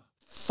sounds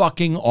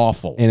fucking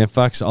awful. And it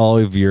fucks all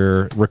of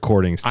your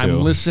recordings, too. I'm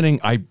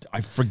listening. I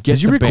forget.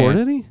 Did you record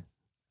any?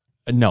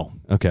 No.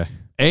 Okay.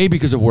 A,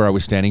 because of where I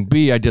was standing.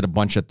 B, I did a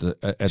bunch at the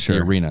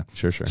arena.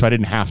 Sure. So I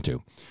didn't have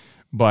to.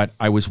 But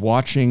I was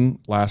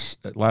watching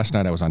last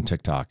night. I was on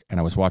TikTok and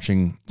I was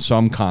watching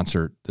some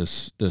concert.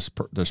 This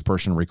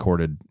person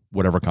recorded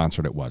whatever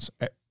concert it was,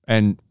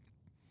 and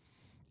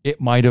it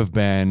might have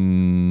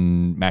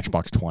been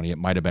Matchbox 20. It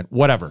might have been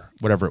whatever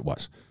it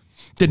was.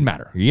 Didn't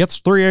matter. It's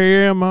 3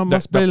 a.m. I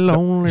must be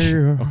lonely.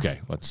 Okay,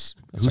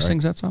 who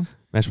sings that song?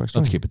 Matchbox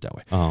 20. Let's keep it that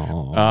way.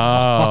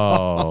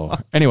 Oh.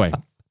 Anyway.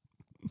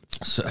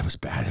 So that was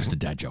bad. It was the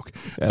dad joke.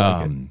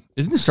 It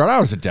didn't start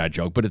out as a dad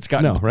joke, but it's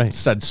gotten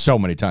said so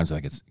many times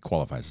like it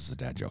qualifies as a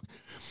dad joke.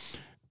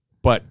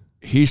 But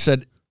he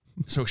said,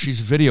 so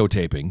she's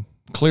videotaping.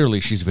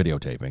 Clearly she's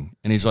videotaping.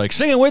 And he's like,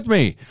 sing it with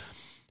me.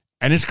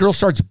 And this girl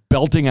starts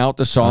belting out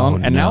the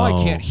song. And now I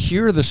can't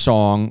hear the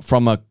song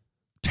from a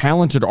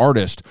talented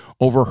artist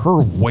over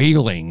her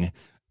wailing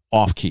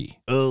off key.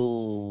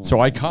 Oh. So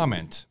I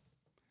comment,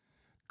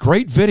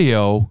 great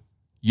video.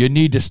 You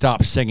need to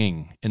stop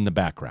singing in the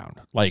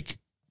background. Like,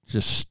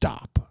 just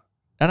stop.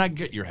 And I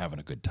get you're having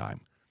a good time,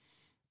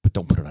 but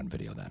don't put it on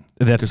video then.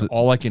 Because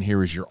all I can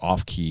hear is your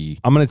off key.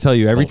 I'm going to tell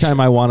you, every time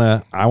I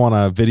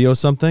wanna video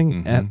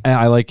something, and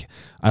I like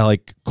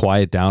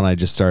quiet down. I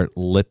just start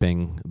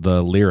lipping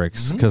the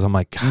lyrics because I'm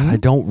like, God, I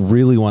don't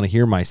really want to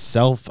hear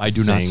myself. I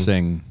do not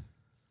sing,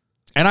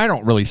 and I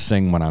don't really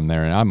sing when I'm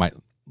there. And I might,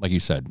 like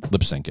you said,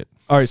 lip sync it.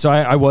 All right, so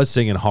I was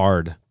singing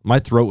hard. My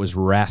throat was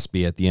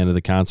raspy at the end of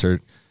the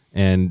concert.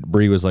 And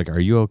Brie was like,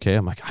 "Are you okay?"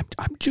 I'm like,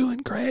 "I'm doing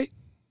great."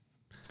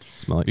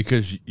 Smell like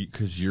because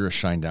you're a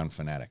Shinedown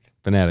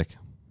fanatic.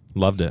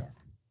 Loved it.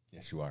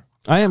 Yes, you are.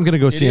 I am gonna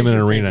go see him in an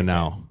arena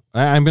now.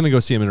 I'm gonna go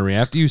see him in an arena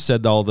after you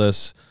said all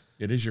this.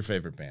 It is your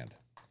favorite band,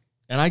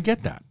 and I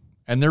get that.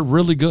 And they're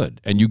really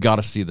good. And you got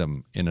to see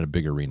them in a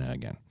big arena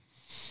again.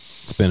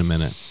 It's been a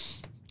minute.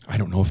 I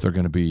don't know if they're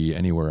going to be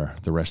anywhere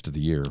the rest of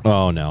the year.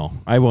 Oh no,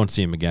 I won't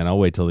see them again. I'll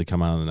wait till they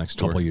come out on the next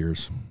tour. Couple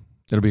years.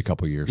 It'll be a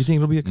couple years. You think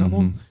it'll be a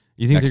couple?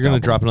 You think they're going to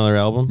drop another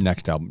album?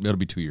 Next album. It'll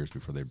be 2 years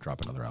before they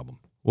drop another album.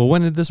 Well,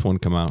 when did this one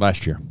come out?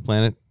 Last year.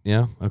 Planet?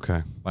 Yeah?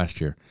 Okay. Last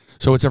year.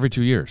 So it's every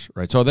 2 years,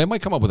 right? So they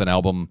might come up with an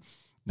album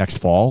next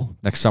fall,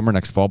 next summer,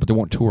 next fall, but they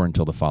won't tour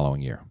until the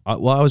following year.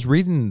 Well, I was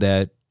reading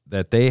that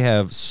they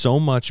have so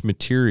much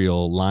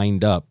material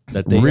lined up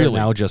that they are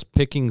now just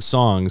picking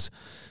songs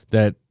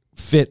that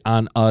fit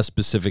on a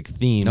specific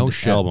theme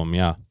album.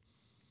 Yeah.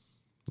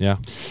 Yeah.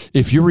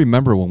 If you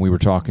remember when we were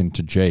talking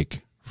to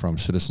Jake from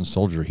Citizen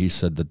Soldier, he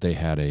said that they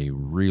had a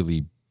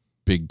really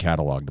big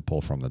catalog to pull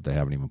from that they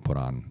haven't even put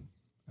on,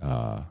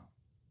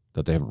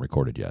 that they haven't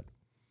recorded yet.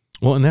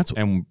 Well, and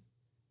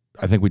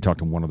I think we talked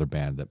to one other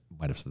band that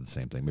might have said the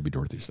same thing. Maybe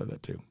Dorothy said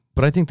that too.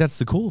 But I think that's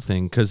the cool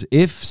thing, because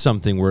if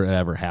something were to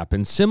ever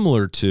happen,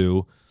 similar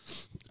to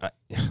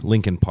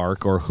Linkin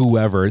Park or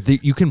whoever,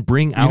 you can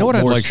bring out. You know what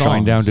I'd more like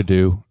songs. Shinedown to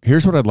do?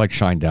 Here's what I'd like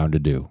Shinedown to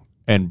do,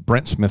 and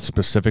Brent Smith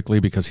specifically,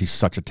 because he's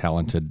such a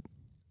talented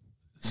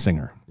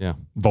singer. Yeah.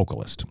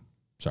 Vocalist.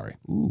 Sorry.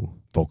 Ooh.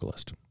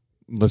 Vocalist.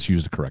 Let's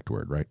use the correct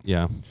word, right?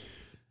 Yeah.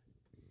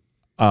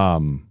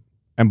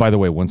 And by the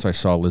way, once I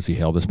saw Lizzie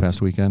Hale this past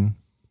weekend,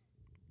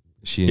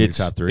 she in your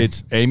top three?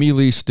 It's Amy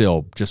Lee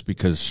still, just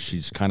because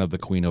she's kind of the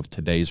queen of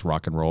today's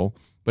rock and roll,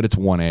 but it's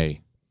 1A.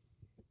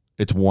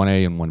 It's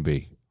 1A and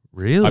 1B.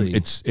 Really?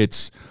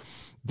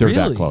 They're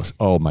that close.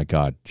 Oh my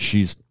God.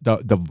 She's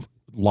the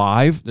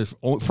live,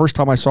 first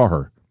time I saw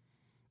her,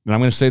 and I'm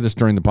going to say this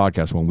during the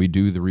podcast when we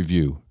do the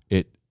review,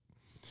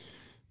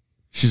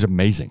 she's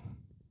amazing.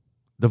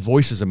 The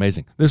voice is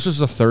amazing. This is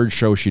the third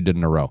show she did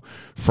in a row.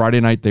 Friday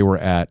night they were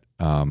at,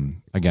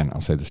 again, I'll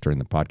say this during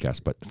the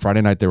podcast, but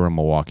Friday night they were in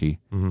Milwaukee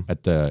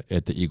at the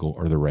Eagle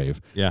or the Rave.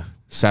 Yeah.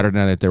 Saturday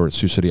night they were at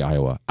Sioux City,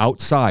 Iowa,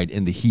 outside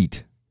in the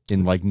heat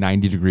in like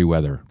 90-degree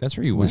weather. That's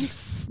where you went?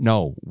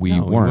 No, we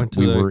weren't.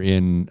 We were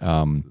in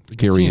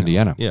Gary,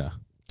 Indiana. Yeah.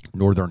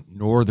 Northern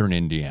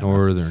Indiana.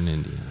 Northern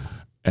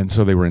Indiana. And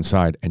so they were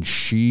inside, and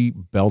she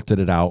belted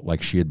it out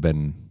like she had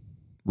been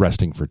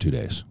resting for 2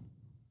 days.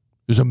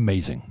 It was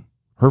amazing.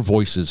 Her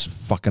voice is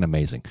fucking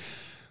amazing.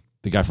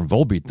 The guy from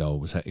Volbeat,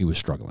 though, he was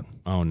struggling.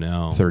 Oh,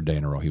 no. Third day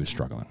in a row, he was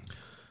struggling.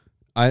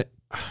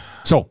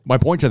 So my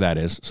point to that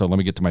is, so let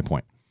me get to my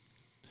point.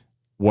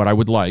 What I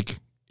would like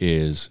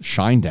is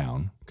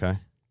Shinedown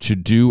to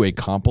do a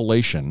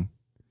compilation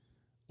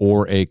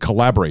or a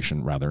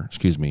collaboration, rather,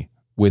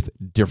 with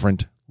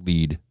different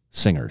lead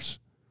singers.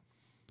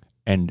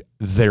 And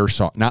their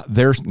song, not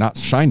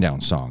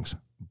Shinedown songs,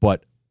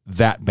 but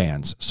that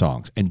band's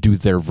songs, and do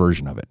their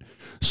version of it.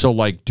 So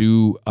like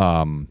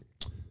so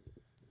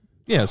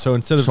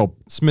instead of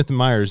Smith and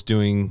Myers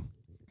doing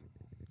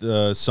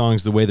the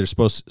songs the way they're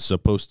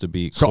supposed to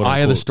be. So Eye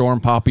of the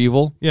Storm, Pop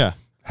Evil. Yeah.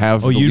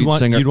 Have the lead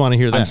singer. You'd want to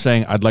hear that. I'm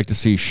saying I'd like to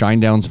see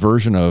Shinedown's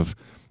version of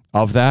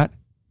that,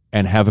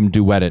 and have him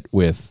duet it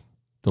with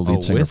the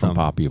lead singer from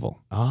Pop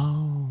Evil.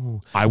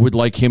 Oh, I would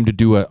like him to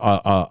do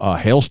a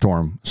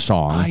Hailstorm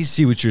song. I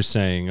see what you're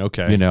saying.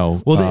 Okay,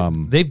 well,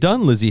 they've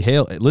done Lizzie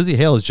Hale. Lizzie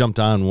Hale has jumped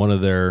on one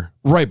of their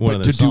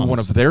but to do one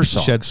of their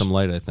songs, shed some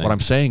light. I think what I'm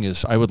saying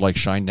is I would like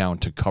Shinedown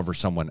to cover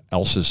someone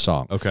else's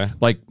song. Okay,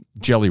 like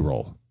Jelly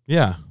Roll.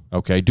 Yeah.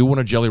 Okay, do one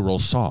of Jelly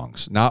Roll's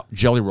songs. Not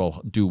Jelly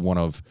Roll. Do one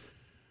of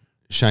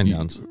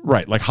Shinedown's.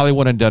 Right, like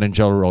Hollywood Undead and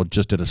Jelly Roll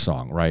just did a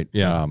song, right?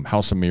 Yeah.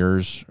 House of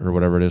Mirrors or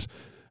whatever it is.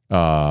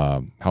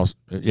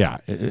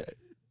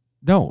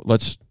 No,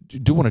 let's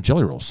do one of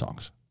Jelly Roll's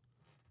songs.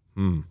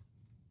 You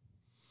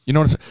know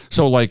what I'm saying?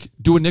 So, like,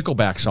 do a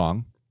Nickelback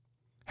song.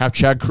 Have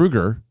Chad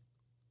Kruger.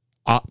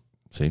 Have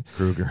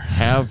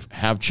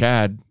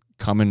Chad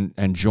come in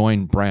and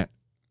join Brent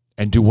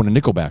and do one of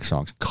Nickelback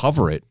songs.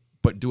 Cover it,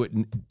 but do it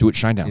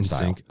Shinedown in style.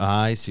 sync.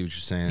 I see what you're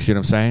saying. See what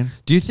I'm saying?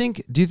 Do you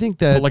think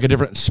that put like a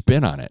different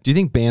spin on it? Do you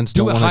think bands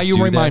do it how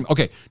you remind? that?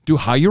 Okay, do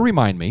How You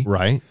Remind Me.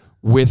 Right.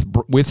 With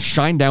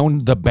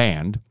Shinedown the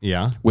band.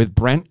 Yeah. With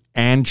Brent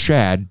and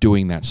Chad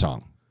doing that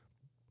song.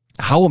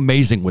 How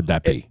amazing would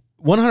that be?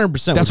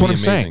 100%. That's what I'm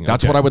saying.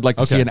 That's what I would like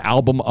to see, an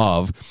album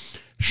of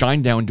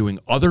Shinedown doing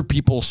other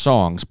people's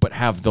songs, but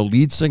have the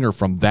lead singer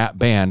from that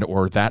band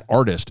or that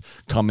artist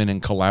come in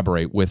and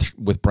collaborate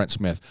with Brent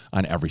Smith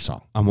on every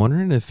song. I'm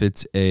wondering if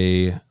it's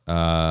by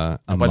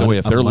the way,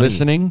 if they're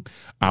listening,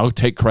 I'll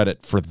take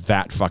credit for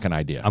that fucking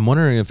idea. I'm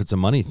wondering if it's a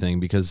money thing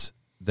because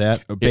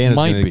that band is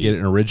going to get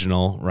an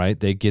original, right?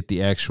 They get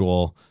the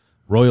actual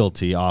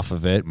royalty off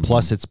of it.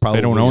 Plus, it's probably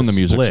they don't own the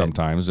music split.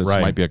 sometimes. It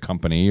might be a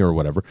company or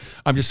whatever.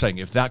 I'm just saying,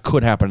 if that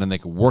could happen and they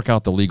could work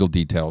out the legal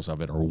details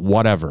of it or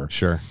whatever,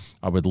 sure,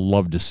 I would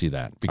love to see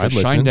that. Because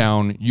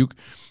Shinedown, you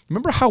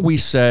remember how we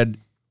said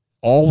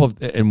all of,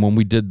 and when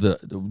we did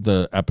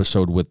the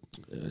episode with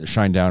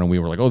Shinedown, and we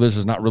were like, oh, this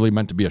is not really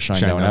meant to be a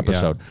Shinedown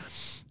episode. Yeah.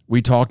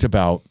 We talked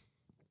about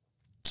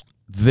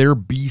their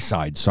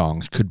B-side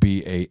songs could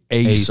be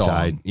a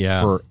song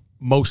for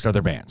most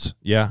other bands.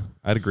 Yeah,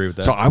 I'd agree with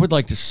that. So I would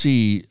like to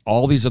see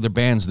all these other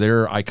bands,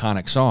 their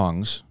iconic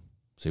songs.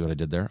 See what I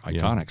did there?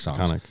 Iconic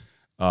songs.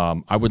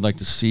 Iconic. I would like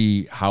to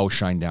see how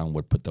Shinedown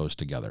would put those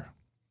together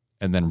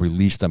and then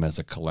release them as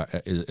a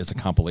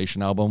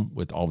compilation album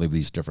with all of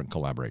these different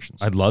collaborations.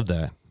 I'd love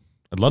that.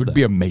 It would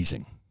be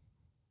amazing.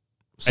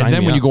 And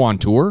then when you go on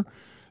tour,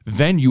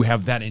 then you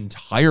have that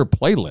entire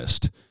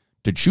playlist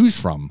to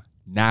choose from.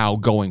 Now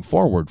going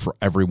forward for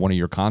every one of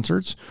your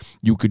concerts,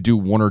 you could do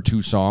one or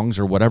two songs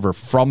or whatever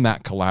from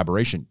that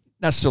collaboration.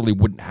 Necessarily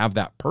wouldn't have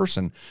that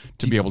person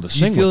to be able to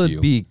sing with you. Do you feel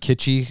it'd be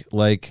kitschy,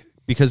 like,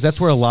 because that's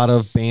where a lot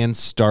of bands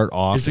start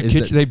off. Is it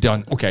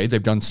kitschy?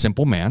 They've done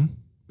Simple Man.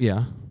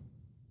 Yeah.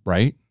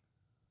 Right?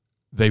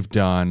 They've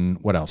done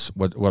what else?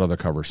 What other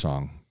cover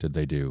song did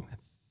they do?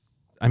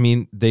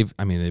 They've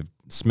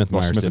Smith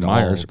and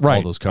Myers, right?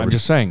 All those covers. I'm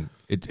just saying,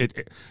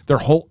 their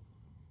whole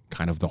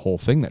kind of the whole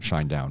thing that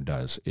Shinedown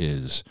does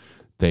is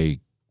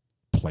they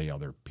play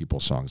other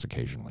people's songs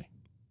occasionally.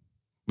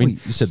 You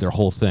said their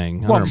whole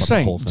thing. Well, I'm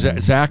saying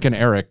Zach and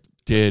Eric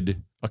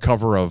did a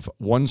cover of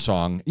one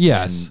song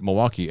in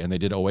Milwaukee, and they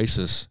did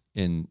Oasis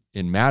in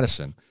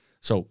Madison.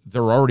 So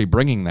they're already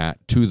bringing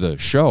that to the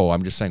show.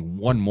 I'm just saying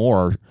one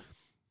more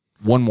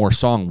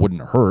song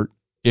wouldn't hurt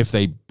if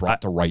they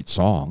brought the right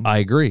song. I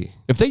agree.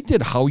 If they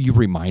did How You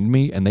Remind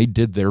Me and they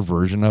did their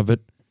version of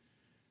it,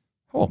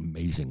 how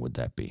amazing would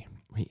that be?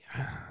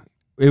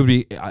 It would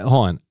be.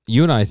 Hold on,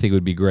 you and I think it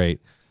would be great.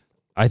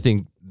 I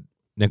think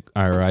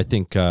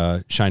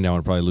Shinedown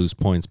would probably lose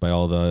points by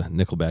all the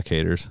Nickelback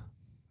haters.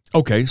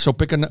 Okay, so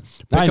pick another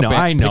band.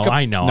 I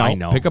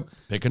know.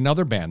 Pick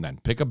another band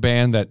then. Pick a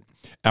band that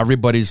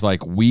everybody's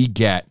like, we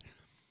get.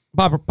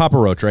 Papa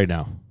Roach right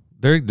now.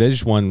 They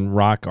just won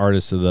Rock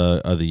Artist of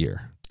the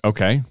Year.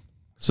 Okay,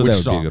 so that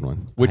would be a good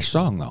one. Which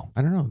song though?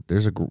 I don't know.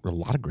 There's a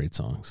lot of great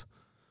songs.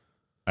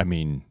 I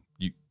mean,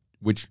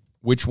 which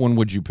one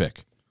would you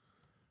pick?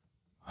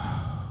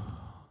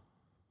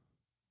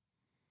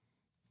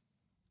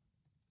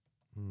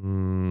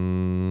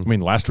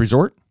 Last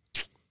Resort?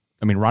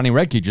 Ronnie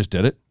Radke just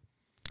did it.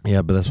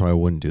 Yeah, but that's why I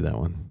wouldn't do that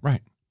one.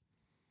 Right.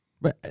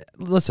 But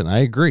listen, I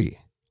agree.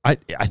 I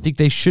think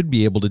they should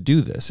be able to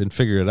do this and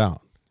figure it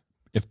out.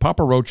 If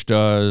Papa Roach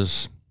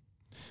does,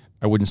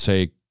 I wouldn't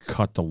say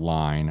cut the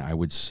line. I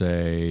would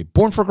say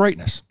Born for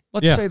Greatness.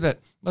 Let's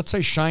say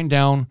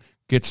Shinedown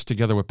gets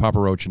together with Papa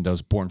Roach and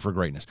does Born for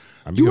Greatness.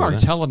 You are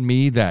telling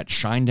me that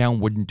Shinedown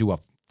wouldn't do a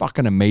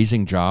fucking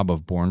amazing job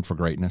of Born for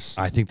Greatness?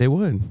 I think they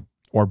would.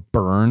 Or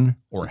Burn,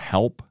 or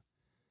Help,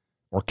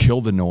 or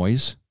Kill the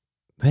Noise.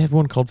 They have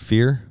one called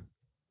Fear.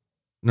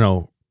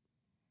 No.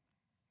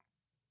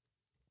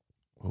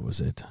 What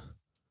was it?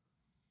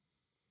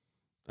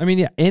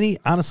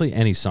 Honestly,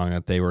 any song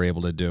that they were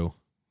able to do,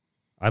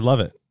 I'd love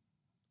it.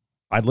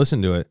 I'd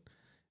listen to it.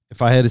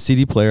 If I had a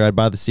CD player, I'd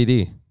buy the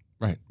CD.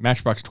 Right.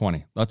 Matchbox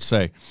 20. Let's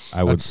say.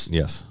 I would,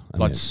 yes.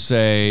 Let's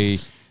say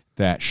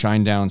that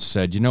Shinedown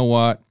said, you know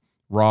what,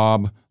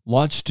 Rob,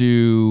 let's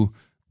do,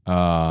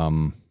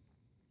 well,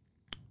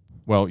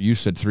 you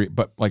said 3,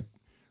 but like,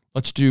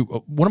 let's do,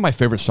 one of my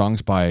favorite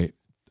songs by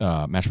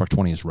Matchbox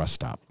 20 is Rest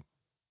Stop.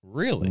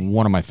 Really?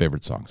 One of my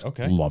favorite songs.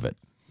 Okay. Love it.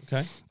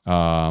 Okay.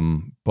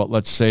 But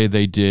let's say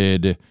they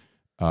did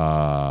 3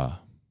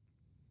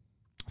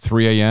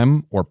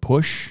 a.m. or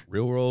Push.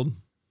 Real World.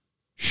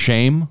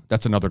 Shame.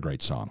 That's another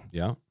great song.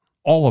 Yeah.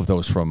 All of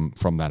those from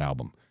that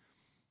album.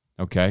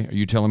 Okay. Are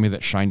you telling me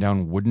that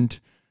Shinedown wouldn't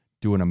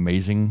do an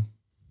amazing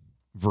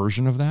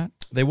version of that?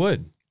 They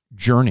would.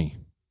 Journey.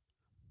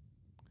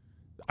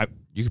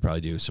 You could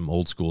probably do some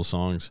old school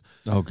songs.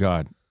 Oh,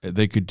 God.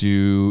 They could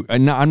do,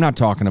 and I'm not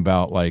talking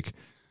about like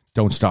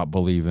Don't Stop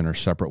Believing or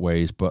Separate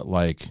Ways, but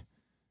like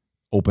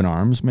Open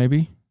Arms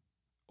maybe,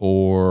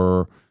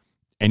 or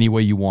Any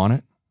Way You Want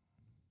It.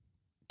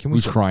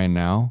 Who's Crying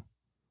Now?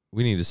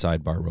 We need a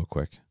sidebar real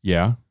quick.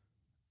 Yeah.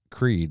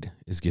 Creed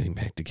is getting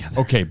back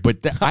together. Okay, but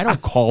I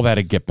don't call that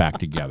a get back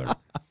together.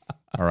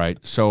 All right.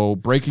 So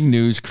breaking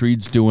news,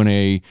 Creed's doing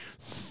a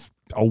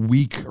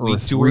week or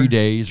 3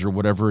 days or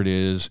whatever it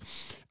is,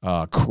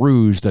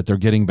 cruise that they're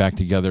getting back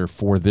together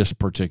for this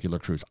particular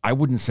cruise. I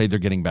wouldn't say they're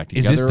getting back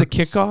together. Is this the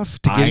kickoff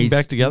to getting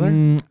back together?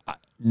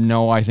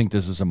 No, I think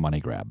this is a money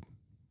grab.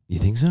 You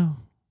think so?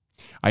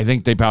 I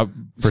think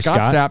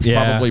Scott Stapp's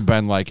probably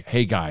been like,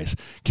 hey, guys,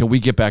 can we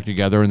get back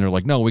together? And they're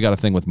like, no, we got a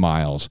thing with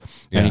Miles.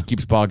 And he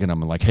keeps bugging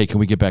them and like, hey, can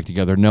we get back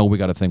together? No, we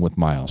got a thing with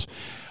Miles.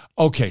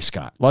 Okay,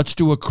 Scott, let's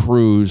do a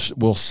cruise.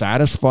 We'll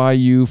satisfy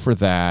you for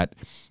that.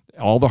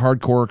 All the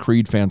hardcore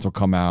Creed fans will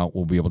come out.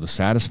 We'll be able to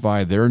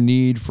satisfy their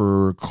need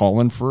for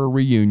calling for a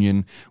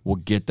reunion. We'll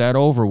get that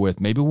over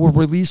with. Maybe we'll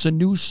release a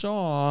new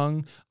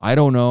song. I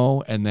don't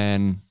know. And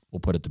then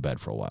we'll put it to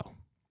bed for a while.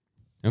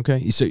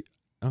 Okay. So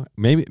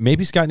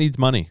maybe Scott needs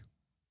money.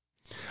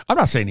 I'm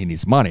not saying he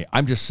needs money.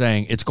 I'm just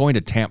saying it's going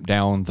to tamp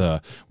down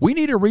we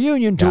need a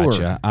reunion tour.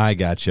 Gotcha. I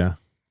gotcha.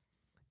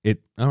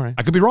 All right.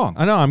 I could be wrong.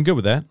 I know. I'm good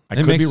with that.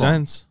 It makes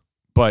sense.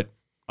 But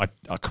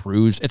a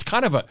cruise, it's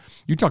kind of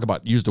you talk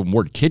about, use the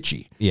word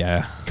kitschy.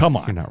 Yeah. Come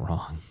on. You're not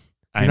wrong.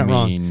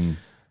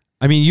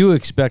 I mean, you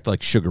expect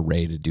like Sugar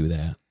Ray to do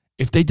that.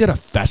 If they did a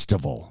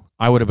festival,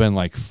 I would have been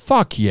like,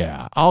 fuck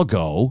yeah, I'll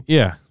go.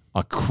 Yeah.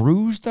 A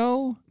cruise,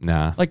 though?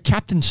 Nah. Like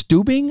Captain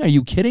Stubing? Are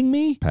you kidding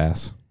me?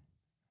 Pass.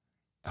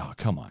 Oh,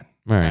 come on.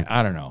 All right.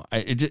 I don't know.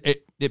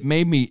 It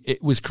made me,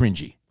 it was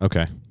cringy.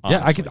 Okay.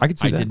 Honestly. Yeah, I could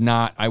see that. I did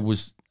not, I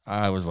was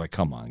like,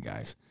 come on,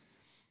 guys.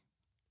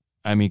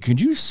 I mean,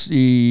 could you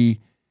see...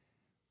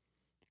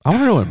 I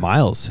want to know what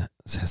Miles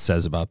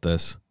says about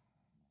this.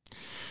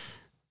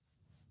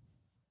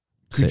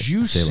 Could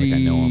you see like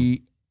I know him.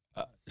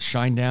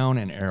 Shinedown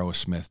and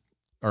Aerosmith,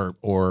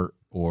 or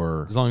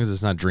as long as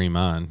it's not Dream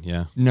On,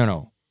 yeah.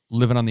 No,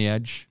 Living on the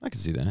Edge? I can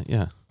see that,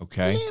 yeah.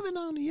 Okay. Living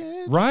on the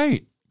Edge.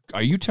 Right.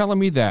 Are you telling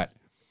me that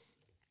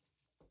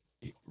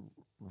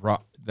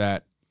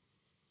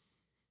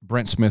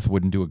Brent Smith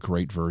wouldn't do a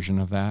great version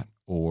of that,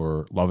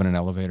 or Love in an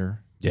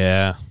Elevator?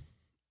 Yeah.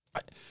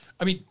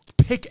 I mean,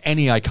 pick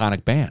any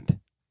iconic band.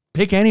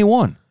 Pick any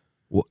one.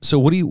 So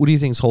what do you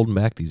think is holding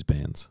back these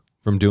bands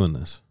from doing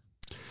this?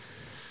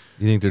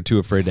 You think they're too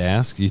afraid to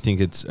ask? Do you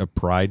think it's a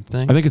pride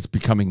thing? I think it's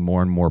becoming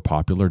more and more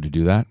popular to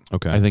do that.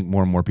 Okay. I think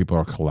more and more people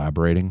are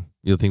collaborating.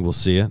 You think we'll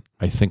see it?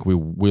 I think we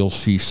will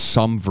see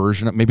some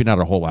version of, maybe not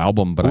a whole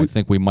album, but I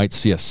think we might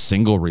see a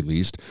single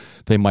released.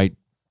 They might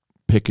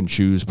pick and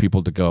choose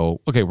people to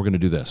go, okay, we're going to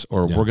do this,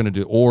 or we're going to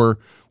do, or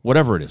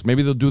whatever it is.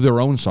 Maybe they'll do their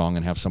own song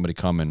and have somebody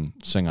come and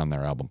sing on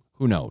their album.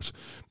 Who knows?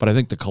 But I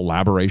think the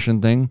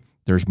collaboration thing,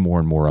 there's more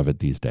and more of it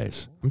these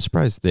days. I'm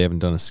surprised they haven't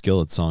done a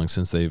Skillet song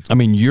since they've... I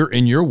mean, you're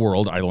in your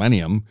world,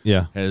 Illenium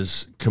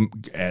has...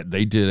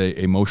 they did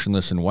a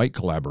Motionless in White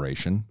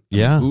collaboration.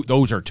 Yeah. I mean,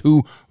 those are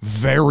two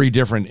very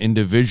different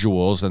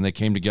individuals, and they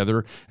came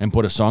together and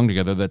put a song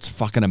together that's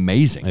fucking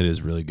amazing. It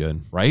is really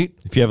good. Right?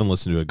 If you haven't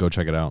listened to it, go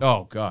check it out.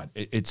 Oh, God.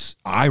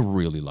 I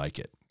really like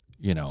it.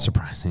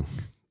 Surprising.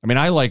 I mean,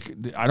 I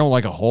don't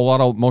like a whole lot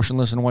of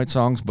Motionless in White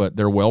songs, but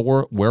their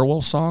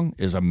Werewolf song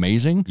is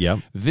amazing. Yep.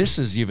 This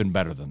is even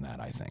better than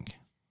that, I think.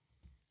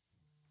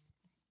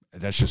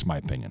 That's just my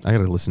opinion. I got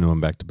to listen to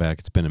him back to back.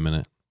 It's been a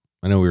minute.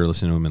 I know we were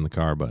listening to him in the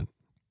car, but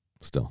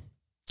still.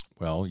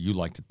 Well, you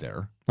liked it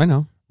there. I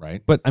know.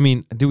 Right? But, I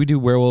mean, do we do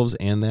Werewolves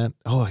and that?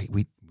 Oh,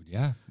 we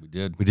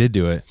did. We did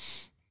do it.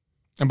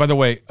 And by the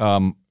way,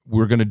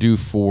 we're going to do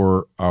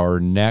for our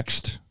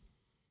next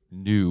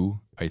new,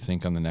 I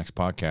think on the next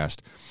podcast,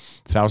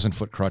 1,000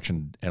 Foot Crutch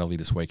and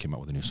Adelita's Way came out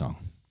with a new song.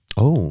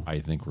 Oh. I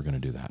think we're going to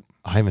do that.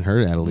 I haven't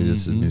heard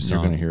Adelita's new song.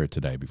 You're going to hear it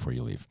today before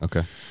you leave.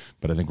 Okay.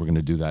 But I think we're going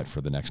to do that for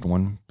the next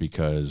one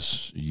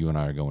because you and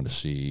I are going to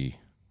see,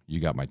 you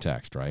got my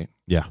text, right?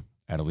 Yeah.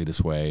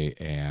 Adelita's Way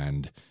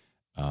and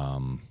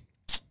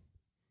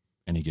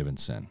Any Given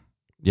Sin.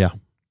 Yeah.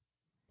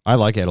 I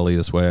like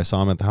Adelita's Way. I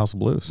saw him at the House of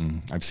Blues.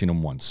 I've seen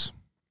him once.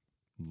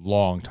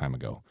 Long time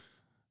ago.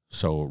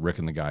 So Rick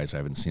and the guys, I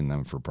haven't seen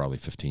them for probably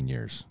 15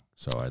 years.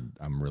 So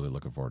I'm really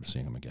looking forward to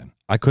seeing them again.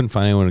 I couldn't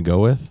find anyone to go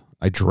with.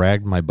 I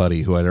dragged my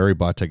buddy who I'd already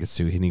bought tickets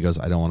to, and he goes,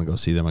 I don't want to go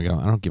see them. I go,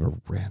 I don't give a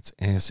rat's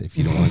ass if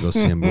you don't want to go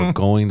see them. We're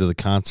going to the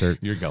concert.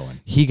 You're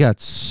going. He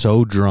got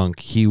so drunk,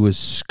 he was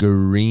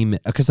screaming.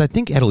 Because I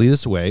think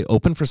Adelita's Away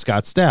opened for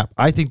Scott Stapp.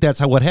 I think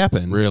that's what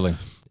happened. Really?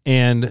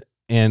 And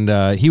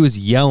he was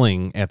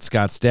yelling at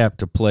Scott Stapp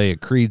to play a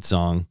Creed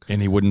song.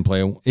 And he wouldn't play?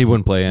 He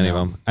wouldn't play any of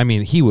them. I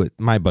mean,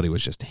 my buddy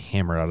was just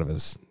hammered out of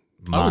his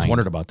mind. I always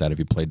wondered about that if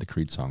he played the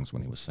Creed songs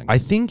when he was singing. I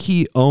think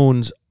he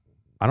owns,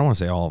 I don't want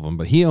to say all of them,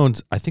 but he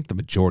owns, I think, the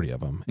majority of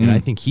them. And I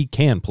think he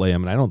can play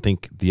them, and I don't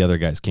think the other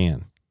guys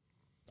can.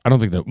 I don't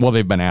think that, well,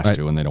 they've been asked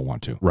to, and they don't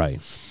want to. Right.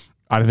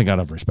 I don't think I'd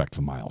have respect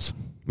for Miles.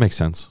 Makes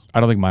sense. I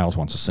don't think Miles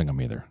wants to sing them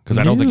either, because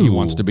I don't think he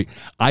wants to be.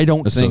 I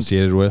don't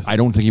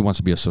think he wants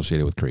to be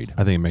associated with Creed.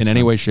 I think it makes in sense.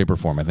 any way, shape, or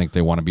form. I think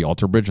they want to be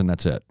Alter Bridge, and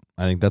that's it.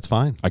 I think that's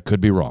fine. I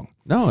could be wrong.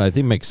 No, I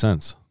think it makes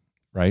sense.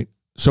 Right.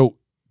 So,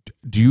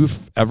 do you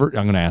ever?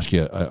 I'm going to ask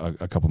you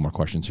a couple more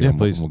questions here. Yeah,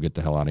 please. We'll get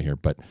the hell out of here.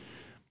 But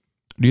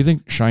do you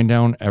think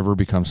Shinedown ever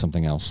becomes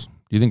something else?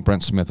 Do you think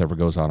Brent Smith ever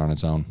goes out on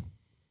his own?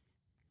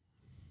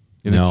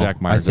 You think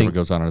Zach Myers ever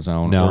goes out on his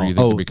own? No. Or do you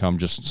think they become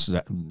just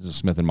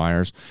Smith and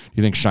Myers? Do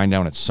you think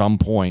Shinedown at some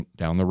point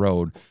down the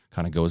road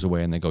kind of goes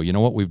away and they go, you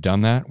know what, we've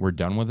done that, we're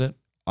done with it?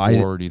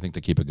 Or do you think they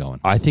keep it going?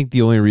 I think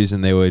the only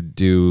reason they would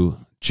do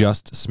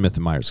just Smith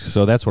and Myers,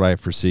 so that's what I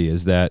foresee,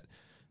 is that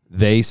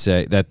they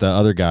say that the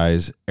other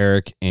guys,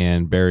 Eric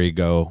and Barry,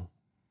 go,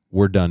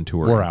 we're done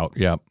touring. We're out,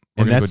 yep.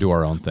 We're going to go do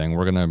our own thing.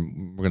 We're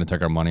gonna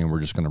take our money and we're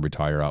just going to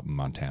retire out in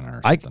Montana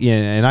or something.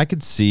 And I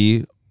could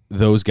see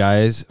those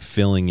guys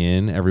filling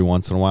in every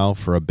once in a while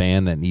for a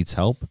band that needs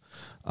help.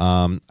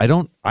 I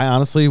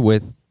honestly,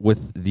 with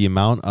the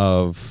amount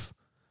of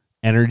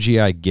energy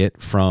I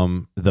get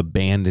from the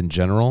band in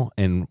general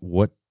and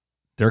what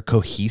their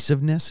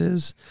cohesiveness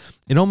is,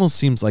 it almost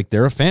seems like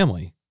they're a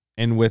family.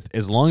 And with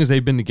as long as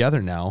they've been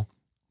together now,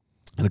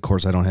 and of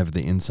course I don't have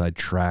the inside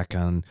track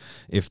on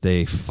if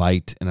they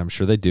fight, and I'm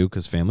sure they do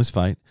because families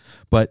fight,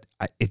 but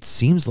it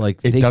seems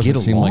like they get along. It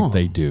doesn't seem like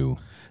they do.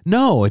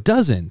 No, it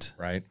doesn't.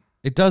 Right.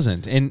 It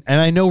doesn't. And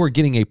I know we're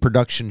getting a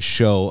production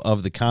show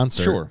of the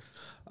concert. Sure.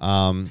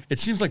 It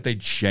seems like they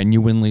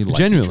genuinely like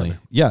each other.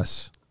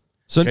 Yes.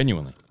 So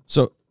genuinely.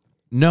 So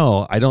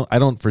no, I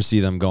don't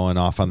foresee them going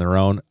off on their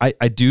own.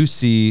 I do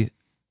see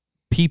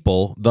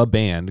people, the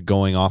band,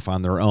 going off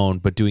on their own,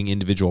 but doing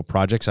individual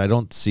projects. I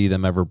don't see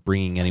them ever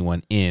bringing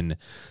anyone in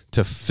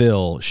to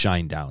fill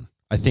Shinedown.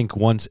 I think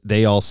once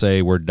they all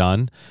say we're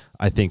done,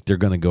 I think they're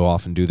going to go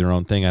off and do their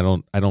own thing.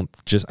 I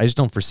just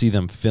don't foresee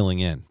them filling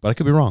in, but I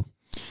could be wrong.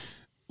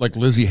 Like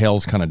Lizzie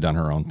Hale's kind of done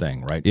her own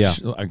thing, right? Yeah.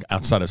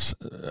 Outside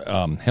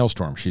of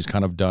Hailstorm, she's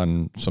kind of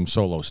done some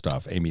solo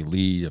stuff. Amy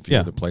Lee, a few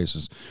other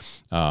places.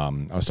 I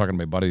was talking to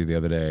my buddy the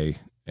other day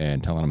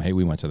and telling him, hey,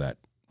 we went to that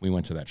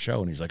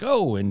show, and he's like,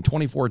 oh, in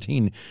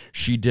 2014,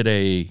 she did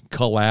a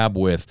collab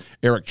with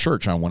Eric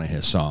Church on one of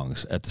his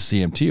songs at the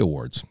CMT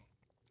Awards.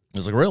 I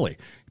was like, really?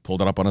 He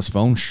pulled it up on his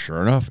phone.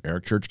 Sure enough,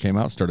 Eric Church came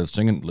out, started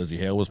singing. Lizzie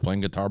Hale was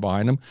playing guitar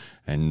behind him,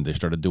 and they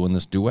started doing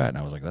this duet. And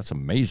I was like, that's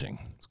amazing.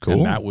 It's cool.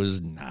 And that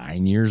was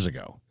 9 years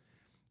ago.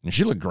 And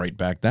she looked great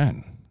back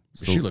then.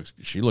 She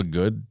looked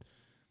good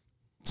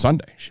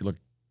Sunday. She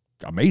looked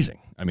amazing.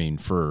 I mean,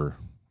 for,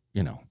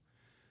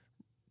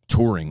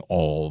 touring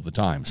all the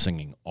time,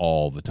 singing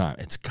all the time.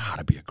 It's got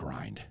to be a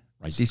grind,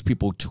 right? These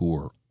people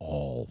tour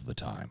all the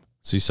time.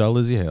 So you saw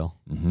Lizzie Hale.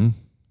 Mm-hmm.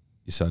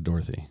 You saw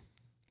Dorothy.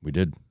 We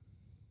did.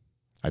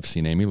 I've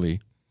seen Amy Lee.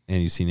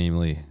 And you've seen Amy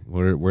Lee.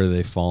 Where do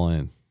they fall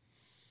in?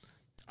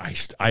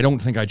 I don't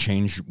think I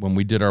changed when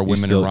we did our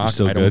Women in Rock.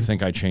 I don't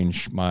think I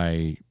changed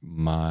my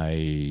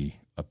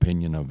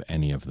opinion of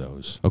any of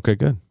those. Okay,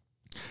 good.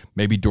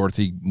 Maybe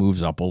Dorothy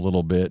moves up a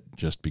little bit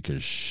just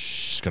because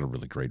she's got a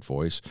really great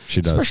voice.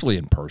 She does. Especially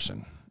in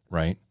person,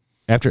 right?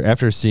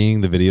 After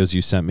seeing the videos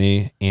you sent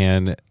me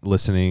and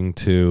listening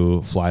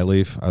to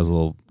Flyleaf, I was a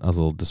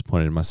little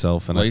disappointed in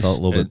myself, and I felt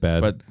a little bit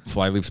bad. But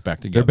Flyleaf's back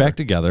together. They're back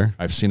together.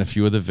 I've seen a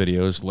few of the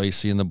videos.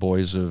 Lacey and the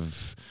boys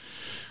have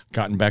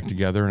gotten back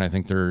together, and I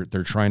think they're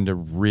trying to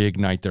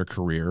reignite their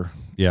career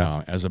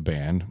as a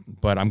band.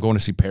 But I'm going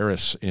to see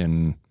Paris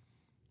in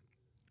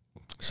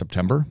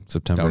September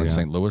down in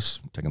St. Louis,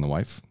 taking the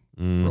wife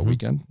for a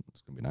weekend.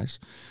 It's going to be nice.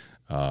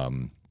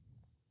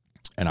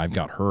 And I've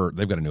got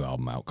they've got a new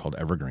album out called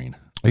Evergreen.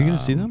 Are you going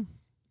to see them?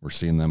 We're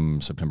seeing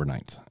them September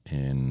 9th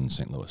in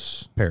St.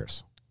 Louis.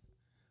 Paris,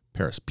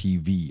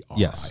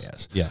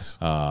 PVRIS. Yes.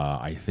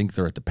 I think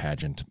they're at the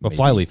pageant. But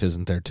Flyleaf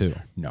isn't there too.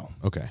 No.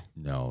 Okay.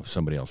 No,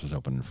 somebody else is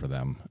opening for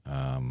them.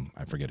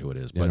 I forget who it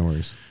is. Yeah, no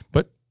worries.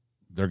 But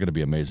they're going to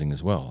be amazing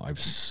as well.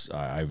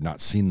 I've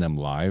not seen them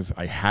live.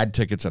 I had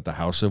tickets at the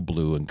House of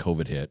Blue, and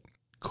COVID hit.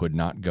 Could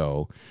not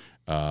go.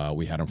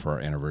 We had them for our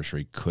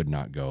anniversary. Could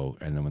not go.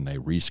 And then when they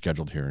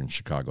rescheduled here in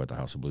Chicago at the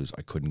House of Blues,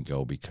 I couldn't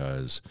go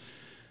because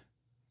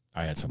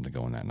I had something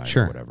going that night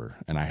or whatever.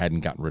 And I hadn't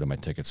gotten rid of my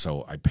tickets,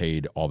 so I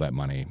paid all that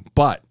money.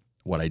 But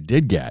what I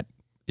did get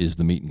is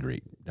the meet and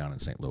greet down in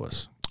St.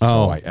 Louis.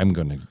 So I am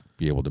going to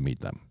be able to meet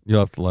them.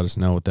 You'll have to let us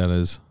know what that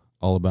is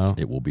all about.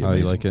 It will be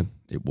amazing. How you like it?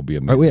 It will be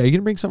amazing. Wait, are you going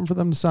to bring something for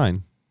them to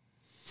sign?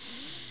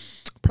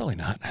 Probably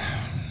not.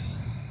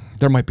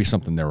 There might be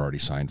something they're already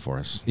signed for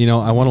us. You know,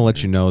 I want to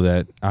let you know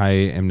that I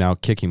am now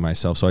kicking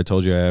myself. So I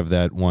told you I have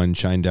that one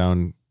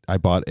Shinedown. I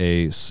bought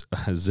a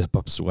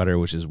zip-up sweater,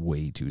 which is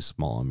way too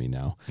small on me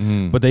now.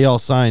 But they all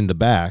signed the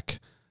back,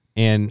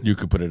 and you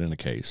could put it in a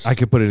case. I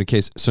could put it in a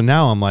case. So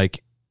now I'm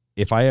like,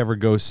 if I ever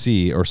go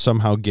see or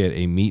somehow get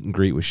a meet and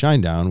greet with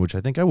Shinedown, which I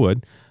think I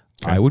would,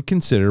 I would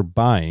consider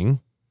buying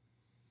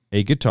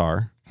a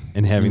guitar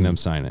and having them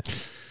sign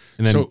it,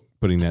 and then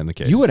putting that in the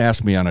case. You would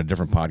ask me on a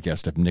different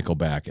podcast if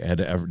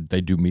Nickelback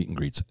they do meet and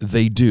greets.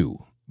 They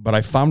do, but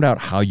I found out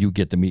how you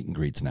get the meet and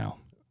greets now.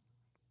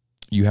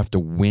 You have to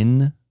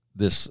win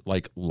this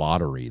like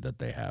lottery that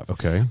they have.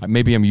 Okay.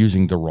 Maybe I'm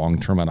using the wrong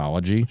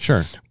terminology.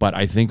 Sure. But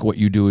I think what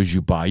you do is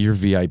you buy your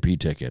VIP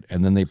ticket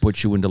and then they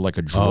put you into like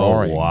a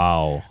drawing. Oh,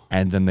 wow.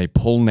 And then they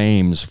pull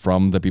names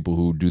from the people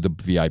who do the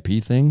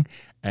VIP thing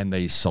and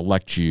they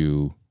select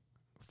you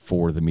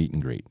for the meet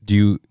and greet.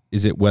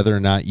 Is it whether or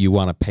not you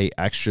want to pay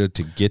extra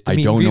to get the I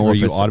meet don't and greet, know or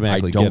if you it's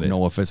automatically I don't get it?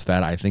 know if it's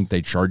that. I think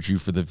they charge you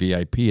for the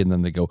VIP and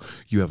then they go,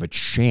 you have a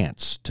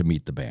chance to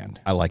meet the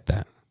band. I like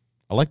that.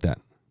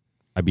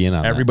 I'd be in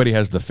on Everybody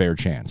has the fair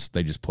chance.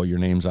 They just pull your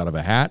names out of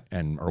a hat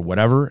or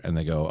whatever, and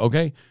they go,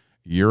 okay,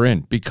 you're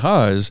in.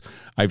 Because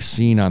I've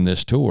seen on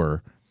this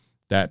tour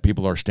that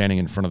people are standing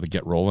in front of the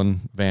Get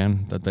Rollin'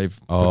 van that they've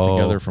put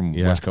together from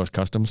West Coast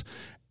Customs,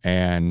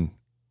 and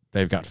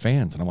they've got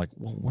fans. And I'm like,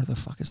 well, where the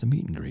fuck is the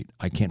meet and greet?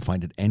 I can't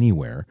find it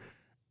anywhere.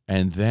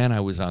 And then I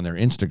was on their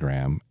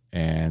Instagram,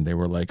 and they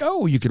were like,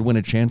 oh, you could win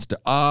a chance to,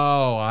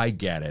 oh, I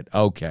get it.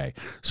 Okay.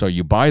 So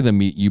you buy the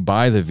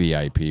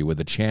VIP with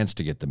a chance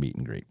to get the meet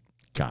and greet.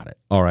 Got it.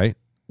 All right.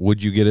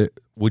 Would you get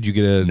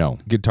a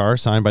guitar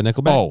signed by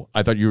Nickelback? Oh,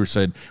 I thought you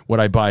said, would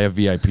I buy a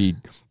VIP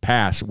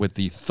pass with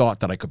the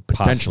thought that I could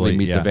potentially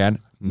meet the band?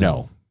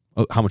 No.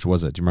 Oh, how much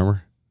was it? Do you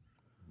remember?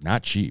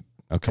 Not cheap.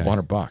 Okay.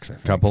 $200, I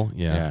think. Couple?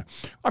 Yeah.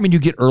 I mean, you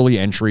get early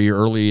entry,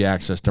 early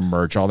access to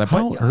merch, all that.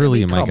 How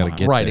early am I going to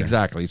get right, there?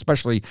 exactly.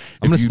 Especially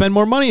I'm going to spend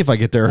more money if I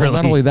get there early.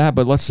 Not only that,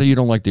 but let's say you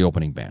don't like the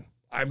opening band.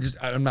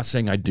 I'm not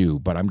saying I do,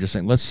 but I'm just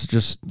saying, let's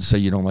just say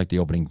you don't like the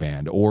opening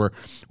band or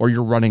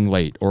you're running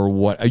late or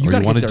what. You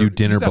want to do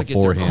dinner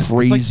beforehand.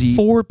 Crazy it's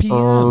like 4 p.m.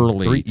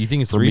 early. You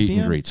think it's 3 3 meet p.m.?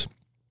 and greets.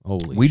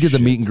 Holy We did shit.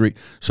 the meet and greet.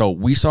 So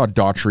we saw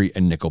Daughtry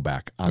and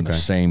Nickelback on the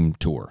same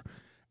tour.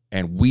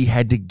 And we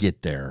had to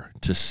get there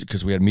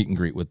because we had a meet and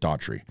greet with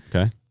Daughtry.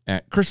 Okay.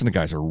 And Chris and the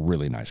guys are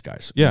really nice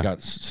guys. Yeah. We got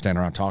to stand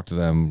around, talk to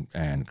them,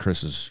 and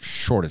Chris is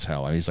short as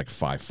hell. I mean, he's like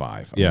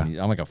 5'5".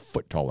 Yeah. I'm like a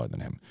foot taller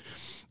than him.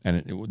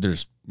 And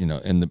there's, in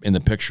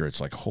the picture, it's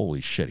like,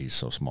 holy shit, he's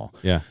so small.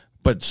 Yeah.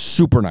 But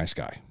super nice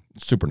guy.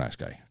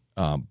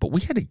 But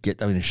we had to get,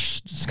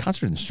 this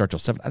concert didn't start till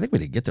 7. I think we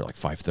had to get there like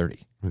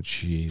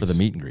 5:30 for the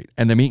meet and greet.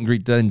 And the meet and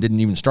greet then didn't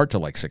even start till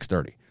like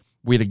 6:30.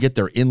 We had to get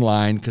there in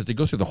line because they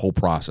go through the whole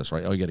process,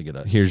 right? Oh, you got to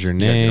get here's your you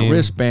name, gotta get a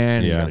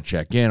wristband, yeah. You got to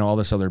check in, all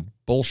this other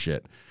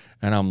bullshit.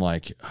 And I'm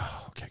like,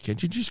 oh, okay,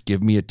 can't you just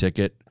give me a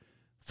ticket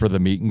for the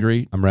meet and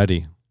greet? I'm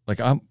ready.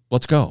 Like,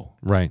 let's go.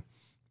 Right.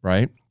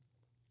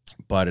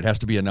 But it has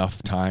to be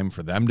enough time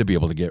for them to be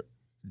able to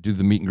do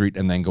the meet and greet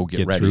and then go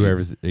get ready. Through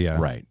everything. Yeah.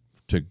 Right.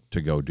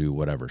 To go do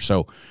whatever.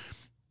 So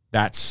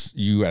that's,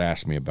 you had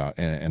asked me about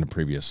in a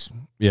previous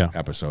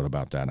episode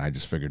about that. And I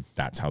just figured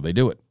that's how they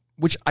do it,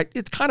 which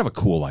it's kind of a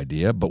cool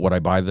idea. But would I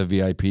buy the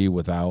VIP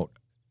without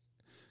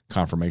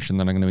confirmation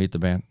that I'm going to meet the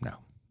band? No,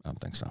 I don't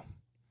think so.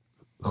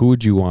 Who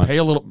would you want? Pay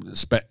a little,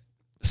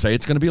 say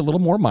it's going to be a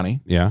little more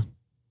money. Yeah.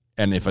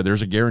 And if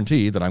there's a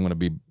guarantee that I'm going to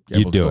be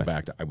able to go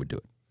back, I would do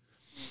it.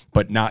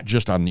 But not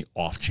just on the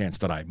off chance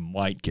that I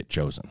might get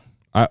chosen.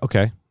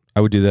 Okay. I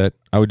would do that.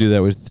 I would do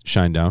that with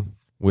Shinedown,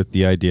 with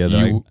the idea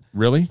that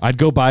really? I'd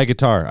go buy a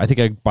guitar. I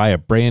think I'd buy a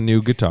brand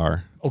new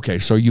guitar. Okay,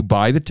 so you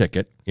buy the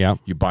ticket. Yeah.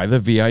 You buy the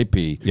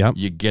VIP. Yep.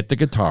 You get the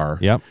guitar.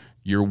 Yep.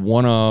 You're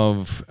one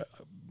of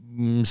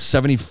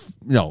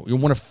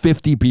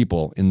 50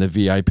 people in the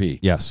VIP.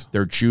 Yes.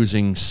 They're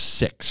choosing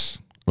 6.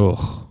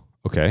 Oh,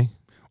 okay.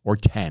 Or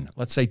 10.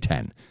 Let's say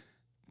 10.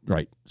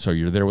 Right. So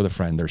you're there with a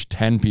friend. There's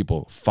 10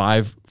 people,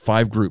 five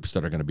groups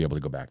that are going to be able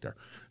to go back there.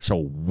 So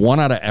 1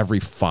 out of every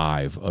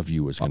 5 of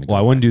you is going to go.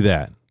 Well, I wouldn't do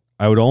that.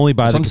 I would only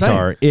buy the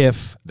guitar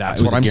if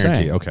that's what I'm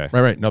saying. Okay.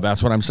 Right. No,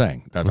 that's what I'm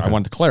saying. I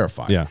wanted to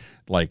clarify. Yeah.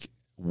 Like,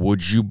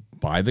 would you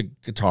buy the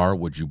guitar?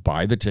 Would you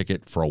buy the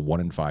ticket for a 1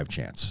 in 5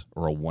 chance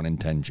or a 1 in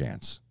 10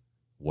 chance?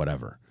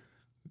 Whatever.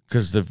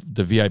 Because the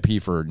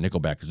VIP for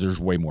Nickelback, there's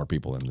way more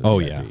people in the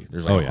VIP. Yeah.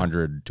 There's like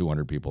 100,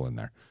 200 people in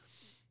there.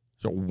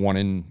 So 1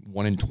 in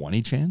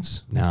 20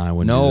 chance? No, I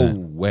wouldn't. No do that.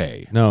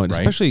 way. No,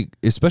 right?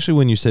 especially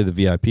when you say the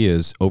VIP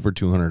is over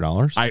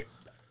 $200.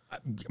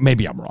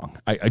 Maybe I'm wrong.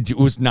 It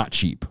was not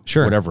cheap.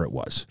 Sure. Whatever it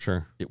was.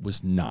 Sure. It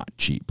was not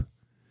cheap.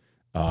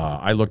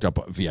 I looked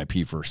up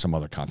VIP for some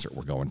other concert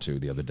we're going to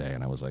the other day,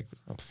 and I was like,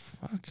 oh,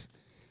 fuck.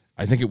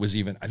 I think it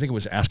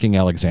was Asking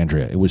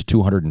Alexandria. It was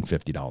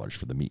 $250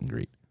 for the meet and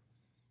greet.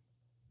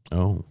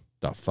 Oh.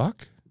 The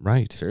fuck?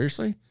 Right.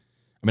 Seriously?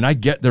 I mean, I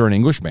get they're an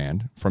English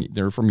band.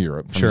 They're from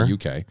Europe, from the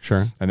UK.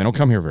 Sure. And they don't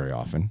come here very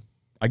often.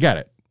 I get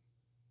it.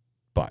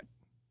 But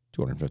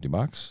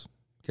 $250?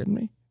 Kidding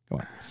me? Come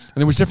on.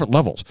 And there was different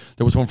levels.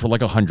 There was one for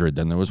like 100,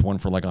 then there was one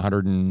for like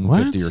 150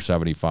 What? or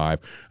 75,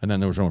 and then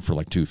there was one for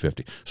like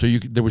 250. So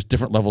there was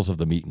different levels of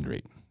the meet and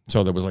greet.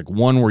 So there was like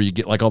one where you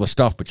get like all the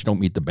stuff, but you don't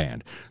meet the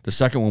band. The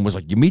second one was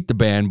like you meet the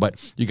band, but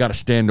you got to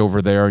stand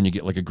over there and you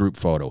get like a group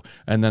photo.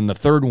 And then the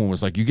third one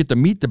was like you get to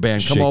meet the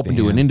band, come Shake up the and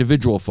do an hand.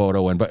 individual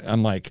photo. But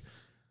I'm like,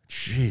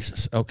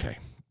 Jesus, okay.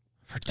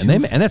 And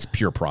that's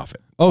pure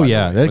profit. Oh, by the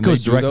yeah. way. That When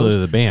goes they do directly to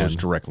the band. It goes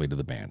directly to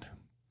the band.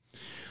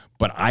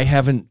 But I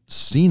haven't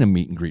seen a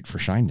meet and greet for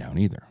Shinedown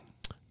either.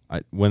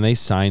 When they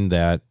signed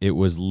that, it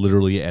was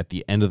literally at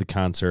the end of the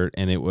concert,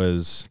 and it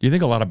was Do you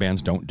think a lot of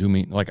bands don't do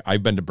meet? Like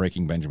I've been to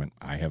Breaking Benjamin.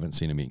 I haven't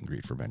seen a meet and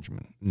greet for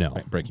Benjamin. No.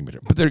 Breaking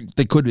Benjamin. But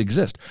they could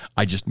exist.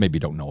 I just maybe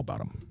don't know about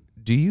them.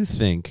 Do you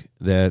think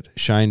that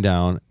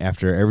Shinedown,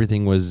 after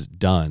everything was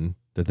done,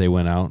 that they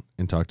went out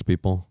and talked to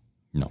people?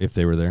 No. If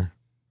they were there?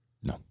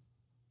 No.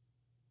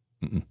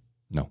 Mm-mm.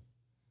 No.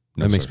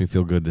 That makes me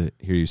feel good to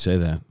hear you say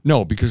that.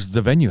 No, because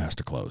the venue has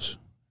to close.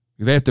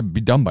 They have to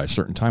be done by a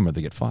certain time or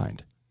they get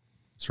fined.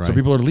 That's right. So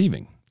people are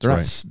leaving.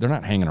 That's They're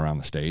not hanging around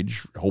the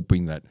stage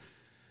hoping that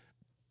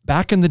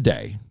back in the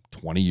day,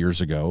 20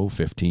 years ago,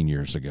 15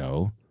 years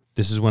ago,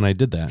 This is when I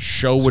did that.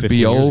 show It's would 15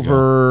 be years ago.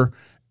 over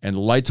and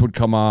lights would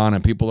come on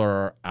and people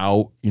are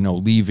out,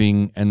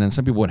 leaving. And then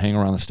some people would hang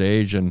around the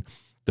stage and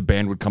the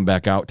band would come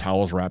back out,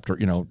 towel wrapped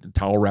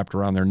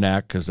around their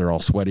neck because they're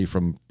all sweaty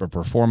from a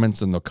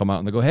performance. And they'll come out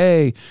and they'll go,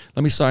 hey,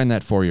 let me sign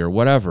that for you or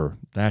whatever.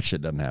 That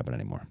shit doesn't happen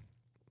anymore.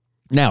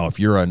 Now, if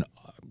you're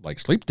like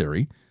Sleep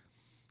Theory,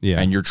 Yeah.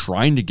 and you're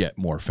trying to get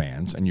more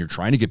fans and you're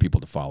trying to get people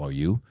to follow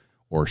you,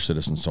 or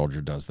Citizen Soldier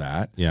does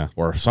that. Yeah.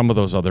 Or some of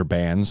those other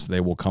bands,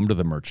 they will come to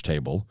the merch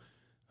table.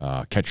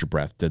 Catch Your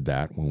Breath did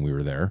that when we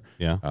were there.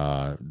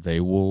 Yeah. They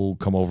will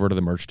come over to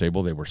the merch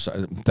table. They were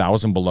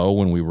 1,000 Below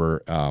when we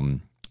were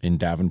in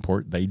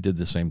Davenport. They did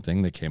the same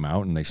thing. They came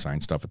out and they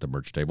signed stuff at the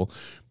merch table,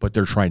 but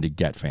they're trying to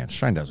get fans.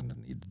 Shine doesn't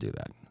need to do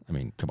that. I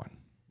mean, come on.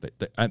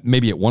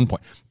 Maybe at one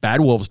point.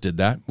 Bad Wolves did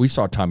that. We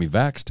saw Tommy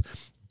Vexed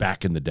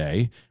back in the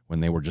day when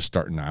they were just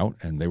starting out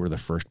and they were the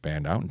first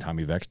band out and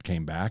Tommy Vexed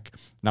came back,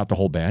 not the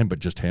whole band, but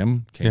just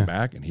him came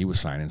back and he was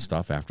signing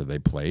stuff after they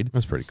played.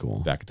 That's pretty cool.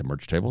 Back at the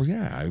merch table.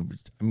 Yeah.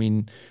 I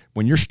mean,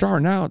 when you're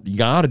starting out, you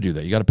got to do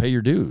that. You got to pay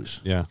your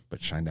dues. Yeah. But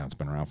Shinedown's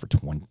been around for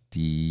 20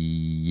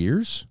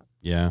 years.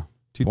 Yeah.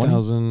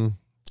 2000.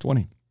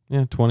 20.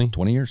 Yeah, 20.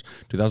 20 years.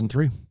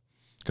 2003.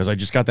 Because I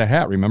just got that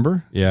hat,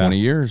 remember? Yeah. 20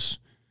 years.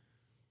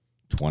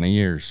 20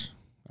 years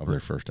of their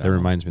first That album.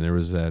 reminds me, there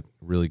was that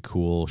really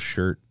cool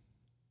shirt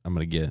I'm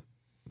going to get.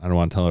 I don't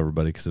want to tell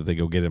everybody because if they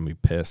go get it, I'm going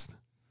to be pissed.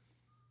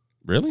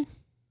 Really?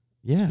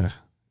 Yeah.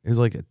 It was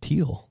like a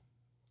teal.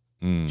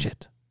 Mm.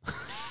 Shit.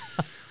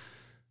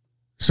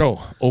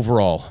 So,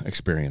 overall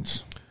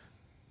experience.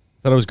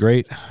 Thought it was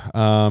great.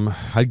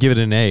 I'd give it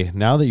an A.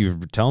 Now that you've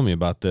been telling me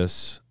about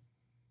this,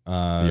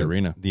 The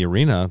arena.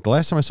 The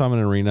last time I saw them in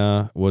an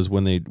arena was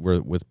when they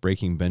were with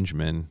Breaking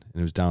Benjamin, and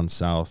it was down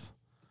south.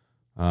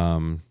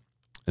 And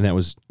that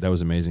was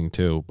amazing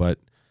too. But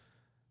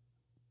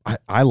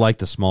I like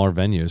the smaller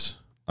venues.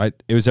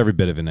 It was every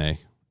bit of an A.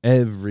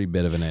 Every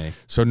bit of an A.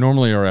 So,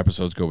 normally our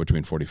episodes go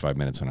between 45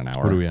 minutes and an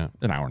hour. What are we at?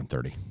 An hour and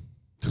 30.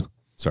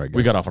 Sorry, guys.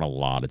 We got off on a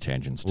lot of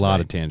tangents today. a lot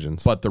of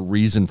tangents. But the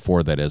reason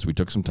for that is we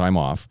took some time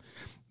off,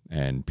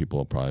 and people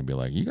will probably be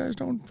like, you guys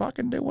don't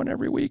fucking do one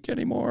every week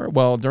anymore.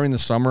 Well, during the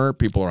summer,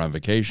 people are on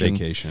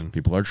vacation.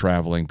 People are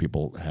traveling.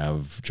 People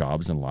have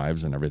jobs and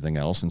lives and everything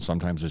else, and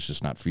sometimes it's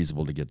just not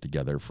feasible to get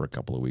together for a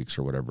couple of weeks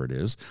or whatever it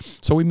is.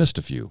 So we missed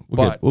a few.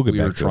 We'll get we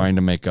back were to trying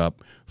to make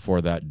up for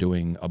that,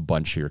 doing a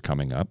bunch here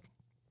coming up.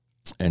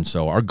 And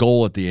so our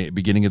goal at the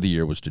beginning of the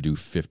year was to do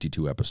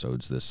 52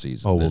 episodes this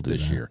season. Oh, we'll do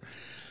this that. year.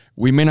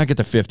 We may not get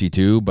to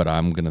 52, but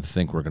I'm gonna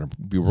think we're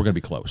gonna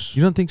be close.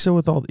 You don't think so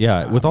with all?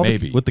 Yeah, with all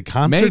maybe. with the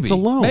concerts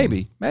alone.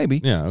 Maybe.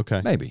 Yeah.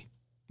 Okay. Maybe.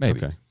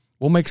 Okay.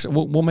 We'll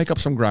make up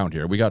some ground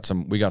here. We got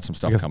some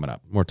stuff coming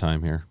up. More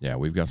time here. Yeah,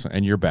 we've got some,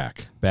 and you're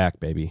back. Back,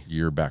 baby.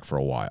 You're back for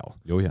a while.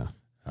 Oh yeah.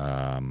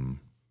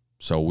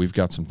 So we've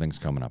got some things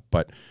coming up,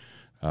 but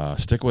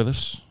stick with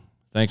us.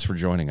 Thanks for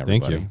joining,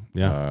 everybody. Thank you.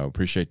 Yeah.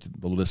 Appreciate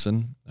the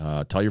listen.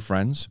 Tell your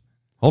friends.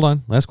 Hold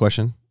on. Last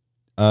question.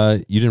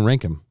 You didn't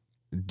rank him.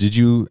 Did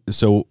you?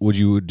 So would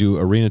you do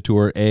Arena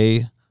Tour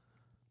A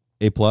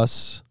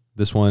plus?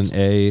 This one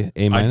A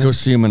minus? I'd go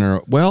see him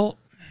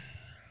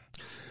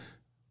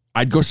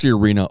I'd go see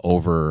Arena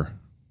over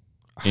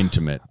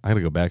Intimate. I got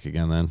to go back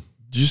again then.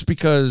 Just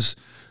because,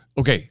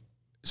 okay,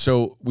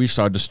 so we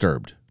saw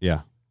Disturbed.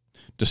 Yeah.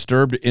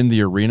 Disturbed in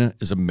the arena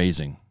is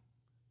amazing.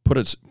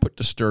 Put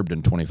Disturbed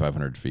in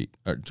 2,500 feet,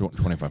 or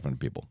 2,500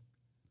 people.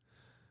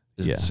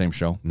 Is it the same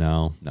show?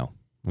 No. No.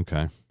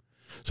 Okay.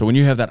 So when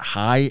you have that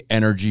high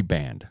energy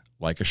band,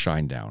 like a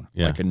Shinedown,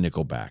 Yeah. like a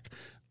Nickelback,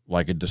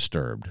 like a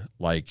Disturbed,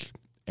 like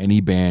any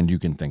band you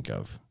can think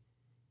of,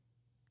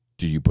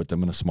 do you put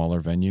them in a smaller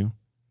venue?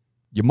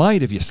 You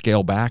might if you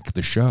scale back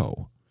the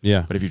show.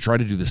 Yeah. But if you try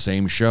to do the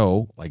same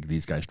show like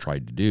these guys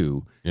tried to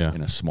do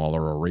in a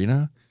smaller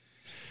arena,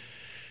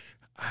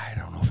 I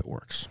don't know if it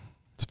works.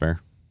 It's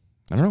fair.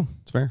 I don't know.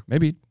 It's fair.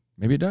 Maybe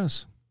it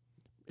does.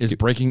 Is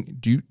Breaking?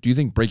 Do you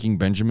think Breaking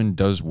Benjamin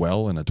does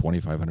well in a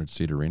 2,500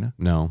 seat arena?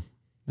 No.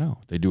 No,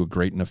 they do it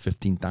great in a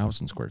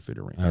 15,000 square feet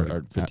arena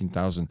or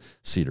 15,000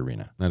 seat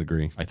arena. I'd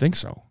agree. I think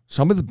so.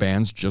 Some of the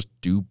bands just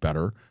do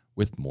better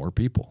with more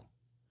people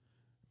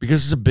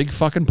because it's a big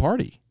fucking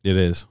party. It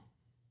is.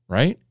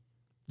 Right?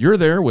 You're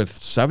there with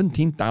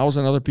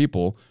 17,000 other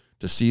people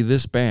to see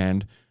this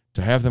band,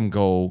 to have them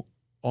go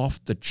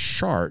off the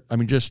chart. I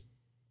mean, just,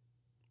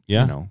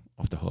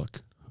 off the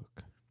hook.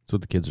 That's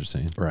what the kids are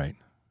saying. Right.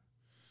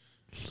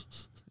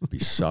 It'd be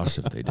sus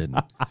if they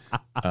didn't.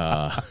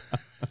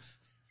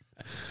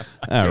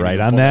 All right,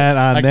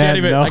 I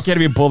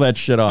can't even pull that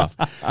shit off.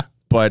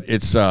 But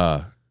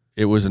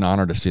it was an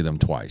honor to see them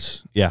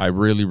twice. Yeah, I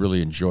really,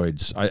 really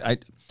enjoyed. I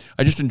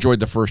just enjoyed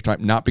the first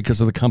time, not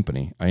because of the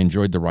company. I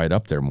enjoyed the ride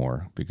up there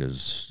more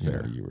because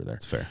you were there.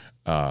 It's fair.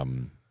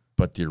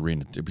 But the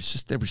arena, there was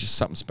just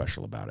something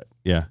special about it.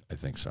 Yeah, I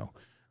think so.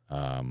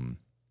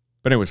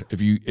 But anyways,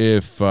 if you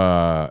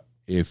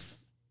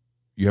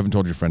haven't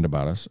told your friend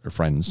about us or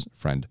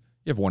friend.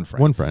 You have one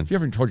friend. One friend. If you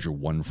haven't told your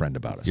one friend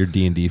about us. Your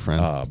D&D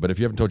friend. But if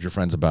you haven't told your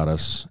friends about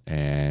us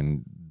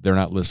and they're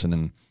not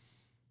listening,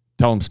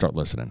 tell them to start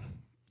listening.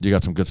 You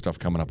got some good stuff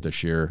coming up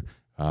this year.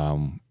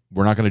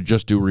 We're not going to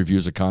just do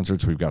reviews of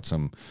concerts. We've got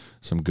some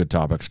good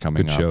topics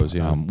coming up. Good shows,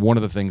 yeah. One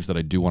of the things that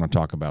I do want to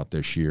talk about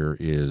this year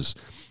is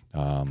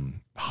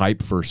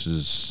hype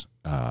versus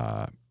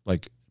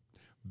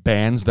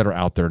bands that are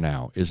out there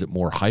now. Is it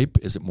more hype?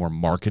 Is it more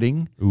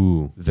marketing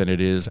than it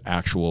is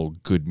actual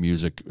good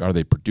music? Are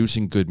they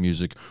producing good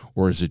music,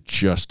 or is it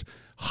just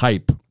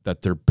hype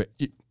that they're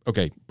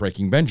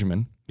Breaking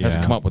Benjamin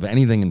hasn't come up with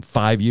anything in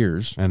 5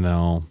 years. I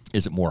know.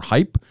 Is it more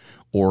hype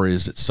or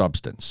is it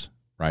substance?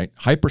 Right?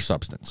 Hype or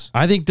substance?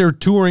 I think they're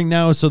touring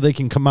now so they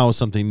can come out with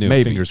something new.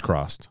 Maybe. Fingers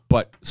crossed.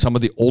 But some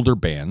of the older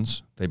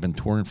bands, they've been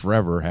touring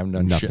forever, haven't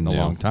done shit in a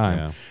long time.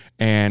 Yeah.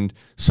 And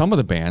some of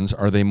the bands,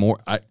 are they more,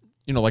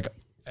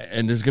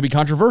 and this is going to be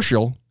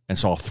controversial, and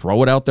so I'll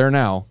throw it out there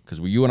now because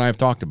you and I have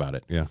talked about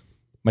it. Yeah.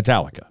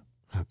 Metallica.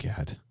 Oh,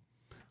 God.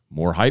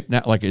 More hype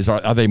now?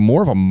 Are they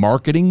more of a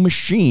marketing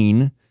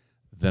machine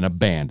than a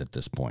band at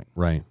this point?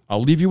 Right.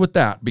 I'll leave you with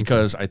that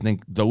because I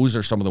think those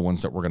are some of the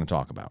ones that we're going to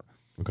talk about.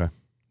 Okay.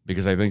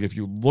 Because I think if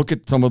you look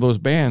at some of those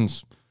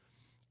bands,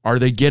 are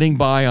they getting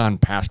by on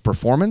past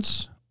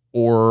performance,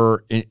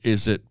 or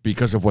is it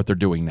because of what they're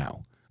doing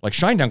now? Like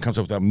Shinedown comes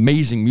up with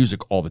amazing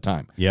music all the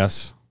time.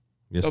 Yes.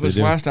 Yes, this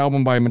last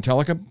album by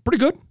Metallica, pretty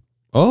good.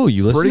 Oh,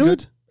 you listened to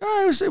it?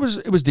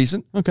 It was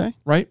decent. Okay.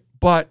 Right?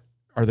 But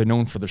are they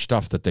known for their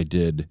stuff that they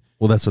did?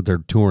 Well, that's what they're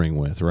touring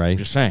with, right?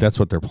 Just saying. That's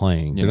what they're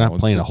playing. They're not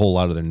playing a whole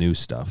lot of their new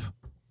stuff.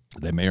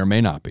 They may or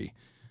may not be.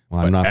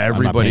 Well,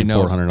 everybody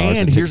knows.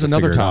 And here's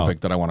another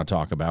topic that I want to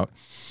talk about.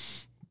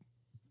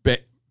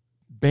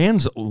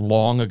 Bands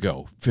long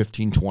ago,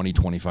 15, 20,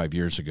 25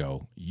 years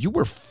ago, you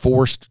were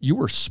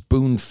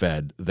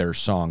spoon-fed their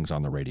songs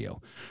on the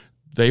radio.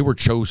 They were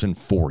chosen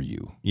for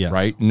you,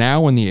 right?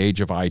 Now in the age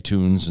of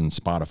iTunes and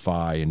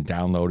Spotify and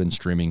download and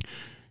streaming,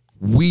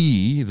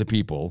 we, the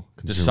people,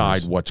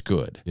 decide what's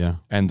good. Yeah.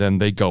 And then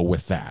they go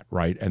with that,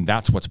 right? And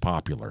that's what's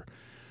popular.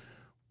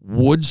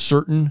 Would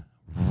certain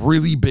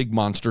really big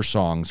monster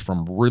songs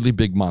from really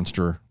big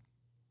monster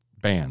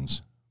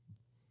bands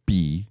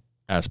be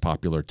as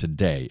popular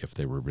today if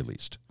they were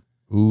released?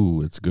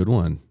 Ooh, it's a good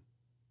one.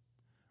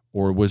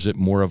 Or was it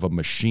more of a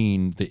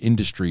machine, the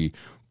industry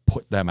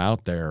put them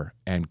out there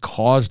and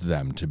caused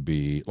them to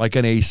be like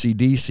an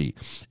AC/DC?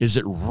 Is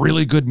it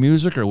really good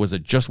music, or was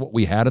it just what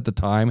we had at the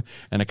time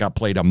and it got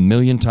played a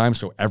million times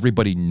so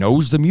everybody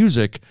knows the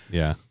music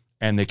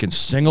and they can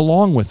sing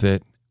along with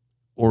it?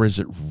 Or is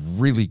it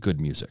really good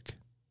music?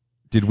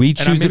 Did we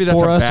choose it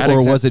for us,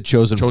 or was it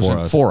chosen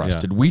for us? Yeah.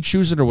 Did we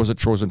choose it, or was it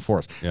chosen for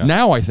us? Yeah.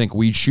 Now I think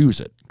we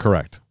choose it.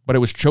 Correct. But it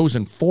was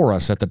chosen for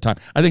us at the time.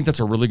 I think that's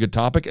a really good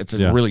topic. It's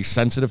a really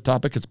sensitive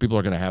topic because people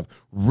are going to have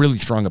really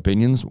strong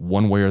opinions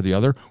one way or the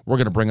other. We're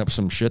going to bring up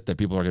some shit that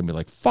people are going to be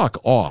like, fuck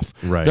off.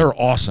 Right. They're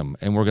awesome.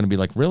 And we're going to be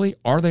like, really?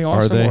 Are they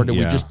awesome? Or did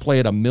we just play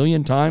it a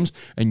million times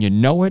and you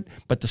know it,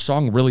 but the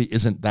song really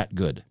isn't that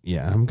good?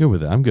 Yeah, I'm good with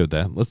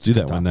that. Let's do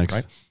that one next.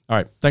 Right? All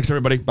right. Thanks,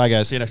 everybody. Bye,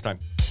 guys. See you next time.